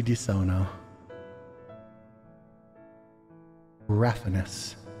 Auntie DeSono.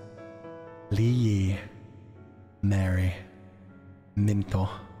 Raffinus. Lee Yi. Mary. Minto.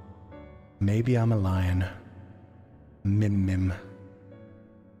 Maybe I'm a Lion. Mim.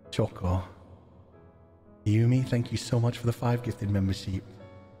 Choco. Yumi, thank you so much for the 5 gifted membership.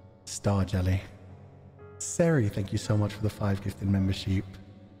 Star Jelly. Seri, thank you so much for the 5 gifted membership.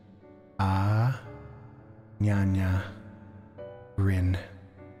 Nyanya. Rin.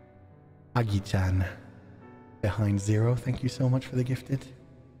 Agi-chan. Behind Zero, thank you so much for the gifted.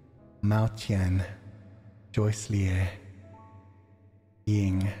 Mao Tian. Joyce Lie.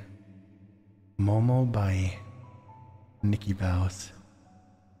 Ying. Momo Bai. Nikki Bows.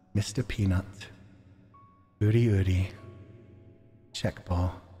 Mr. Peanut. Uri.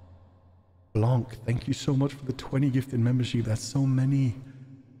 Checkball. Blanc, thank you so much for the 20 gifted membership. That's so many.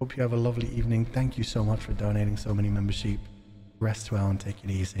 Hope you have a lovely evening. Thank you so much for donating so many membership. Rest well and take it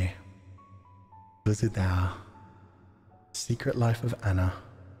easy. Lizudao. Secret Life of Anna.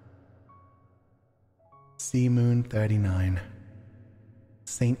 Sea Moon 39.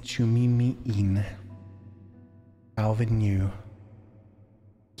 Saint Chumimi In. Alvin Yu.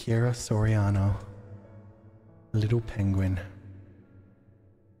 Kira Soriano. Little Penguin.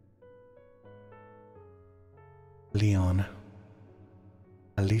 Leon.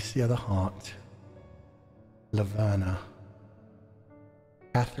 Alicia the Heart. Laverna.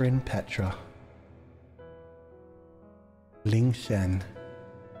 Catherine Petra. Ling Shen.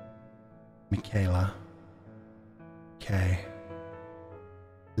 Michaela. Kay.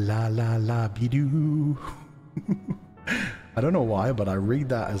 La bidoo. I don't know why, but I read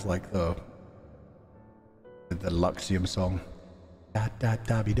that as like the Luxium song. Da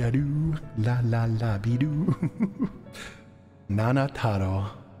bi da doo, la bi doo. Nana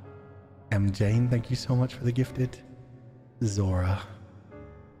Taro. M. Jane, thank you so much for the gifted. Zora.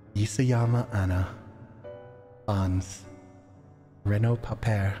 Isayama Anna. Hans. Reno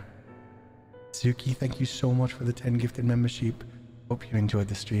Paper. Suki, thank you so much for the 10 gifted membership. Hope you enjoyed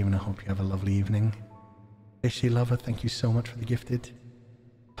the stream and I hope you have a lovely evening. Ishi Lover, thank you so much for the gifted.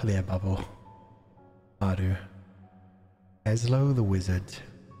 Clear Bubble. Aru. Eslo the Wizard.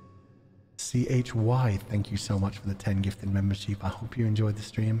 CHY, thank you so much for the 10 gifted membership. I hope you enjoyed the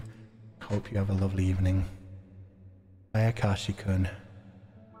stream. Hope you have a lovely evening. Ayakashi-kun.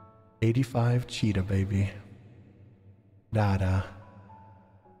 85 Cheetah Baby. Dada.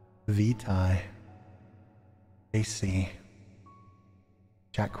 Vitai. AC.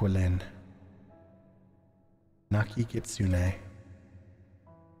 Jacqueline. Naki Kitsune.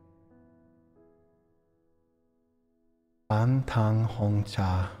 Ban Tang Hong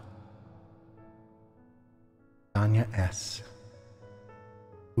Cha. Tanya S.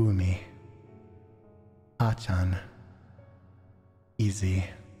 Umi. Hachan. Easy.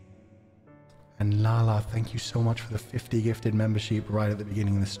 And Lala, thank you so much for the 50 gifted membership right at the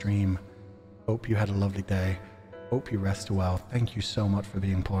beginning of the stream. Hope you had a lovely day. Hope you rest well. Thank you so much for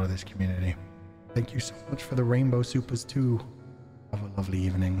being part of this community. Thank you so much for the Rainbow Supers too. Have a lovely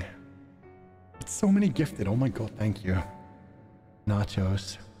evening. It's so many gifted. Oh my god, thank you.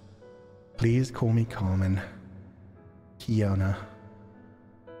 Nachos. Please call me Carmen. Kiona.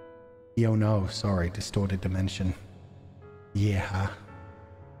 Kiono, sorry, distorted dimension. Yeah.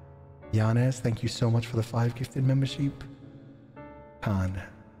 Yanes, thank you so much for the 5 gifted membership. Khan.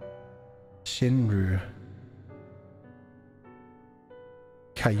 Shinru.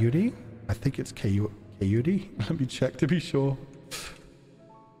 Kayuri? I think it's Kayuri. Let me check to be sure.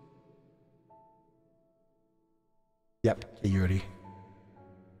 Yep, Kayuri.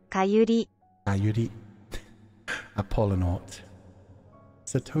 Kayuri. Kayuri. Apollinaut.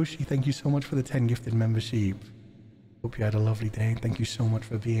 Satoshi, thank you so much for the 10 gifted membership. Hope you had a lovely day. Thank you so much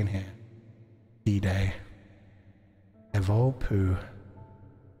for being here. D-Day. Evolpu.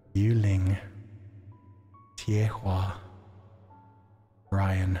 Yuling. Tiehua.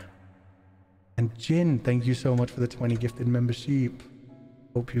 Ryan. And Jin, thank you so much for the 20 gifted membership.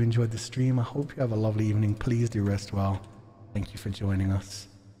 Hope you enjoyed the stream. I hope you have a lovely evening. Please do rest well. Thank you for joining us.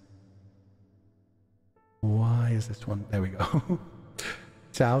 Why is this one? There we go.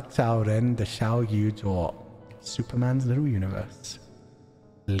 Cao Cao Ren, the Xiao Yu Zhuo. Superman's Little Universe.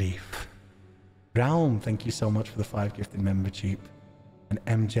 Leaf. Raum, thank you so much for the 5 gifted membership. And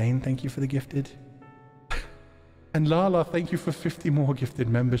M. Jane, thank you for the gifted. And Lala, thank you for 50 more gifted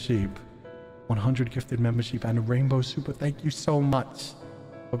membership. 100 gifted membership and a Rainbow Super. Thank you so much.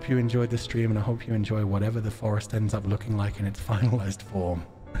 Hope you enjoyed the stream and I hope you enjoy whatever the forest ends up looking like in its finalized form.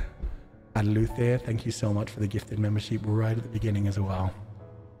 And Luther, thank you so much for the gifted membership right at the beginning as well.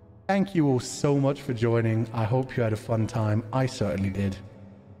 Thank you all so much for joining. I hope you had a fun time. I certainly did.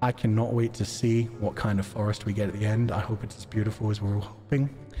 I cannot wait to see what kind of forest we get at the end. I hope it's as beautiful as we're all hoping.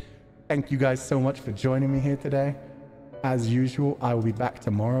 Thank you guys so much for joining me here today. As usual, I will be back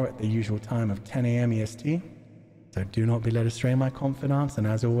tomorrow at the usual time of 10 a.m. EST. So do not be led astray, my confidants. And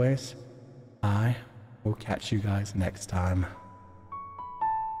as always, I will catch you guys next time.